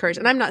takes courage.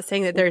 And I'm not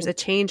saying that there's a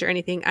change or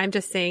anything. I'm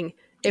just saying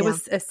it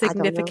was a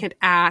significant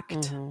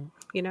act.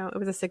 You know, it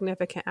was a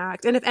significant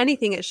act. And if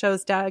anything, it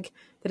shows Doug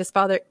that his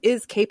father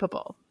is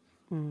capable.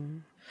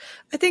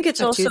 I think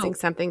it's also choosing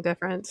something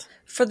different.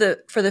 For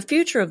the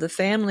future of the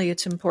family,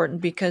 it's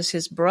important because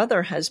his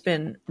brother has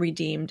been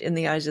redeemed in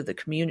the eyes of the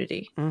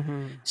community.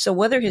 So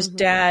whether his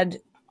dad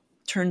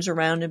turns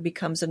around and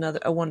becomes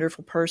a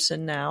wonderful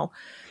person now,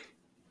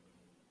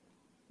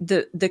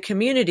 the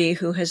community,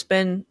 who has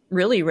been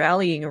really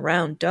rallying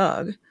around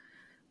Doug,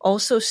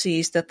 also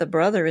sees that the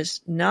brother is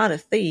not a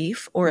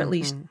thief, or at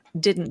least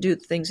didn't do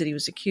the things that he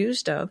was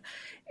accused of.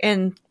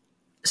 And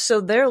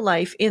so their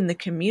life in the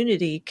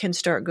community can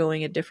start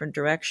going a different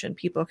direction.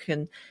 People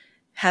can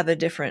have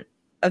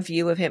a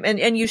view of him.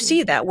 And you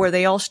see that, where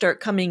they all start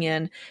coming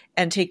in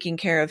and taking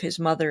care of his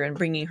mother and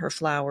bringing her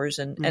flowers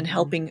and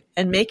helping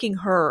and making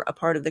her a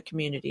part of the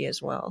community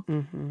as well.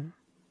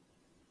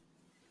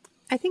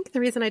 I think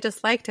the reason I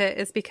just liked it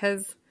is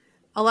because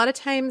a lot of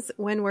times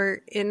when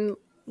we're in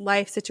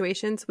life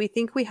situations, we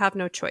think we have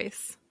no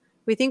choice.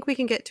 We think we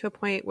can get to a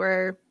point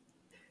where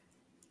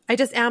I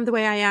just am the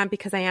way I am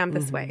because I am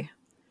this way.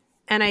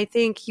 And I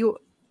think you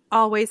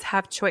always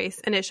have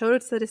choice. And it showed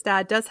us that his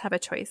dad does have a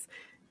choice.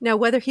 Now,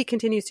 whether he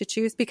continues to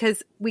choose,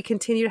 because we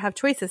continue to have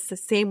choices,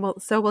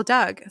 so will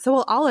Doug. So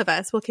will all of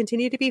us. We'll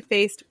continue to be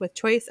faced with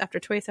choice after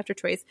choice after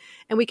choice.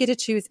 And we get to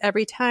choose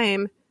every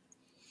time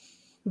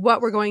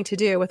what we're going to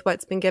do with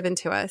what's been given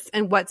to us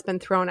and what's been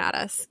thrown at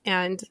us.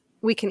 And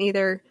we can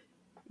either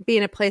be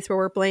in a place where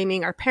we're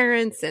blaming our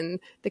parents and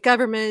the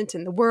government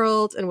and the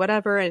world and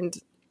whatever, and,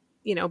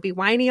 you know, be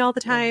whiny all the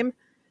time.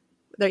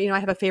 You know, I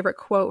have a favorite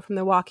quote from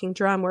The Walking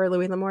Drum where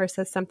Louis L'Amour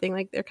says something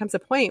like, there comes a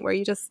point where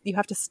you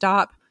have to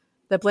stop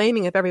the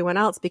blaming of everyone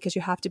else because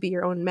you have to be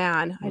your own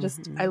man.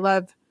 I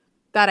love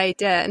that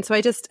idea. And so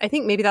I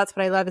think maybe that's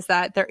what I love, is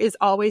that there is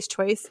always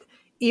choice,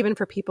 even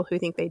for people who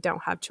think they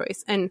don't have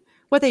choice. And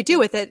what they do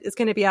with it is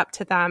going to be up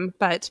to them.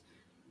 But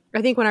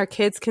I think when our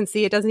kids can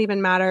see, it doesn't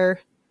even matter.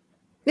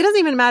 It doesn't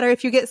even matter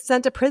if you get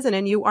sent to prison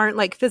and you aren't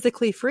like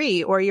physically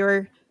free, or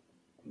it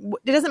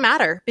doesn't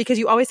matter, because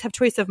you always have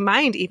choice of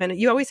mind. Even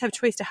you always have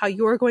choice to how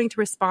you're going to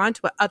respond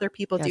to what other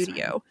people do to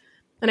you.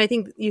 And I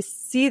think you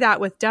see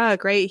that with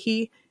Doug, right?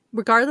 He,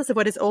 regardless of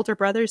what his older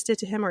brothers did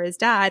to him or his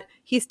dad,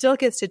 he still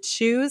gets to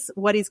choose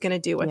what he's going to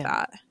do with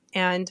that.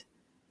 And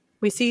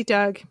we see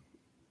Doug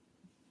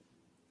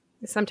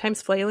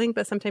sometimes flailing,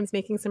 but sometimes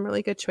making some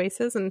really good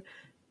choices. And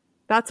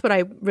that's what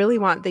I really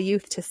want the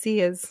youth to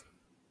see, is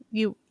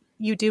you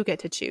do get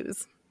to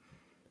choose.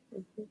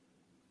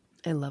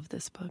 I love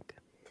this book.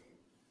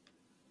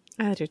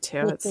 I do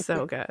too. It's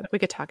so good. We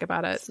could talk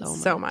about it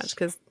so much,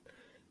 because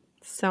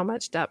so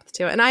much depth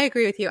to it. And I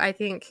agree with you. I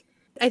think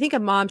a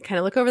mom kind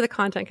of look over the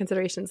content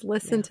considerations,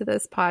 listen to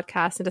this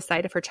podcast, and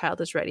decide if her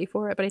child is ready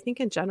for it. But I think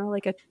in general,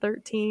 like a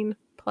 13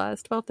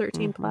 plus,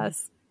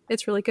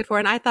 it's really good for.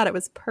 And I thought it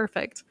was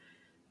perfect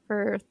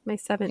for my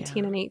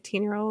 17 and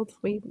 18-year-old.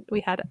 We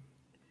had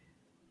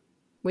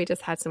we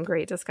just had some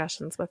great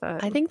discussions with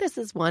it. I think this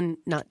is one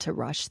not to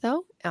rush,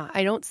 though.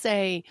 I don't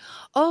say,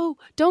 oh,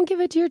 don't give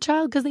it to your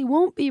child because they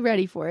won't be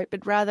ready for it,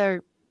 but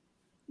rather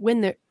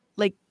when they're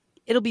like,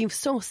 it'll be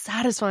so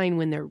satisfying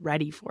when they're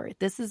ready for it.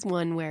 This is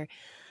one where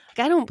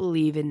I don't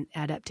believe in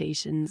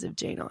adaptations of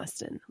Jane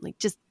Austen. Like,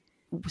 just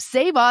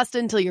save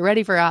Austen till you're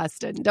ready for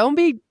Austen. Don't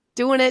be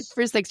doing it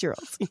for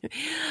 6-year-olds.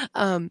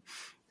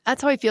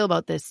 That's how I feel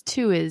about this,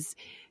 too, is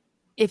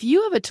if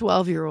you have a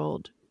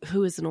 12-year-old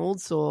who is an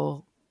old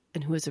soul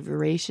and who is a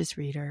voracious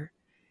reader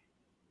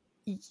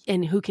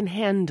and who can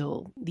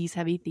handle these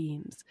heavy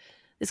themes,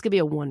 this could be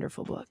a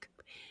wonderful book.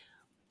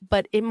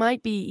 But it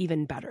might be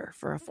even better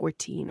for a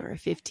 14 or a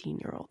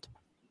 15-year-old.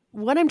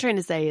 What I'm trying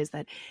to say is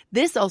that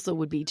this also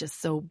would be just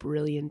so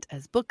brilliant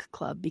as book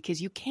club, because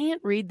you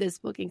can't read this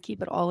book and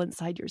keep it all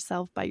inside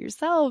yourself by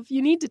yourself.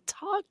 You need to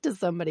talk to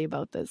somebody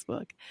about this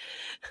book.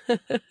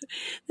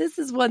 This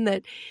is one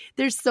that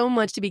there's so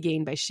much to be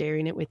gained by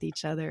sharing it with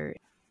each other.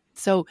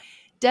 So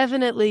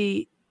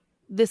definitely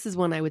this is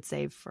one I would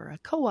say for a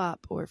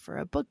co-op or for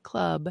a book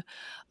club,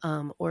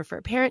 or for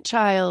a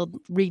parent-child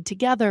read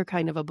together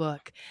kind of a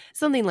book,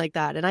 something like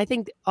that. And I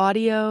think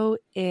audio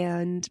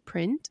and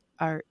print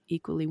are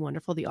equally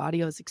wonderful. The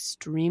audio is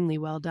extremely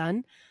well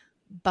done,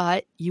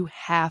 but you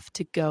have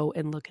to go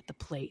and look at the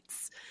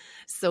plates.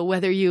 So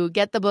whether you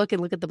get the book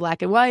and look at the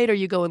black and white or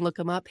you go and look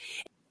them up.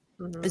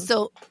 Mm-hmm.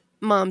 So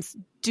moms,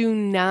 do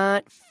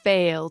not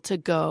fail to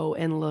go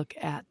and look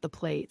at the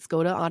plates.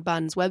 Go to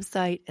Audubon's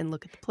website and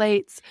look at the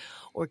plates,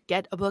 or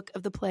get a book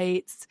of the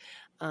plates.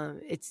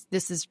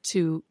 This is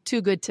too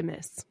good to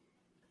miss.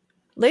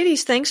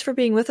 Ladies, thanks for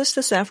being with us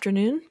this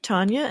afternoon.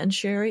 Tanya and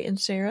Sherry and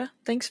Sarah,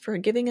 thanks for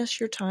giving us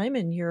your time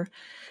and your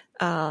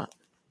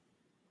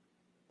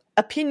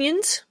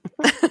opinions.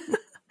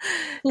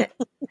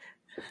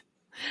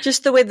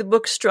 Just the way the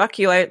book struck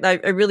you, I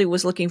really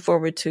was looking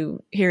forward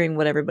to hearing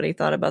what everybody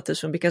thought about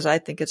this one, because I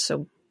think it's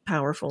so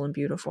powerful and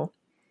beautiful.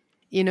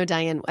 You know,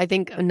 Diane, I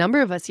think a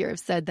number of us here have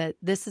said that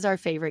this is our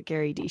favorite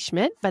Gary D.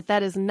 Schmidt, but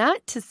that is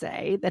not to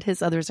say that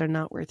his others are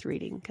not worth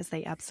reading, because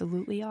they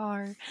absolutely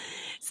are.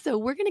 So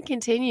we're going to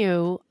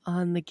continue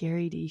on the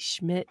Gary D.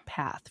 Schmidt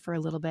path for a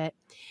little bit,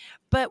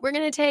 but we're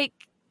going to take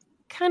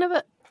kind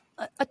of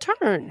a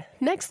turn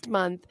next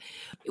month.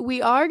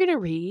 We are going to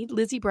read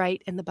Lizzie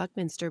Bright and the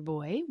Buckminster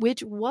Boy,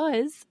 which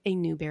was a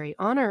Newbery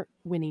Honor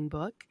winning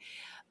book.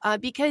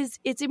 Because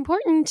it's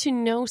important to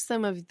know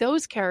some of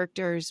those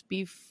characters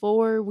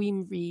before we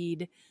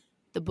read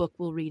the book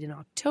we'll read in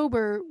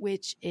October,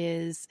 which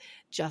is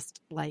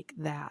Just Like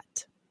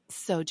That.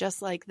 So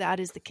Just Like That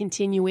is the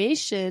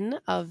continuation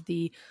of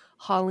the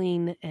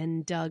Holling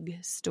and Doug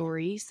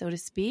story, so to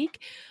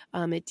speak.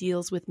 It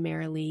deals with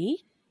Marilee.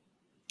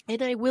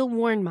 And I will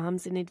warn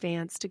moms in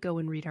advance to go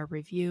and read our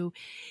review,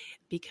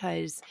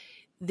 because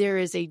there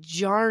is a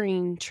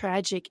jarring,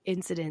 tragic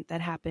incident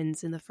that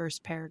happens in the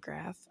first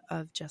paragraph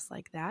of Just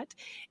Like That.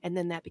 And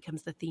then that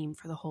becomes the theme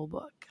for the whole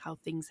book, how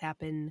things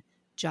happen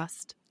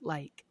just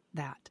like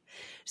that.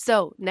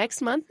 So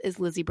next month is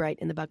Lizzie Bright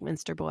and the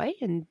Buckminster Boy.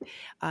 And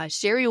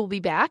Sherry will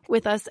be back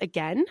with us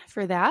again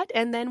for that.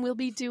 And then we'll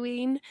be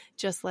doing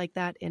Just Like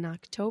That in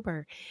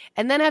October.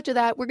 And then after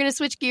that, we're going to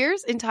switch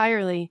gears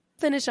entirely.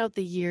 Finish out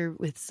the year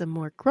with some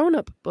more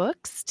grown-up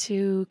books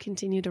to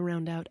continue to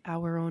round out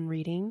our own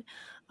reading.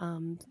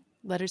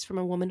 Letters from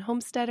a Woman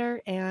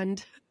Homesteader,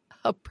 and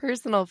a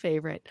personal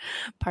favorite,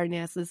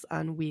 Parnassus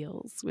on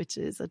Wheels, which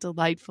is a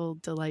delightful,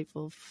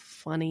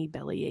 funny,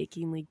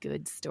 belly-achingly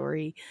good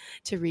story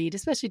to read,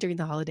 especially during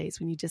the holidays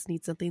when you just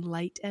need something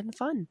light and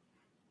fun.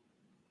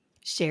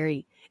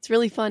 Sherry, it's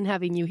really fun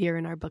having you here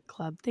in our book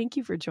club. Thank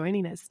you for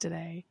joining us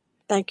today.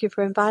 Thank you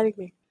for inviting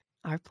me.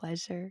 Our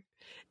pleasure.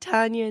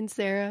 Tanya and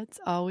Sarah, it's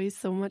always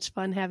so much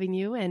fun having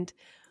you, and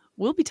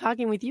we'll be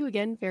talking with you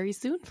again very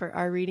soon for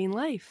Our Reading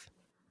Life.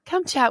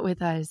 Come chat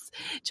with us.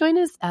 Join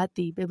us at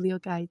the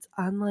BiblioGuides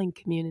online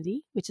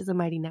community, which is a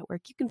mighty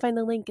network. You can find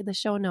the link in the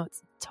show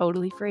notes.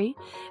 Totally free,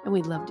 and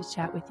we'd love to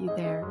chat with you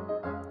there.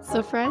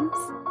 So friends,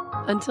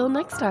 until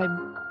next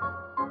time.